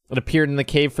 It appeared in the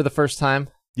cave for the first time.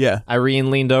 Yeah.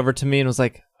 Irene leaned over to me and was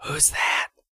like, "Who's that?"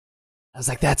 I was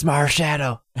like, "That's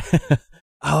Marshadow."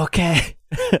 Okay.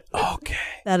 Okay.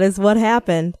 That is what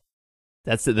happened.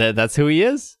 That's who he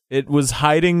is. It was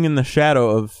hiding in the shadow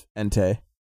of Entei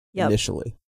Yep.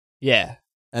 initially. Yeah.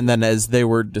 And then as they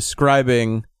were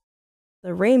describing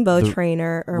The Rainbow The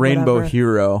Trainer or Rainbow whatever.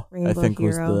 Hero, I Rainbow think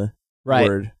was Hero. the Right.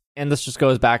 word. and this just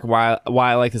goes back why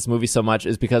I like this movie so much,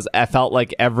 is because I felt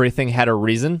like everything had a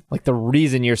reason. Like the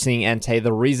reason you're seeing Entei,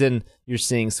 the reason you're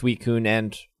seeing Suicune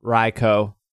and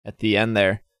Raikou at the end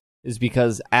there is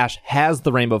because Ash has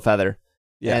the rainbow feather.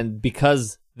 Yeah. And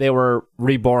because they were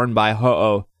reborn by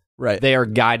Ho-Oh, Right. they are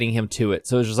guiding him to it.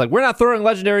 So it's just like, we're not throwing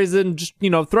legendaries and just,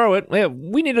 throw it. Yeah,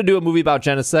 we need to do a movie about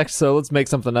Genesect, so let's make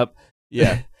something up.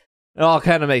 Yeah. It all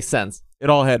kind of makes sense. It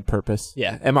all had purpose.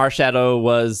 Yeah, and Marshadow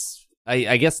was,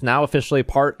 I guess, now officially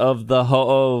part of the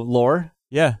Ho-Oh lore.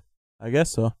 Yeah, I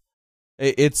guess so.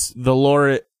 It's the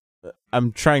lore.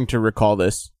 I'm trying to recall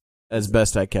this as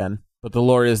best I can, but the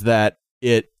lore is that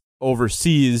it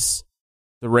oversees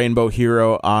the Rainbow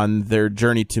Hero on their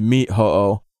journey to meet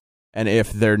Ho-Oh, and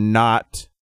if they're not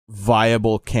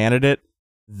viable candidate,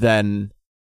 then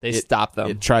They stop them.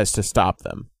 It tries to stop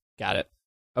them. Got it.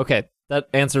 Okay, that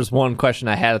answers one question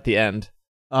I had at the end.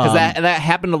 Because that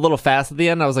happened a little fast at the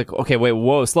end. I was like, okay, wait,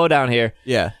 whoa, slow down here.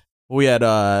 Yeah. We had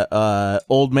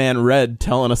Old Man Red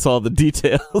telling us all the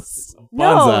details.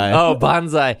 No. Bonsai. Oh,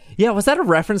 Bonsai. Yeah, was that a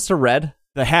reference to Red?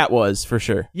 The hat was, for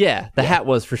sure. Yeah, the hat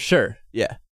was for sure.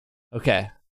 Yeah. Okay.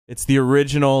 It's the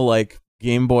original, like,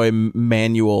 Game Boy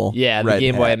manual. Yeah, the red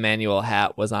Game Boy hat. Manual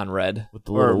hat was on Red. With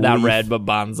the or little not leaf. Red, but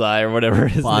Bonsai or whatever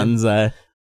it is. Bonsai.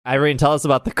 Irene, tell us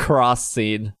about the cross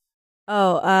scene.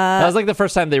 Oh, That was like the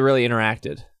first time they really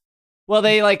interacted. Well,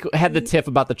 they like had the tiff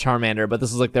about the Charmander, but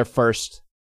this was like their first.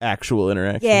 Actual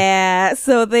interaction. yeah.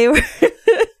 So they were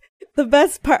the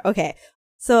best part. Okay,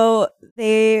 so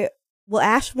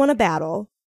Ash won a battle,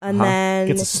 and then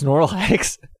Gets a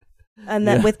Snorlax.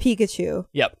 Yeah. with Pikachu.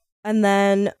 Yep. And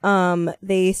then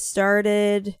they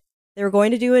were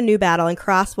going to do a new battle, and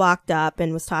Cross walked up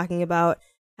and was talking about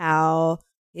how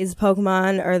his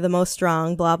Pokemon are the most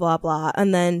strong, blah, blah, blah.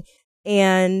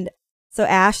 And so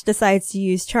Ash decides to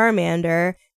use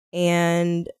Charmander,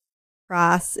 and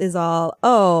Cross is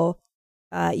all,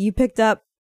 you picked up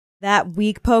that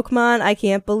weak Pokemon? I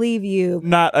can't believe you.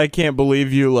 Not, I can't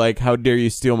believe you, like, how dare you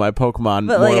steal my Pokemon?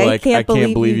 But, More like, I like, can't I can't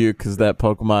believe believe you- you because that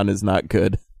Pokemon is not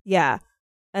good. Yeah.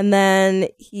 And then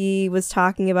he was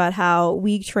talking about how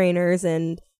weak trainers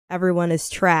and everyone is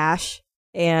trash,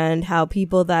 and how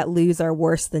people that lose are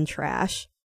worse than trash.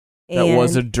 That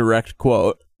was a direct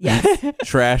quote. Yes.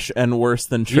 Trash and worse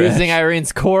than trash. Using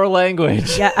Irene's core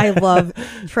language. Yeah, I love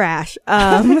trash. Wait,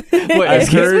 I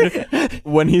excuse me? heard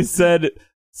when he said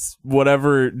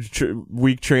whatever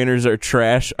weak trainers are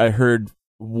trash, I heard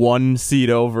one seat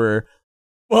over.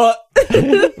 What?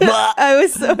 I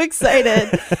was so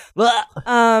excited.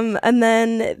 And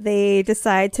then they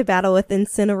decide to battle with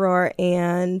Incineroar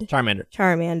and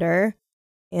Charmander.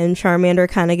 and Charmander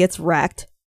kind of gets wrecked,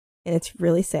 and it's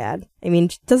really sad. I mean,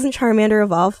 doesn't Charmander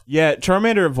evolve? Yeah,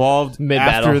 Charmander evolved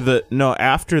Mid-battle.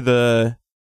 after the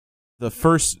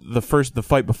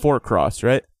fight before Cross,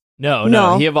 right?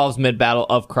 No, he evolves mid battle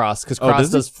of Cross because Cross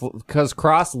does because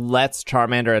Cross lets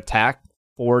Charmander attack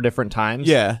 4 different times.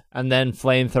 Yeah. and then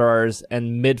flamethrowers,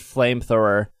 and mid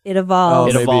flamethrower It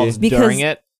evolves. it evolves Because- during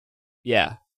it.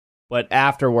 Yeah, but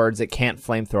afterwards it can't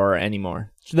flamethrower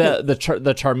anymore. The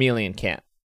Charmeleon can't.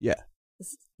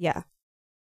 Yeah.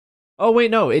 Oh wait,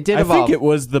 no, it did I evolve. think it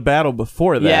was the battle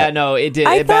before that. Yeah, no, it did.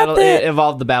 I It thought that- it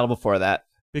evolved the battle before that.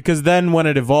 Because then when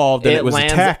it evolved and It it was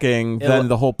lands- attacking, then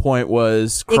the whole point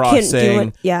was It Cross couldn't do saying,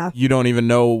 it. Yeah. you don't even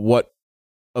know what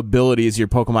abilities your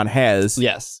Pokemon has.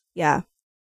 Yes. Yeah.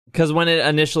 Because when it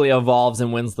initially evolves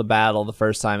and wins the battle the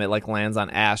first time, it like lands on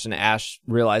Ash, and Ash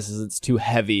realizes it's too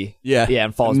heavy. Yeah. Yeah,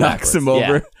 and falls Knocks backwards. him over.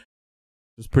 Yeah. It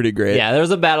was pretty great. Yeah, there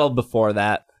was a battle before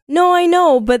that. No, I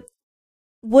know, but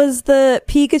was the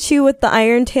Pikachu with the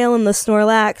Iron Tail and the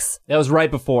Snorlax? That was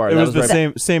right before. It That was the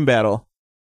right- same battle,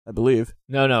 I believe.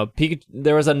 No. Pikachu.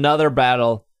 There was another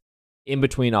battle in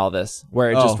between all this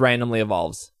where it just Oh. randomly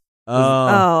evolves.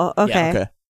 Oh, okay. okay.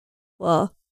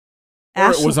 Well, Or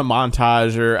Ash it was a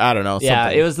montage, or I don't know. Yeah,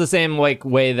 something. it was the same like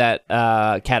way that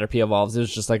Caterpie evolves. It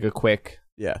was just like a quick.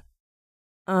 Yeah.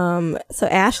 so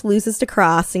Ash loses to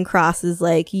Cross, and Cross is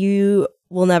like, you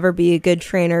will never be a good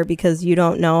trainer because you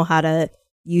don't know how to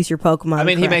use your Pokemon. I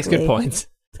mean, he makes good correctly." points.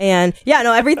 And yeah,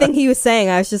 no, everything he was saying,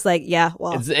 I was just like, yeah,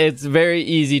 well, It's very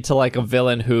easy to like a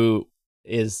villain who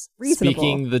is Reasonable.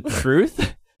 speaking the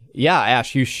truth. Yeah,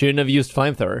 Ash, you shouldn't have used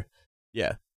flamethrower.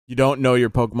 Yeah. You don't know your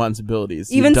Pokemon's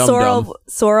abilities. even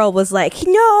Sorrel was like,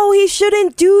 no, he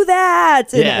shouldn't do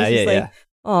that. And Yeah, it was just yeah. like,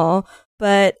 oh,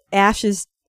 but Ash is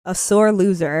a sore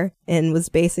loser and was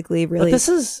basically But really. this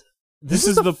is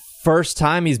the first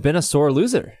time he's been a sore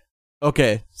loser.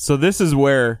 Okay, so this is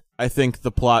where I think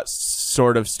the plot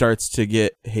sort of starts to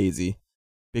get hazy.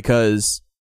 Because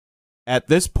at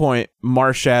this point,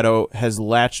 Marshadow has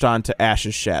latched onto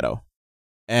Ash's shadow.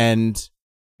 And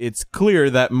it's clear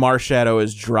that Marshadow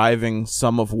is driving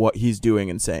some of what he's doing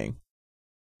and saying.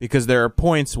 Because there are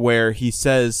points where he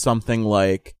says something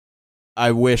like,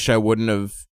 I wish I wouldn't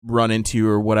have run into you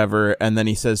or whatever, and then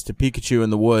he says to Pikachu in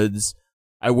the woods,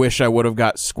 I wish I would have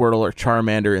got Squirtle or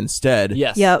Charmander instead.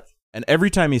 Yes. Yep. And every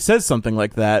time he says something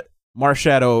like that,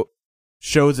 Marshadow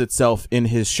shows itself in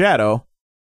his shadow,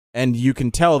 and you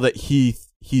can tell that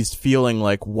he's feeling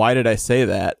like, why did I say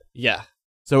that? Yeah.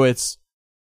 So it's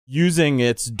using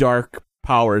its dark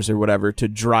powers or whatever to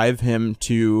drive him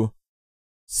to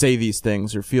say these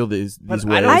things or feel these ways.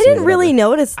 I didn't really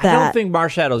notice that. I don't think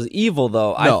Marshadow's evil,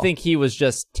 though. No. I think he was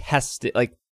just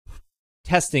testing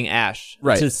Ash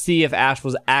Right. to see if Ash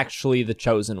was actually the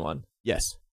chosen one.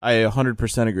 Yes, I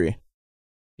 100% agree.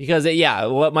 Because,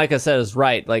 what Micah said is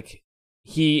right. Like,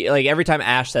 every time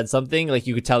Ash said something, like,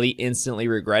 you could tell he instantly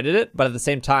regretted it. But at the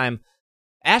same time,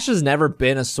 Ash has never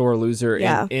been a sore loser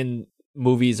in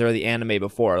movies or the anime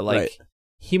before. Like, Right.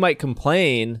 he might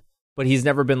complain, but he's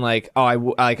never been like,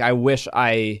 oh, I wish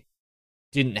I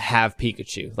didn't have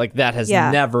Pikachu. Like, that has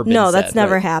never been No, said. that's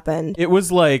never happened. It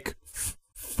was like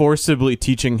forcibly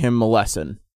teaching him a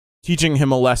lesson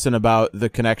about the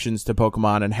connections to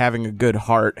Pokemon and having a good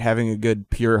heart, having a good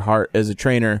pure heart as a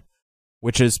trainer,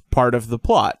 which is part of the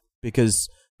plot. Because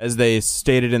as they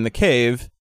stated in the cave,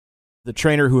 the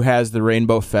trainer who has the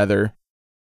rainbow feather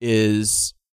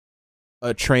is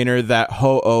a trainer that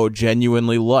Ho-Oh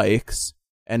genuinely likes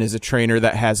and is a trainer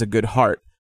that has a good heart.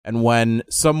 And when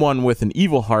someone with an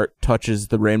evil heart touches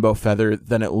the rainbow feather,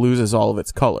 then it loses all of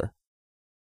its color.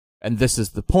 And this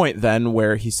is the point then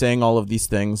where he's saying all of these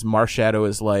things. Marshadow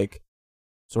is like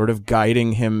sort of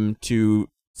guiding him to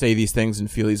say these things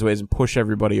and feel these ways and push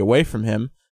everybody away from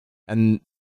him. And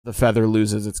the feather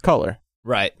loses its color.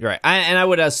 Right. And I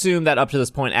would assume that up to this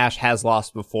point, Ash has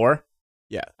lost before.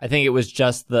 Yeah. I think it was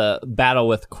just the battle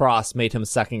with Cross made him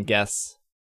second guess.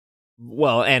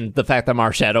 Well, and the fact that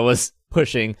Marshadow was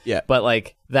pushing. Yeah. But,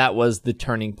 like, that was the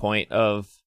turning point of,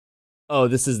 oh,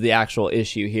 this is the actual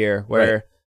issue here, where Right.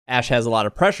 Ash has a lot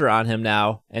of pressure on him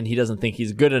now, and he doesn't think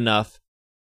he's good enough.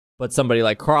 But somebody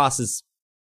like Cross is,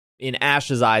 in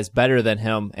Ash's eyes, better than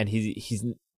him, and he's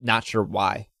not sure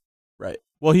why. Right.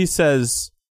 Well, he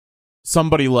says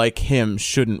somebody like him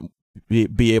shouldn't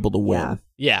be able to win.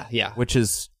 Yeah. Which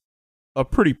is a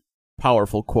pretty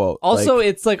powerful quote. Also, Like,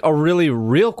 it's like a really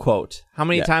real quote. How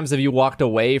many Yeah. times have you walked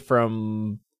away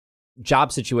from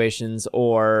job situations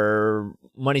or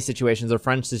money situations or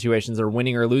friend situations or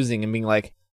winning or losing and being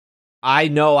like, I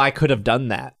know I could have done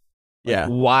that. Like, yeah,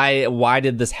 Why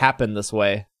did this happen this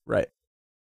way? right.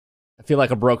 I feel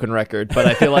like a broken record, but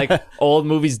I feel like old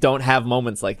movies don't have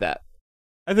moments like that.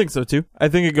 I think so too. I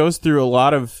think it goes through a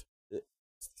lot of.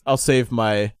 I'll save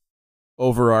my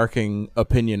overarching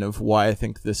opinion of why I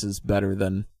think this is better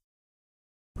than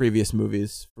previous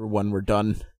movies for when we're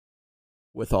done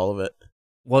with all of it.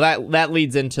 Well, that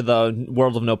leads into the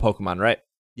World of No Pokemon, right?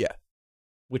 Yeah.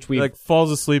 Which He we like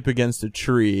falls asleep against a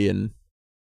tree and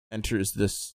enters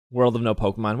this. World of No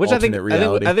Pokemon, which I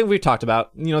think we've talked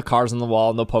about. You know, cars on the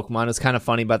wall, no Pokemon is kind of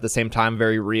funny, but at the same time,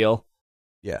 very real.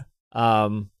 Yeah.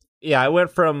 I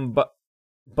went from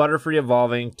Butterfree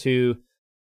evolving to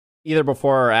either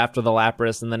before or after the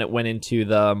Lapras, and then it went into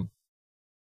the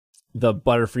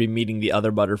Butterfree meeting the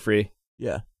other Butterfree,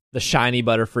 Yeah. the shiny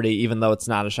Butterfree, even though it's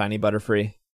not a shiny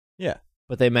Butterfree. Yeah.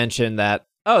 But they mentioned that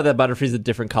that Butterfree's a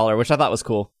different color, which I thought was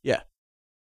cool. Yeah.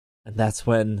 And that's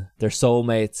when they're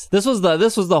soulmates. This was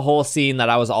the whole scene that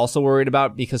I was also worried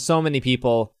about, because so many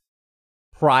people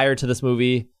prior to this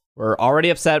movie were already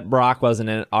upset Brock wasn't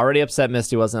in it, already upset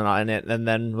Misty wasn't in it, and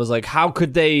then was like, how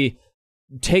could they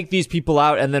take these people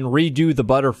out and then redo the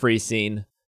Butterfree scene?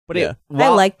 But Yeah. I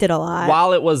liked it a lot.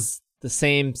 While it was the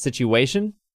same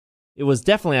situation, it was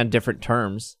definitely on different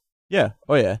terms. Yeah.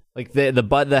 Oh yeah. Like the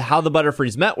how the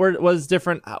Butterfrees met was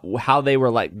different. How they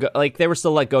were they were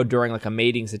still let go during like a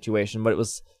mating situation, but it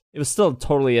was still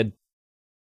totally a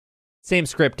same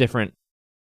script, different.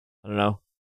 I don't know,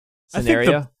 scenario.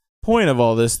 I think the point of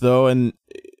all this though, and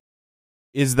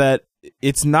is that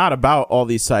it's not about all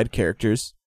these side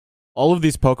characters. All of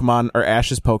these Pokemon are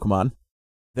Ash's Pokemon.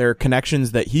 They're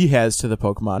connections that he has to the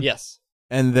Pokemon. Yes,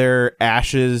 and they're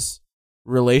Ash's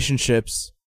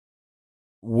relationships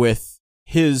with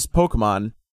his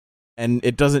Pokemon, and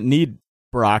it doesn't need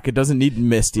Brock, it doesn't need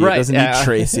Misty, Right, it doesn't need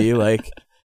Tracy. Like,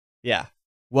 yeah,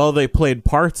 well, they played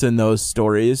parts in those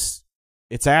stories.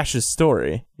 It's Ash's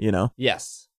story, you know?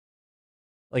 yes.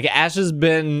 Like Ash has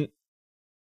been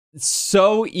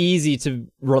so easy to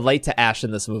relate to Ash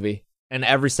in this movie, and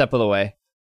every step of the way.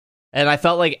 And I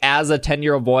felt like as a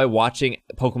 10-year-old boy watching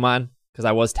Pokemon, because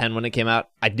I was 10 when it came out,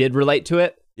 I did relate to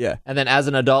it. Yeah. And then as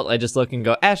an adult, I just look and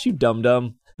go, Ash, you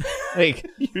dum-dum. Like,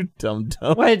 You dumb.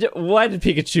 why did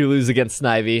Pikachu lose against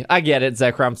Snivy? I get it.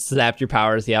 Zekrom snapped your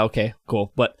powers. Yeah, okay,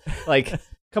 cool. But, like,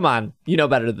 come on. You know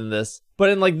better than this. But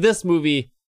in, like, this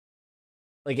movie,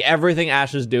 like, everything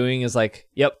Ash is doing is like,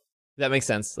 yep, that makes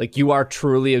sense. Like, you are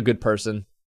truly a good person.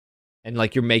 And,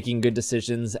 like, you're making good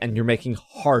decisions, and you're making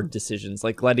hard decisions.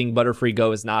 Like, letting Butterfree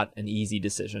go is not an easy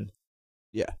decision.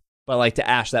 Yeah. But, like, to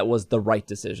Ash, that was the right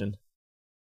decision.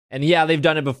 And, yeah, they've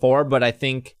done it before, but I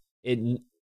think it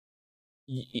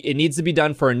needs to be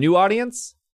done for a new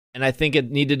audience, and I think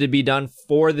it needed to be done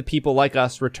for the people like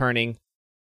us returning.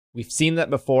 We've seen that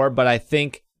before, but I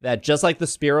think that just like the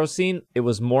Spearow scene, it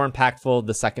was more impactful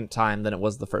the second time than it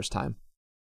was the first time.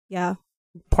 Yeah.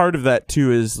 Part of that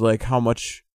too is like how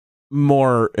much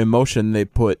more emotion they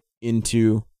put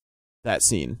into that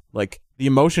scene. Like the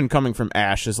emotion coming from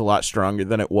Ash is a lot stronger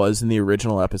than it was in the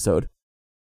original episode.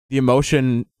 The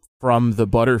emotion from the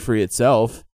Butterfree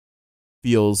itself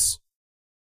feels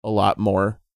a lot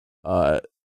more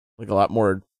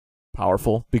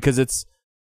powerful because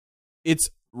it's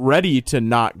ready to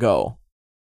not go.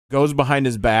 Goes behind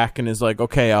his back and is like,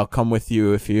 okay, I'll come with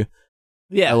you if you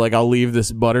I'll leave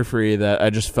this Butterfree that I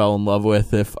just fell in love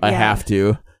with if I have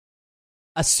to.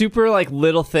 A super like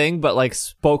little thing but like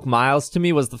spoke miles to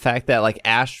me was the fact that like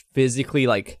Ash physically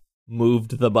like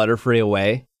moved the Butterfree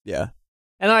away. Yeah.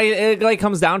 And it like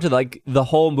comes down to like the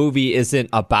whole movie isn't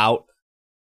about.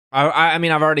 I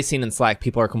mean, I've already seen in Slack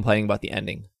people are complaining about the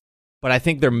ending, but I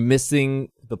think they're missing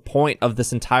the point of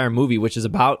this entire movie, which is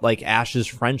about like Ash's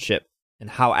friendship and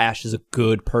how Ash is a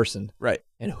good person, Right?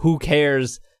 And who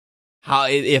cares how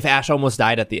if Ash almost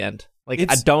died at the end? Like,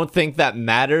 I don't think that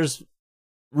matters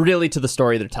really to the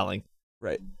story they're telling.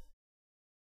 Right.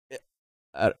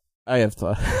 I have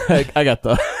thought. I got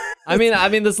thought. I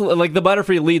mean, this like the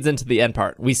Butterfree leads into the end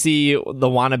part. We see the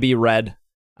wannabe Red.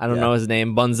 I don't know his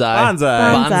name.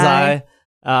 Bonsai.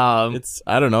 It's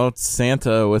I don't know. It's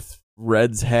Santa with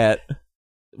Red's hat.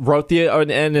 Wrote the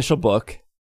initial book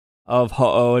of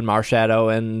Ho-Oh and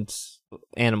Marshadow and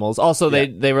animals. Also,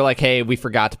 they were like, hey, we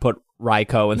forgot to put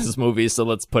Raikou in this movie, so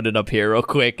let's put it up here real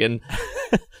quick. And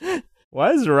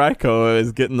why is Raikou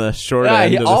always getting the short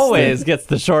end? He of always gets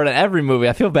the short in every movie.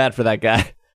 I feel bad for that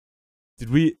guy.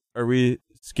 Are we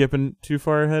skipping too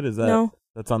far ahead? Is that No.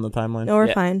 That's on the timeline? No,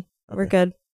 we're fine. Okay. We're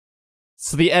good.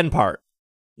 So the end part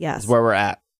Yes. is where we're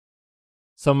at.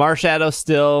 So Marshadow's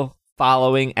still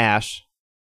following Ash.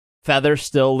 Feather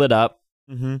still lit up.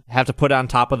 Mm-hmm. Have to put it on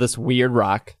top of this weird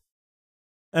rock.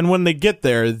 And when they get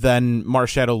there, then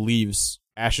Marshadow leaves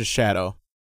Ash's shadow.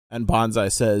 And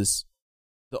Bonsai says,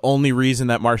 the only reason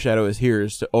that Marshadow is here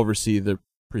is to oversee the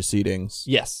proceedings.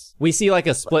 Yes. We see like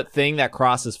a split thing that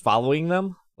Cross is following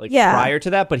them. Like prior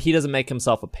to that, but he doesn't make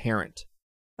himself apparent.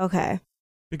 Okay.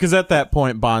 Because at that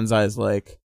point, Bonsai is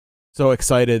like so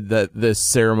excited that this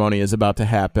ceremony is about to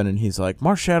happen. And he's like,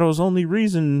 Marshadow's only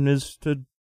reason is to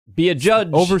be a judge.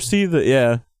 Oversee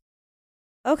the,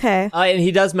 Okay. And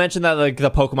he does mention that like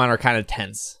the Pokemon are kind of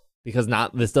tense because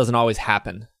this doesn't always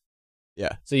happen.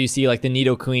 Yeah. So you see like the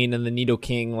Nidoqueen and the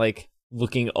Nidoking like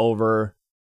looking over,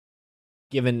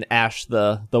 giving Ash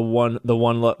the one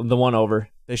over.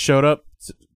 They showed up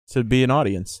to be an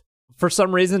audience. For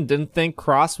some reason, didn't think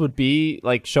Cross would be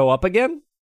like show up again.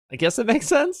 I guess it makes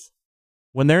sense.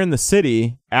 When they're in the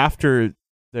city after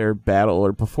their battle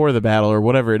or before the battle or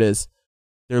whatever it is,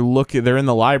 they're in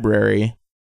the library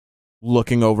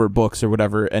looking over books or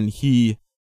whatever, and he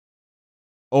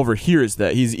overhears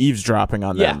that. He's eavesdropping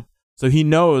on them. So he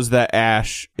knows that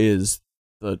Ash is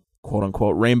the quote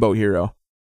unquote rainbow hero.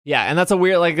 Yeah, and that's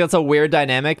a weird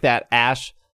dynamic that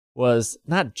Ash was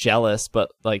not jealous,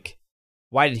 but like,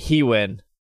 why did he win?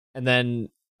 And then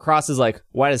Cross is like,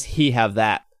 why does he have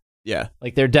that? Yeah.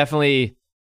 Like they're definitely,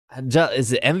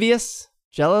 is it envious?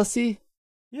 Jealousy?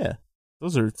 Yeah.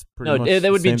 Those are pretty much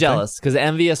they would be same jealous because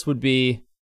envious would be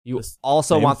you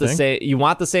also want the same. You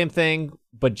want the same thing,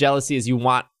 but jealousy is you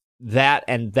want that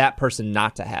and that person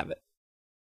not to have it.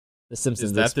 The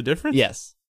Simpsons. Is that the difference?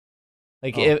 Yes.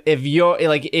 Like if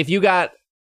you got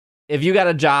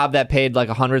a job that paid like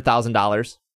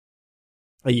 $100,000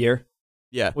 a year,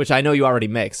 yeah, which I know you already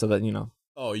make, so that you know.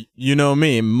 Oh, you know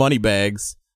me, money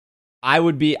bags. I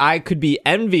could be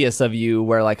envious of you,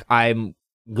 where like I'm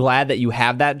glad that you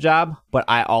have that job, but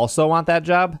I also want that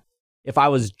job. If I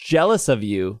was jealous of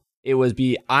you, it would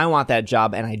be I want that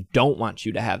job and I don't want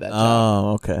you to have that job.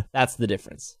 Oh, okay. That's the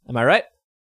difference. Am I right?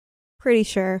 Pretty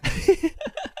sure.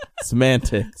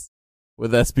 Semantics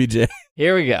with SBJ.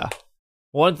 Here we go.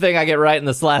 One thing I get right in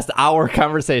this last hour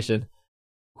conversation.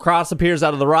 Cross appears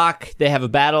out of the rock. They have a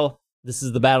battle. This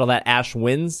is the battle that Ash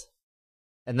wins.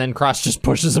 And then Cross just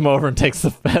pushes him over and takes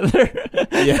the feather.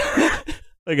 Yeah.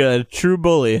 Like a true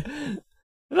bully.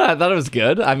 No, I thought it was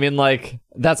good. I mean, like,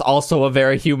 that's also a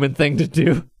very human thing to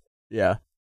do. Yeah.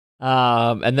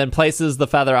 And then places the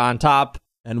feather on top.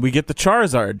 And we get the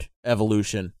Charizard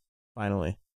evolution,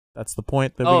 finally. That's the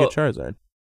point that we get Charizard.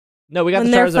 No, we got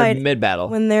When the they're Charizard mid-battle.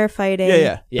 When they're fighting.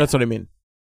 Yeah. Yeah. That's what I mean.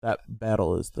 That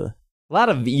battle is the... A lot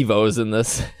of Evos in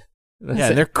this. Yeah,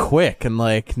 and they're quick and,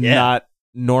 like, not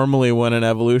normally when an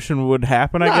evolution would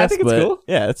happen, I No, guess. I think it's but cool.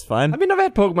 Yeah, it's fine. I mean, I've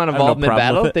had Pokemon no evolve problem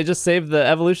mid-battle. with it. They just save the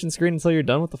evolution screen until you're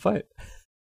done with the fight.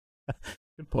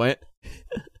 Good point.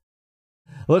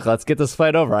 Look, let's get this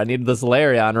fight over. I need this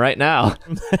Larion right now.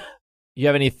 You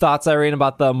have any thoughts, Irene,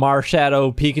 about the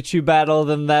Marshadow Pikachu battle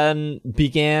that then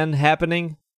began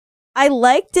happening? I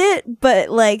liked it, but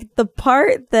like the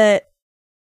part that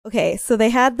okay, so they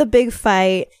had the big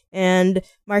fight and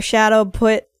Marshadow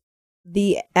put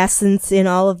the essence in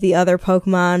all of the other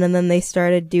Pokemon and then they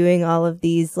started doing all of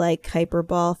these like Hyper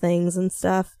Ball things and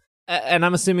stuff. And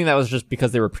I'm assuming that was just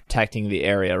because they were protecting the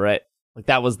area, right? Like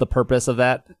that was the purpose of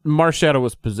that? Marshadow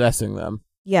was possessing them.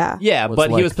 Yeah. Yeah, Was but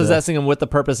he like was possessing them with the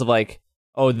purpose of like,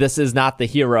 oh, this is not the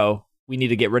hero. We need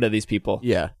to get rid of these people.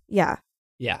 Yeah. Yeah.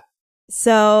 Yeah.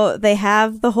 So they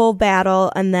have the whole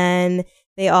battle and then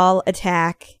they all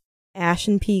attack Ash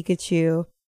and Pikachu.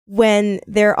 When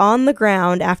they're on the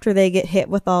ground after they get hit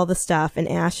with all the stuff and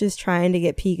Ash is trying to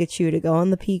get Pikachu to go in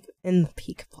the Pokeball. In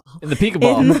the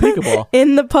Pokeball. In the Pokeball.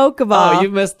 In the Pokeball. Oh, you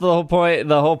missed the whole point,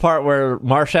 the whole part where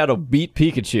Marshadow beat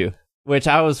Pikachu, which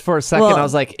I was, for a second, Well- I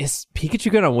was like, is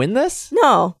Pikachu going to win this?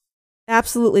 No.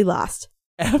 Absolutely lost.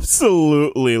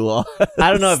 Absolutely lost.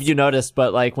 I don't know if you noticed,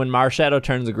 but like when Marshadow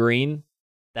turns green,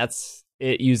 that's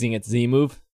it using its Z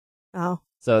move. Oh.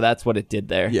 So that's what it did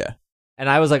there. Yeah. And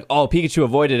I was like, oh, Pikachu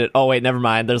avoided it. Oh, wait, never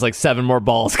mind. There's like 7 more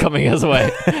balls coming his way.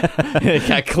 It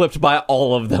got clipped by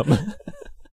all of them.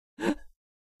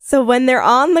 So when they're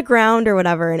on the ground or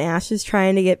whatever and Ash is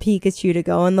trying to get Pikachu to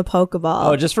go in the Pokeball.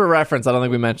 Oh, just for reference, I don't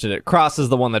think we mentioned it. Cross is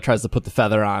the one that tries to put the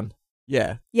feather on.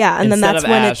 Yeah. yeah, and then Instead that's of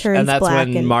when Ash, it turns and that's black.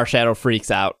 when and Marshadow freaks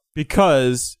out.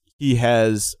 Because he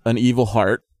has an evil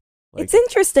heart. Like, it's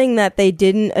interesting that they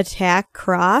didn't attack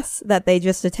Cross, that they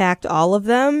just attacked all of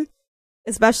them.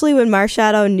 Especially when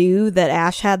Marshadow knew that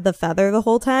Ash had the feather the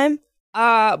whole time.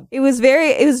 It was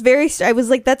very, I was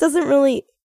like, that doesn't really,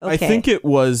 okay. I think it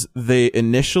was they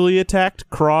initially attacked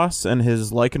Cross and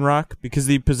his Lycanroc because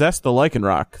he possessed the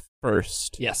Lycanroc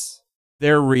first. Yes.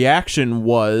 Their reaction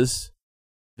was,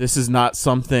 this is not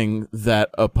something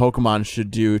that a Pokemon should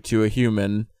do to a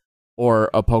human or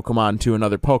a Pokemon to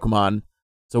another Pokemon.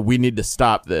 So we need to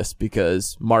stop this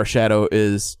because Marshadow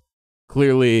is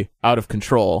clearly out of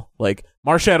control. Like,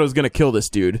 Marshadow's gonna kill this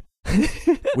dude.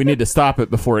 We need to stop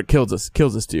it before it kills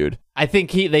this dude. I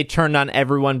think they turned on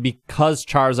everyone because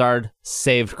Charizard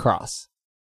saved Cross.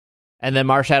 And then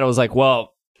Marshadow was like,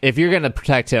 well, if you're going to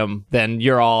protect him, then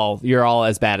you're all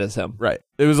as bad as him. Right.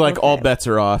 It was like Okay. all bets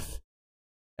are off.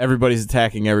 Everybody's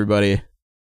attacking everybody.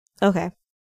 Okay.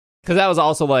 Because that was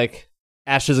also like,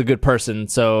 Ash is a good person,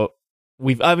 so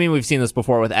we've seen this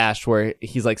before with Ash where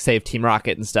he's like saved Team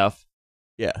Rocket and stuff.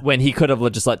 Yeah. When he could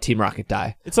have just let Team Rocket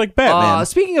die. It's like Batman.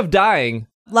 Speaking of dying,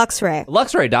 Luxray.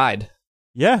 Luxray died.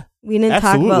 Yeah. We didn't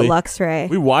Absolutely. talk about Luxray.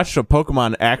 We watched a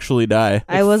Pokemon actually die,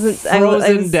 I wasn't, I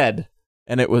Frozen was dead.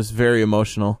 and it was very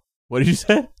emotional. What did you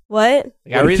say? What?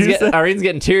 Like, What did you say? Irene's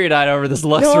getting teary-eyed over this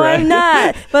Luxray. No, I'm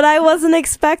not. But I wasn't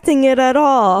expecting it at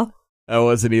all. I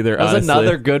wasn't either, That was honestly.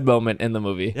 another good moment in the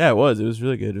movie. Yeah, it was. It was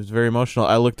really good. It was very emotional.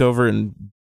 I looked over and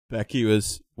Becky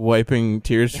was wiping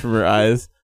tears from her eyes.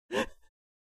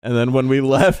 And then when we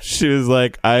left, she was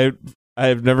like, I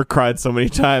have never cried so many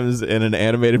times in an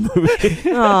animated movie.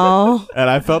 Oh. And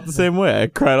I felt the same way. I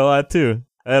cried a lot too.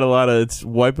 I had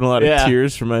wiping a lot Yeah. of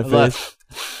tears from my Look. face.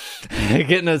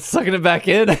 Sucking it back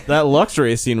in. That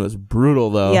Luxray scene was brutal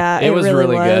though. Yeah, It was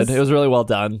really was. good. It was really well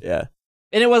done. Yeah.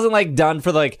 And it wasn't like done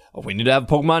for like, oh, we need to have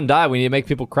Pokemon die. We need to make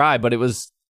people cry. But it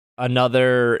was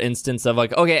another instance of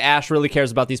like, okay, Ash really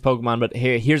cares about these Pokemon, but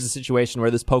here's a situation where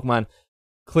this Pokemon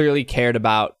clearly cared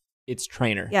about its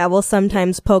trainer. Yeah, well,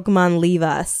 sometimes Pokemon leave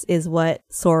us, is what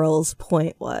Sorrel's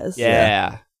point was.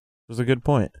 Yeah. It was a good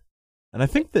point. And I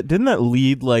think didn't that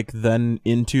lead like then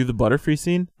into the Butterfree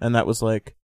scene? And that was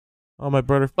like, oh, my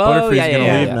Butterfree's gonna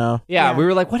leave now. Yeah, Yeah. we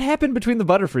were like, what happened between the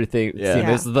Butterfree thing? Yeah. Scene?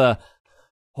 This is the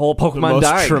whole The Pokemon most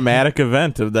dying. traumatic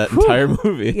event of that entire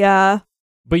movie. Yeah.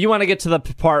 But you want to get to the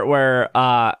part where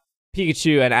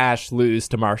Pikachu and Ash lose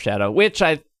to Marshadow, which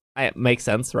I makes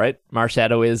sense, right?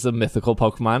 Marshadow is a mythical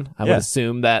Pokemon. I would Yeah.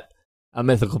 assume that a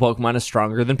mythical Pokemon is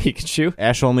stronger than Pikachu.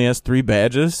 Ash only has 3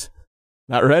 badges.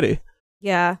 Not ready.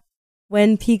 Yeah.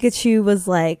 when Pikachu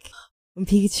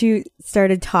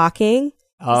started talking.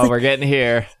 Oh, we're getting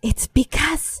here. It's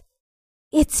because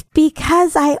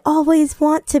I always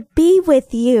want to be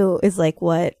with you. Is like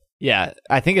what? Yeah,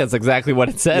 I think that's exactly what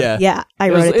it said. Yeah, I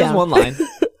wrote it down. It was one line.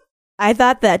 I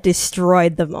thought that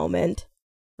destroyed the moment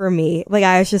for me. Like,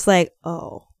 I was just like,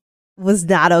 oh, was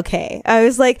not okay. I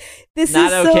was like, this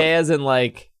not is okay as in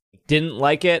like didn't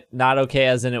like it. Not okay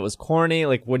as in it was corny.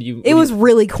 Like, what do you? It was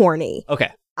really corny.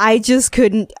 Okay. I just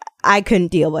couldn't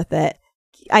deal with it.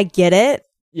 I get it.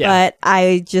 Yeah. But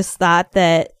I just thought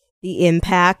that the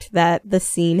impact that the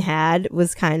scene had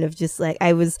was kind of just like,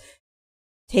 I was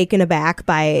taken aback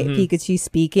by Pikachu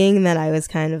speaking. And then I was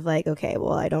kind of like, okay,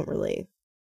 well,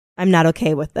 I'm not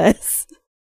okay with this.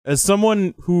 As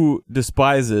someone who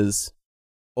despises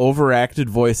overacted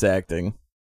voice acting,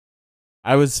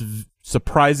 I was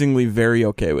surprisingly very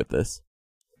okay with this.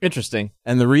 Interesting.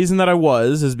 And the reason that I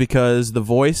was is because the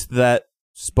voice that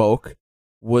spoke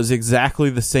was exactly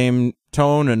the same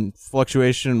tone and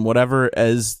fluctuation and whatever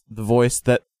as the voice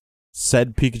that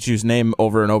said Pikachu's name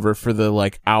over and over for the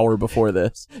like hour before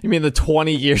this. You mean the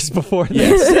 20 years before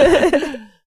this?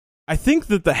 I think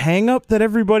that the hang up that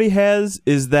everybody has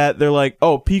is that they're like,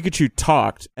 oh, Pikachu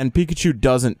talked and Pikachu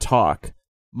doesn't talk.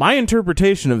 My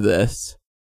interpretation of this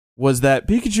was that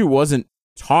Pikachu wasn't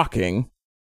talking.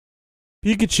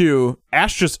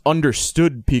 Ash just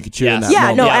understood Pikachu in that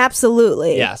moment. No,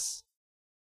 absolutely. Yes.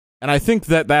 And I think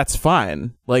that that's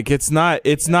fine. Like, it's not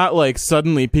like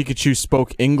suddenly Pikachu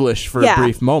spoke English for a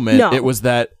brief moment. No. It was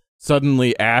that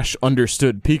suddenly Ash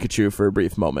understood Pikachu for a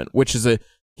brief moment, which is a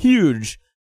huge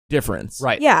difference.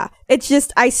 Right. Yeah. It's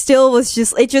just,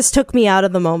 it just took me out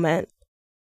of the moment.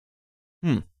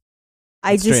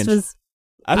 I just was.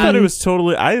 I thought it was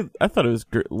totally. I thought it was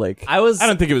like. I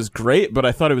don't think it was great, but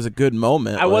I thought it was a good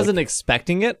moment. I wasn't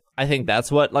expecting it. I think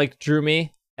that's what like drew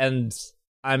me, and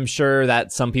I'm sure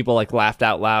that some people like laughed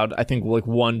out loud. I think like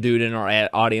one dude in our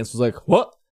audience was like,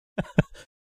 "What?"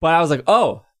 But I was like,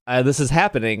 "Oh, this is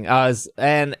happening."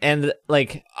 And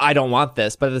like I don't want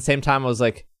this, but at the same time, I was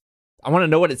like, I want to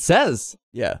know what it says.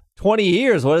 Yeah, 20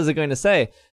 years. What is it going to say?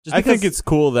 I think it's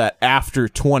cool that after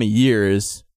 20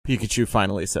 years, Pikachu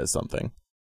finally says something.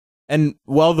 And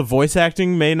while the voice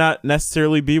acting may not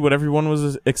necessarily be what everyone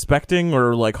was expecting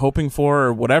or like hoping for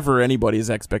or whatever anybody's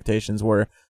expectations were,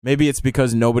 maybe it's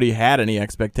because nobody had any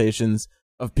expectations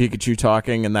of Pikachu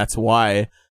talking and that's why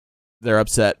they're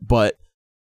upset. But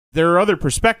there are other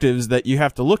perspectives that you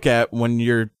have to look at when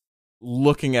you're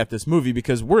looking at this movie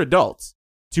because we're adults.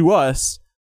 To us,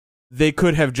 they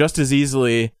could have just as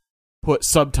easily put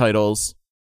subtitles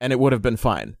and it would have been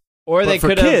fine. Or they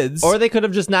could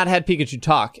have just not had Pikachu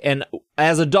talk, and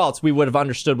as adults, we would have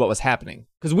understood what was happening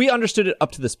because we understood it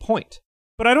up to this point.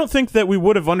 But I don't think that we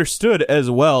would have understood as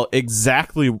well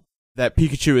exactly that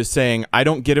Pikachu is saying, "I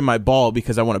don't get in my ball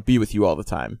because I want to be with you all the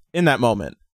time." In that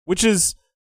moment, which is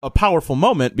a powerful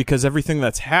moment because everything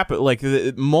that's happened, like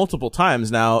multiple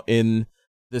times now in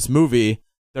this movie,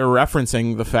 they're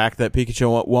referencing the fact that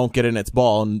Pikachu won't get in its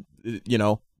ball, and you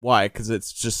know why? Because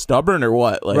it's just stubborn or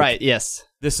what? Like, right? Yes.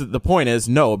 The point is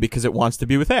no, because it wants to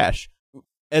be with Ash.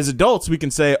 As adults, we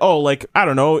can say, oh, like, I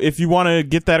don't know, if you want to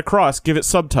get that across, give it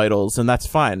subtitles, and that's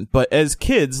fine. But as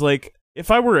kids, like,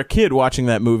 if I were a kid watching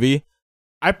that movie,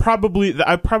 I probably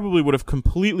would have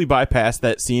completely bypassed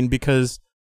that scene because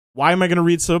why am I going to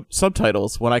read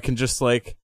subtitles when I can just,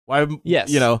 like,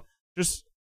 just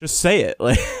say it?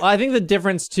 Like, well, I think the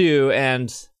difference, too,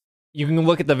 and you can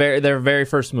look at their very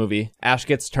first movie. Ash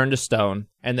gets turned to stone,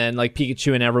 and then like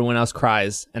Pikachu and everyone else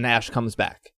cries, and Ash comes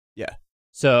back. Yeah.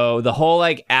 So the whole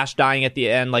like Ash dying at the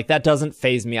end, like that doesn't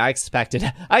faze me. I expect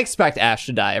Ash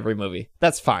to die every movie.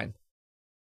 That's fine.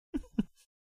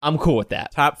 I'm cool with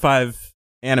that. Top 5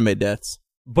 anime deaths.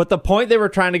 But the point they were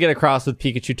trying to get across with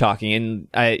Pikachu talking,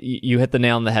 and you hit the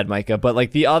nail on the head, Micah. But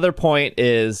like the other point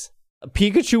is,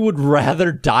 Pikachu would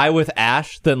rather die with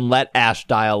Ash than let Ash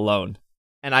die alone.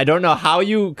 And I don't know how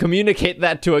you communicate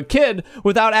that to a kid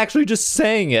without actually just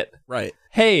saying it. Right.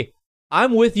 Hey,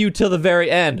 I'm with you till the very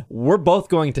end. We're both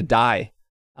going to die.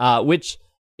 Which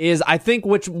makes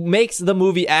the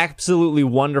movie absolutely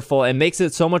wonderful and makes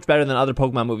it so much better than other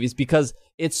Pokemon movies because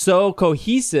it's so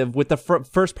cohesive with the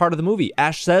first part of the movie.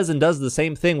 Ash says and does the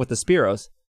same thing with the Spearows.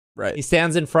 Right. He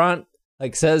stands in front,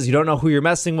 like says, you don't know who you're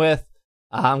messing with.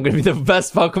 I'm going to be the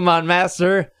best Pokemon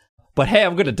master. But hey,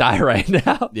 I'm going to die right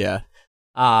now. Yeah.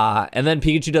 And then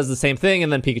Pikachu does the same thing,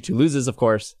 and then Pikachu loses, of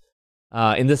course,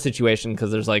 in this situation, because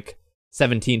there's like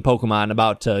 17 Pokemon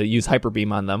about to use Hyper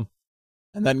Beam on them.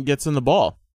 And then gets in the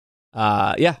ball.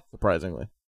 Yeah. Surprisingly.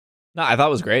 No, I thought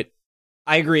it was great.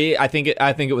 I agree. I think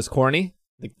it was corny,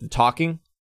 like the talking.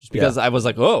 just because I was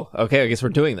like, oh, okay, I guess we're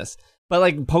doing this. But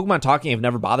like Pokemon talking have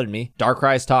never bothered me.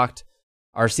 Darkrai's talked,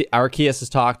 Arceus has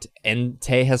talked,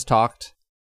 Entei has talked,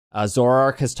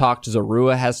 Zoroark has talked,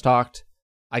 Zorua has talked.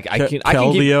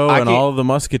 Keldeo and all the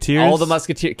Musketeers. All the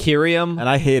Musketeers. Kyrium. And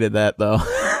I hated that, though.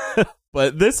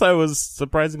 But this I was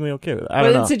surprisingly okay with. I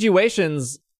don't know. In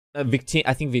situations, I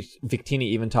think Victini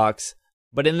even talks.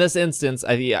 But in this instance,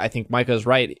 I think Micah's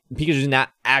right. Pikachu's not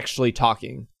actually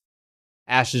talking.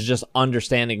 Ash is just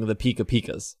understanding the Pika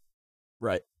Pikas.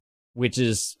 Right. Which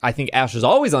is, I think Ash has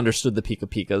always understood the Pika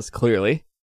Pikas, clearly.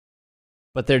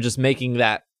 But they're just making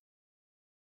that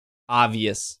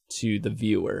obvious to the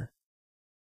viewer.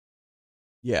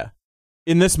 Yeah.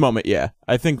 In this moment, yeah.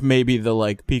 I think maybe the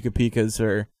like Pika Pikas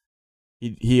are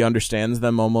he understands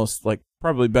them almost like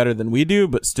probably better than we do,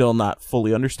 but still not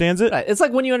fully understands it. Right. It's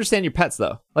like when you understand your pets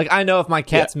though. Like I know if my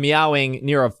cat's meowing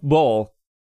near a bowl,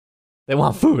 they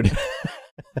want food.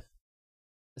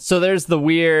 So there's the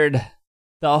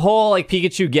whole like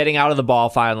Pikachu getting out of the ball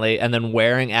finally and then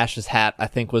wearing Ash's hat, I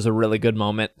think was a really good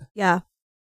moment. Yeah.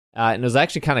 And it was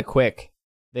actually kind of quick.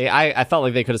 I felt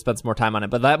like they could have spent some more time on it,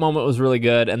 but that moment was really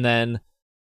good. And then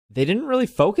they didn't really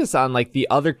focus on like the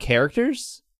other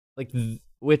characters, like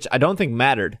which I don't think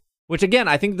mattered. Which again,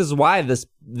 I think this is why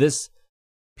this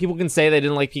people can say they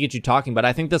didn't like Pikachu talking, but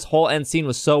I think this whole end scene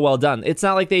was so well done. It's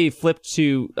not like they flipped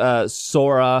to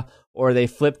Sora or they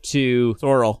flipped to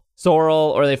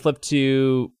Sorrel or they flipped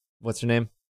to what's her name?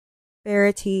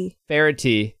 Verity.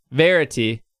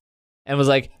 And was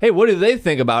like, hey, what do they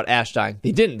think about Ash dying?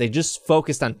 They didn't. They just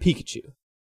focused on Pikachu,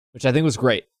 which I think was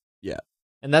great. Yeah.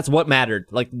 And that's what mattered.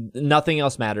 Like, nothing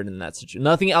else mattered in that situation.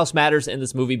 Nothing else matters in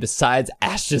this movie besides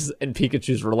Ash's and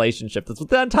Pikachu's relationship. That's what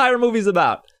the entire movie's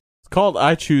about. It's called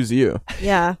I Choose You.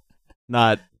 Yeah.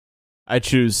 Not I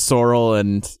choose Sorrel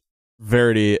and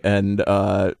Verity and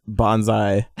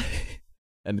Bonsai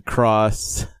and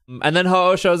Cross. And then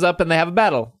Ho-Oh shows up and they have a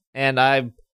battle. And I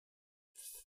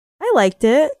liked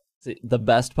it. The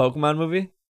best Pokemon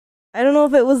movie? I don't know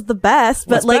if it was the best,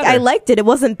 but What's like better? I liked it. It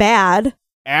wasn't bad.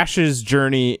 Ash's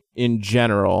journey in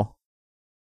general.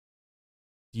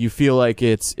 Do you feel like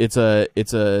it's a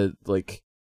like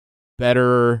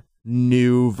better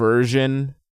new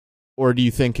version, or do you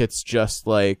think it's just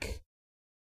like,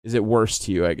 is it worse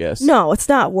to you? I guess No, it's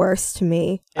not worse to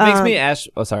me. It makes me Ash.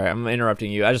 Oh, sorry, I'm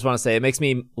interrupting you. I just want to say it makes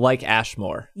me like Ash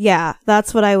more. Yeah,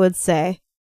 that's what I would say.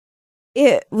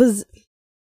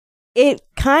 It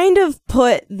kind of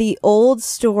put the old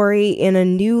story in a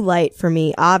new light for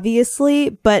me, obviously,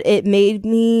 but it made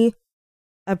me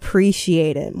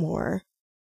appreciate it more,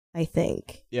 I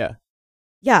think. Yeah.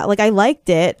 Yeah, like I liked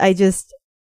it. I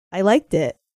liked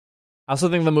it. I also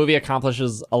think the movie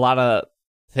accomplishes a lot of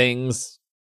things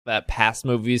that past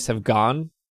movies have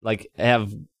come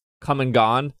and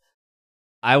gone.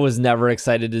 I was never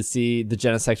excited to see the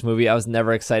Genesect movie. I was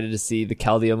never excited to see the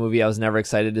Keldeo movie. I was never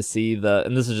excited to see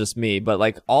and this is just me, but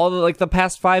like all the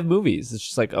past 5 movies. It's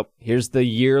just like, oh, here's the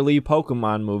yearly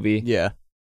Pokemon movie. Yeah.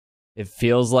 It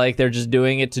feels like they're just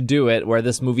doing it to do it, where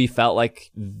this movie felt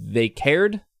like they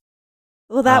cared.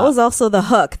 Well, that was also the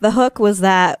hook. The hook was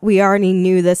that we already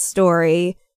knew this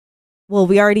story. Well,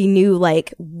 we already knew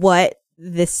like what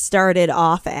this started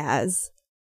off as.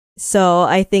 So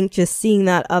I think just seeing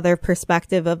that other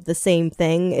perspective of the same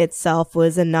thing itself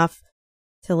was enough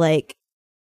to like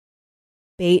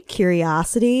bait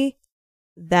curiosity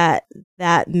that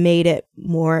made it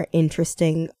more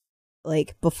interesting,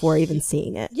 like before even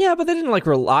seeing it. Yeah, but they didn't like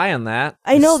rely on that.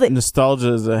 I know that.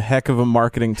 Nostalgia is a heck of a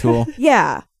marketing tool.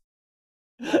 Yeah.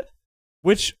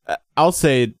 Which I'll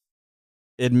say,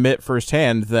 admit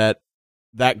firsthand that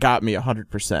got me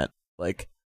 100%. Like,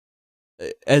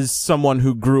 as someone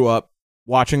who grew up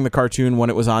watching the cartoon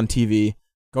when it was on TV,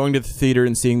 going to the theater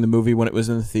and seeing the movie when it was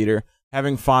in the theater,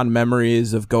 having fond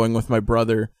memories of going with my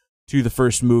brother to the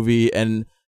first movie and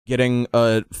getting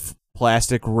a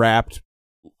plastic wrapped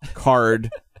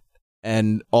card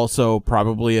and also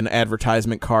probably an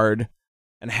advertisement card,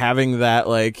 and having that,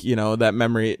 like, you know, that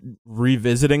memory,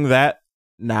 revisiting that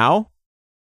now,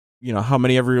 you know, how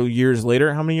many years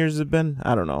later? How many years has it been?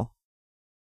 I don't know.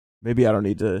 Maybe I don't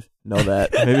need to know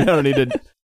that. Maybe I don't need to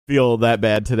feel that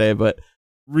bad today, but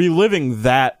reliving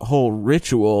that whole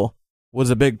ritual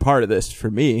was a big part of this for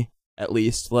me, at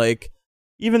least. Like,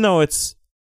 even though it's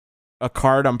a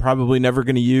card I'm probably never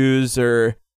going to use,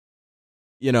 or,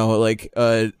 you know, like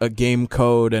a game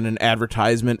code and an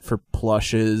advertisement for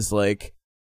plushes, like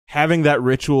having that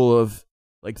ritual of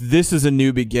like, this is a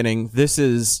new beginning. This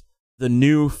is the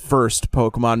new first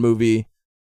Pokemon movie.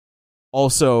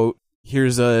 Also,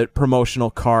 here's a promotional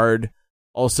card.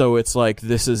 Also, it's like,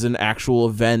 this is an actual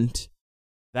event.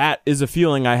 that is a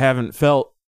feeling I haven't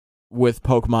felt with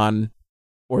Pokemon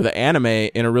or the anime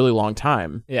in a really long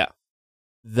time. Yeah.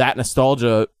 That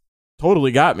nostalgia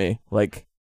totally got me. Like,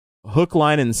 hook,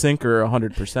 line, and sinker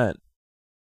 100%.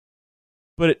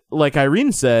 But like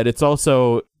Irene said, it's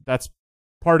also, that's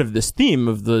part of this theme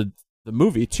of the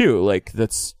movie too. Like,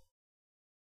 that's,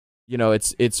 you know,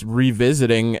 it's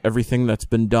revisiting everything that's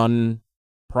been done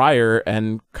prior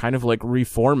and kind of like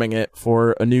reforming it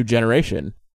for a new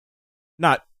generation.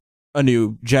 Not a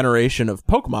new generation of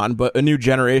Pokemon, but a new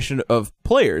generation of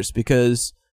players,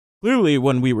 because clearly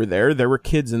when we were there were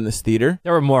kids in this theater.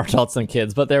 There were more adults than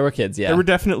kids, but there were kids, yeah. There were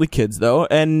definitely kids, though,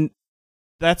 and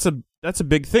that's a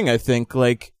big thing, I think.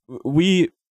 Like, we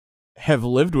have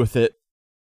lived with it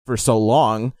for so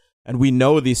long, and we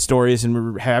know these stories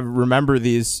and remember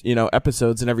these, you know,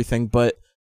 episodes and everything, but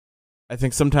I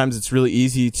think sometimes it's really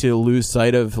easy to lose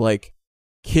sight of, like,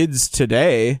 kids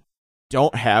today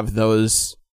don't have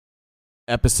those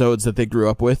episodes that they grew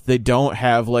up with. They don't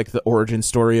have, like, the origin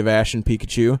story of Ash and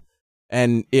Pikachu.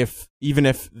 And even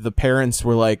if the parents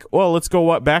were like, well, let's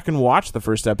go back and watch the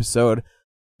first episode,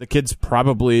 the kids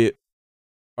probably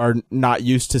are not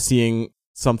used to seeing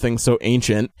something so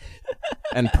ancient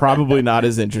and probably not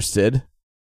as interested.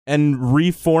 And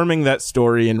reforming that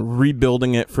story and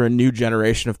rebuilding it for a new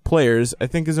generation of players, I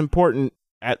think, is important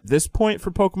at this point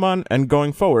for Pokemon and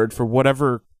going forward for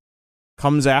whatever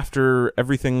comes after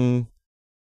everything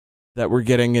that we're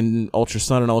getting in Ultra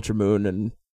Sun and Ultra Moon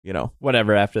and, you know,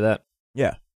 whatever after that.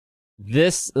 Yeah.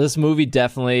 This movie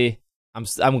definitely,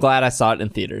 I'm glad I saw it in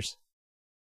theaters.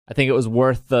 I think it was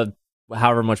worth the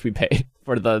however much we paid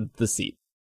for the seat.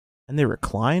 And they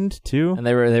reclined too. And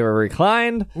they were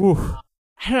reclined. Ooh.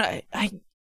 I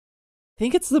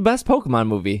think it's the best Pokemon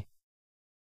movie.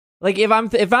 Like,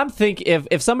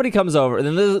 if somebody comes over,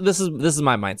 then this is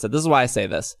my mindset. This is why I say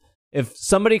this. If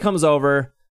somebody comes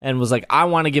over and was like, I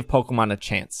want to give Pokemon a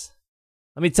chance,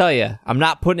 let me tell you, I'm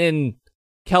not putting in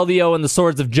Keldeo and the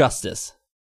Swords of Justice.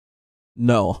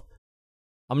 No.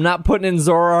 I'm not putting in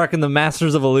Zoroark and the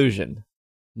Masters of Illusion.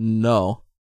 No.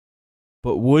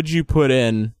 But would you put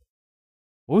in...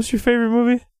 What was your favorite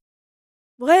movie?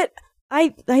 What?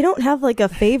 I don't have, like, a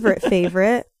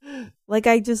favorite. Like,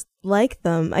 I just like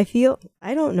them. I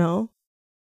don't know.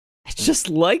 I just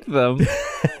like them.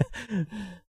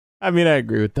 I mean, I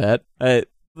agree with that.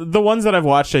 The ones that I've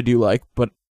watched I do like, but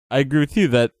I agree with you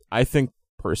that I think,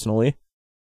 personally,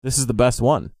 this is the best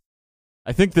one.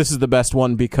 I think this is the best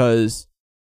one because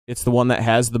it's the one that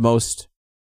has the most...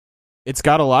 It's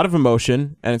got a lot of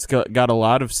emotion, and it's got a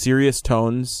lot of serious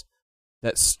tones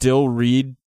that still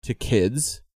read to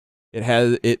kids.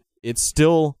 It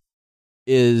still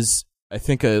is, I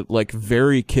think, a like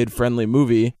very kid-friendly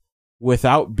movie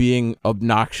without being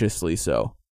obnoxiously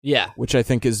so. Yeah. Which I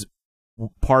think is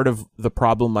part of the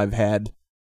problem I've had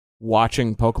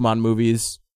watching Pokemon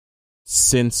movies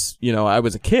since, you know, I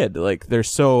was a kid. Like, they're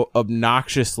so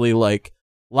obnoxiously, like,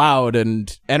 loud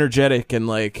and energetic, and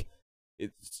like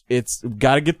it's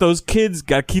got to get those kids,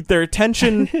 got to keep their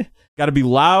attention. Got to be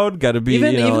loud, got to be,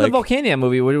 even like... the Volcania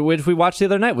movie, which we watched the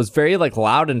other night, was very, like,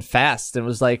 loud and fast, and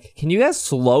was like, can you guys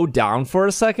slow down for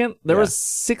a second? There was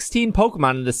 16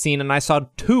 Pokemon in the scene, and I saw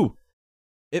 2.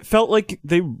 It felt like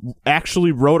they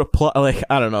actually wrote a plot. Like,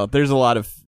 I don't know. There's a lot of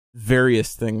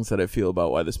various things that I feel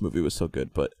about why this movie was so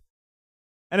good, but...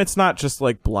 And it's not just,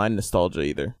 like, blind nostalgia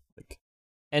either. Like,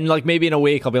 and, like, maybe in a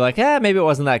week, I'll be like, maybe it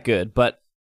wasn't that good, but...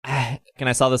 And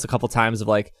I saw this a couple times of,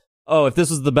 like, oh, if this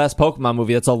was the best Pokemon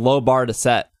movie, that's a low bar to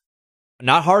set.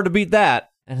 Not hard to beat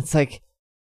that. And it's like,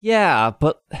 yeah,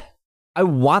 but I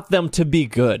want them to be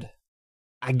good.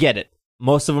 I get it.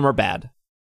 Most of them are bad.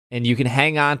 And you can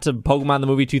hang on to Pokemon the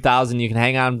movie 2000, you can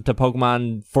hang on to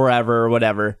Pokemon Forever or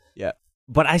whatever. Yeah.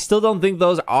 But I still don't think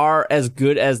those are as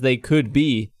good as they could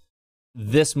be.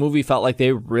 This movie felt like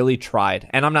they really tried.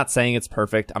 And I'm not saying it's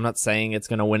perfect. I'm not saying it's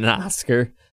going to win an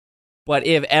Oscar. But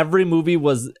if every movie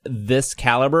was this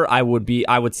caliber, I would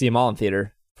see them all in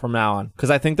theater from now on, because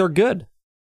I think they're good.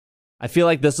 I feel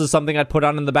like this is something I'd put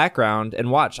on in the background and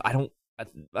watch. I'm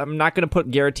not going to put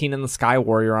Giratina and the Sky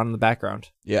Warrior on in the background.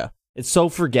 Yeah. It's so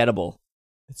forgettable.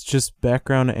 It's just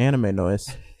background anime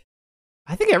noise.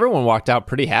 I think everyone walked out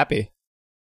pretty happy.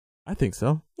 I think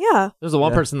so. Yeah. There's the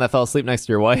one person that fell asleep next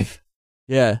to your wife.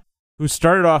 Yeah. Who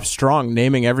started off strong,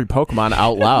 naming every Pokemon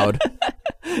out loud.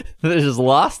 They just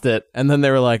lost it. And then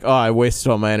they were like, oh, I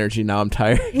wasted all my energy. Now I'm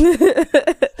tired.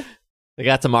 They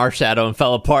got to Marshadow and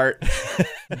fell apart.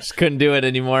 Just couldn't do it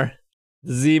anymore.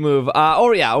 The Z move.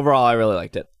 Overall, I really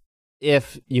liked it.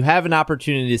 If you have an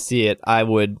opportunity to see it, I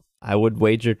would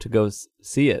wager to go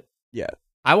see it. Yeah.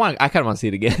 I kind of want to see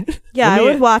it again. Yeah, I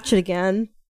would watch it again.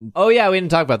 Oh yeah, we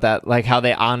didn't talk about that. Like how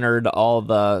they honored all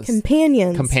the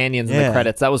Companions. companions in the Yeah.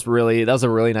 credits. That was a really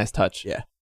nice touch. Yeah.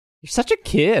 You're such a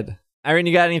kid. Irene,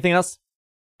 you got anything else?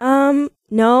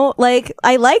 No, like,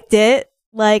 I liked it.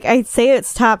 Like, I'd say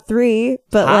it's top 3,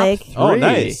 but Top like, three. Oh,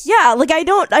 nice. yeah, like, I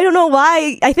don't know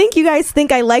why. I think you guys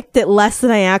think I liked it less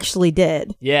than I actually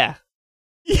did. Yeah.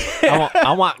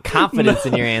 I want confidence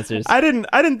in your answers. I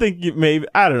didn't think you maybe.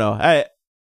 I don't know.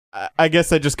 I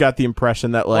guess I just got the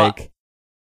impression that like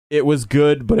it was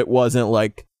good, but it wasn't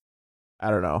like, I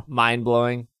don't know. Mind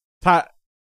blowing. Top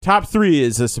 3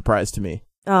 is a surprise to me.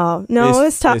 Oh, no, Based- it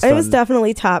was top. based It was on-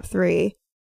 definitely top 3.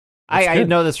 I good.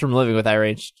 know this from living with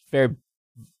Irene. She's very,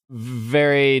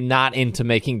 very not into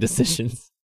making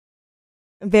decisions.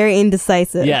 Very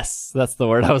indecisive. Yes, that's the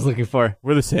word I was looking for.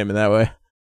 We're the same in that way.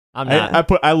 I'm not.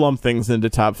 I lump things into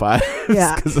top 5.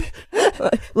 Yeah. 'Cause-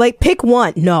 Like, pick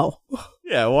one. No.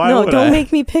 yeah. Why No, would don't I?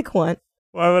 make me pick one.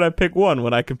 Why would I pick one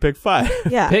when I can pick 5?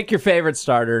 Yeah. Pick your favorite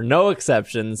starter. No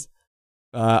exceptions.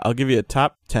 I'll give you a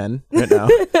top 10 right now.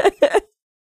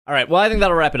 All right. Well, I think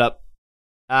that'll wrap it up.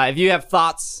 If you have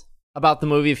thoughts about the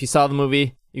movie, if you saw the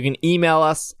movie, you can email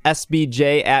us,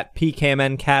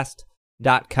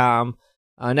 sbj@pkmncast.com.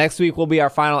 Next week will be our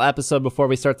final episode before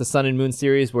we start the Sun and Moon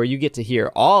series, where you get to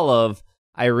hear all of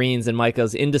Irene's and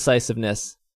Micah's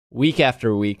indecisiveness week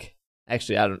after week.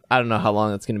 Actually, I don't know how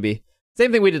long it's going to be.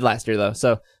 Same thing we did last year, though.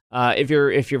 So if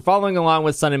you're following along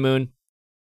with Sun and Moon,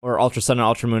 or Ultra Sun and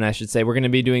Ultra Moon, I should say, we're going to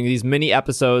be doing these mini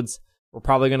episodes. We're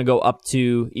probably going to go up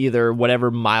to either whatever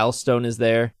milestone is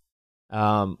there,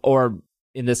 or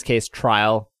in this case,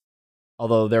 trial.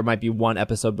 Although there might be one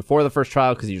episode before the first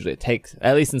trial, because usually it takes,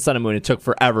 at least in Sun and Moon, it took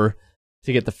forever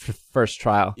to get the first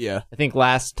trial. Yeah. I think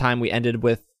last time we ended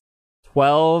with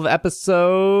 12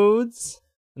 episodes,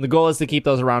 and the goal is to keep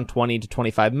those around 20 to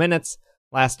 25 minutes.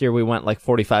 Last year we went like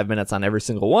 45 minutes on every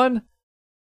single one.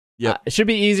 Yep. It should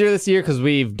be easier this year because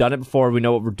we've done it before. We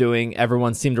know what we're doing.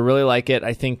 Everyone seemed to really like it.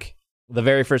 I think the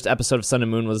very first episode of Sun and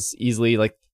Moon was easily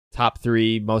like top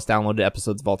 3 most downloaded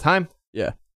episodes of all time.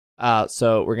 Yeah.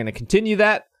 So we're going to continue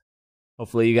that.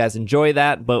 Hopefully you guys enjoy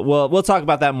that, but we'll talk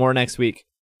about that more next week.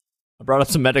 I brought up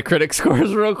some Metacritic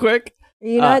scores real quick. Are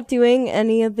you not doing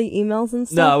any of the emails and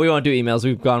stuff? No, we won't do emails.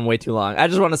 We've gone way too long. I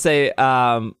just want to say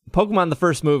Pokemon the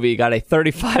first movie got a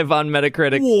 35 on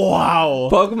Metacritic. Wow.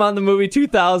 Pokemon the movie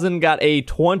 2000 got a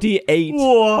 28.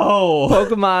 Whoa.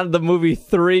 Pokemon the movie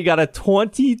 3 got a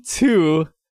 22.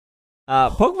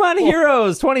 Pokemon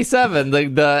Heroes 27.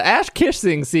 The Ash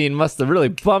kissing scene must have really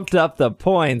bumped up the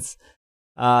points.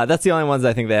 That's the only ones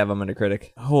I think they have on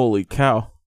Metacritic. Holy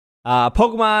cow.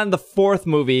 Pokemon the fourth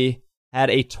movie had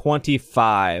a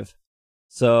 25.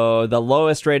 So the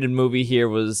lowest rated movie here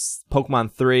was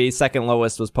Pokemon 3. Second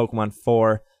lowest was Pokemon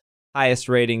 4. Highest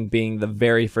rating being the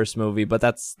very first movie, but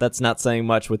that's not saying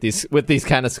much with these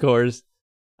kind of scores.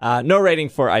 No rating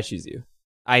for I Choose You.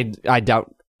 I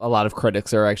doubt a lot of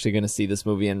critics are actually going to see this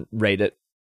movie and rate it.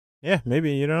 Yeah,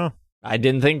 maybe, you know. I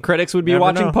didn't think critics would be Never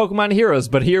watching know. Pokemon Heroes,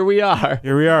 but here we are.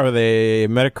 Here we are with a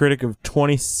Metacritic of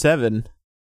 27.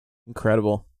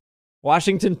 Incredible.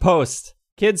 Washington Post.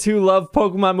 Kids who love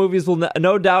Pokemon movies will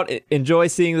no doubt enjoy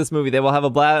seeing this movie. They will have a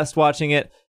blast watching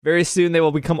it. Very soon they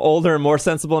will become older and more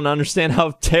sensible and understand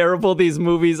how terrible these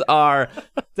movies are.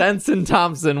 Denson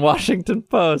Thompson, Washington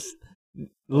Post.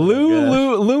 Lou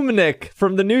Luminick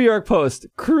from the New York Post.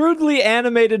 Crudely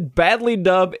animated, badly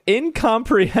dubbed,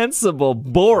 incomprehensible,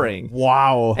 boring,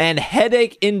 Wow. and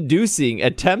headache-inducing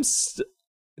attempts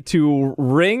to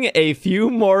wring a few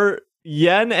more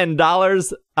yen and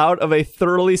dollars out of a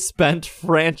thoroughly spent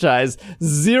franchise.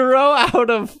 0 out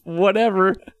of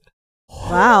whatever.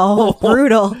 Wow,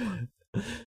 brutal.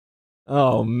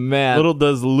 Oh, man. Little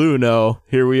does Lou know,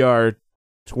 here we are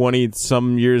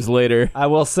 20-some years later. I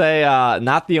will say,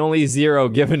 not the only 0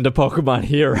 given to Pokemon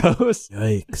Heroes.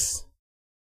 Yikes.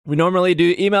 We normally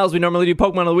do emails, we normally do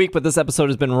Pokemon of the Week, but this episode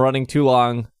has been running too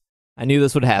long. I knew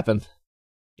this would happen.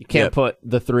 You can't Yep. put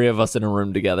the 3 of us in a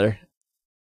room together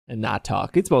and not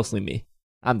talk. It's mostly me.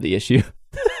 I'm the issue.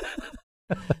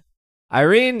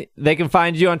 Irene, they can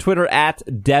find you on Twitter at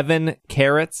Devin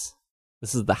Carrots.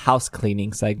 This is the house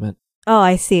cleaning segment. Oh,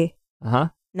 I see. Uh-huh.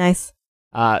 Nice.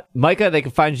 Micah, they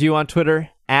can find you on Twitter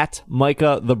at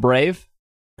Micah the Brave.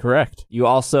 Correct. You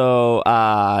also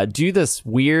do this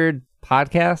weird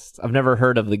podcast. I've never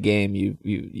heard of the game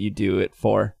you do it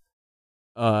for.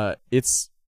 It's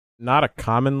not a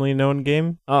commonly known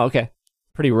game. Oh, okay.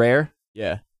 Pretty rare.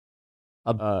 Yeah.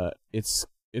 It's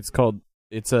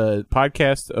a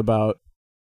podcast about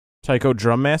Taiko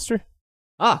Drum Master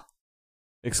Ah,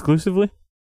 exclusively.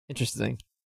 interesting.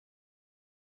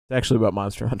 It's actually about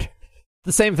Monster Hunter.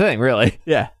 The same thing, really.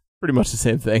 Yeah. pretty much the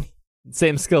same thing.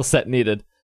 Same skill set needed.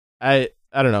 I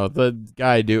don't know. The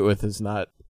guy I do it with is not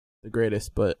the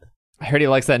greatest, but I heard he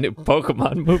likes that new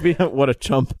Pokemon movie. what a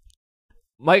chump.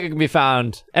 Micah can be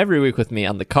found every week with me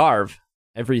on The Carve.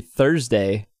 Every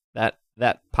Thursday, that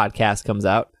podcast comes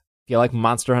out. If you like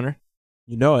Monster Hunter.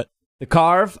 You know it. The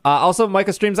Carve. Also,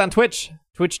 Micah streams on Twitch.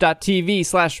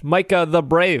 Twitch.tv/Micah the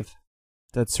Brave.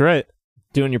 That's right.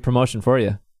 Doing your promotion for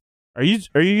you. Are you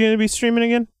going to be streaming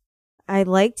again? I'd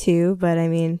like to, but I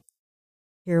mean,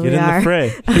 here Get we in are. the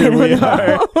fray. I Here we don't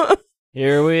are. know.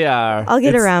 Here we are. I'll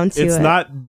get around to it.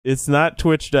 It's not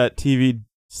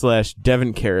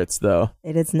twitch.tv/Devin Carrots, though.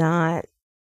 It is not.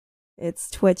 It's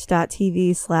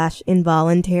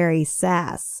twitch.tv/involuntary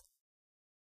sass.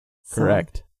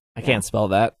 Correct. I can't spell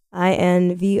that.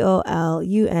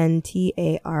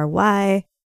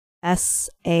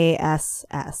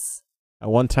 INVOLUNTARYSASS. At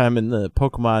one time in the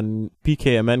Pokemon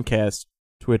PKMNcast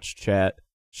Twitch chat,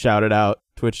 shouted out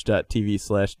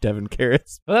twitch.tv/Devin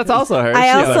Carrots. Well, that's also her. I She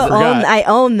also forgot.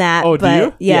 own that. Oh, do but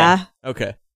you? Yeah.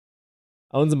 Okay.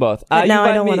 owns them both. But you no, I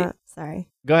find don't me- want to. Sorry.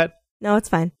 Go ahead. No, it's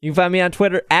fine. You can find me on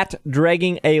Twitter at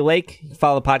DraggingALake. You can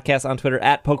follow the podcast on Twitter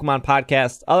at Pokemon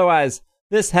Podcast. Otherwise,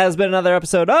 this has been another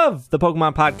episode of the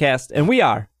Pokemon Podcast, and we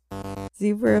are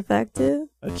Super effective.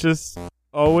 I just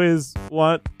always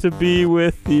want to be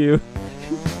with you.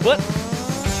 what?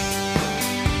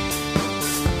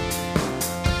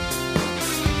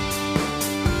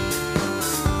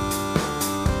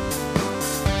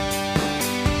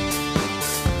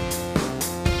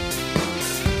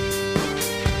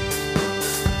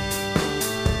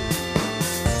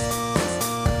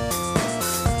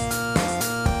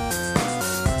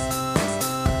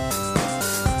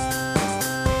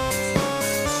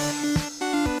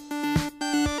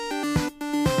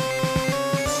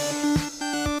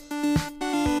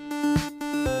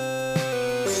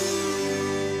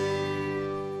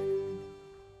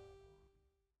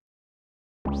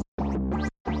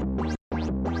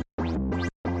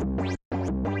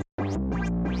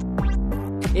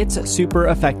 It's Super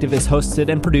Effective is hosted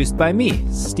and produced by me,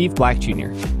 Steve Black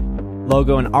Jr.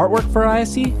 Logo and artwork for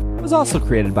ISE was also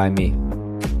created by me.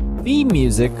 Theme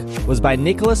music was by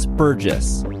Nicholas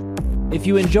Burgess. If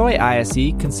you enjoy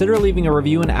ISE, consider leaving a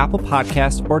review in Apple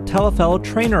Podcasts or tell a fellow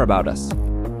trainer about us.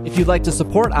 If you'd like to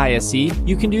support ISE,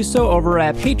 you can do so over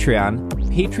at Patreon,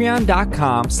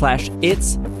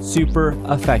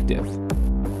 patreon.com/itssupereffective.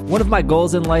 One of my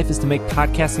goals in life is to make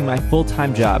podcasting my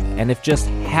full-time job, and if just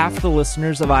half the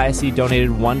listeners of ISE donated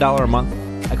 $1 a month,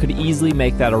 I could easily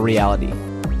make that a reality.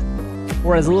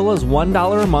 For as little as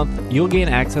 $1 a month, you'll gain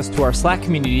access to our Slack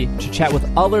community to chat with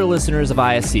other listeners of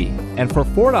ISE, and for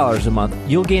 $4 a month,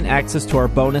 you'll gain access to our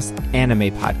bonus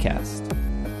anime podcast.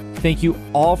 Thank you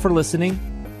all for listening,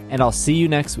 and I'll see you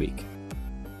next week.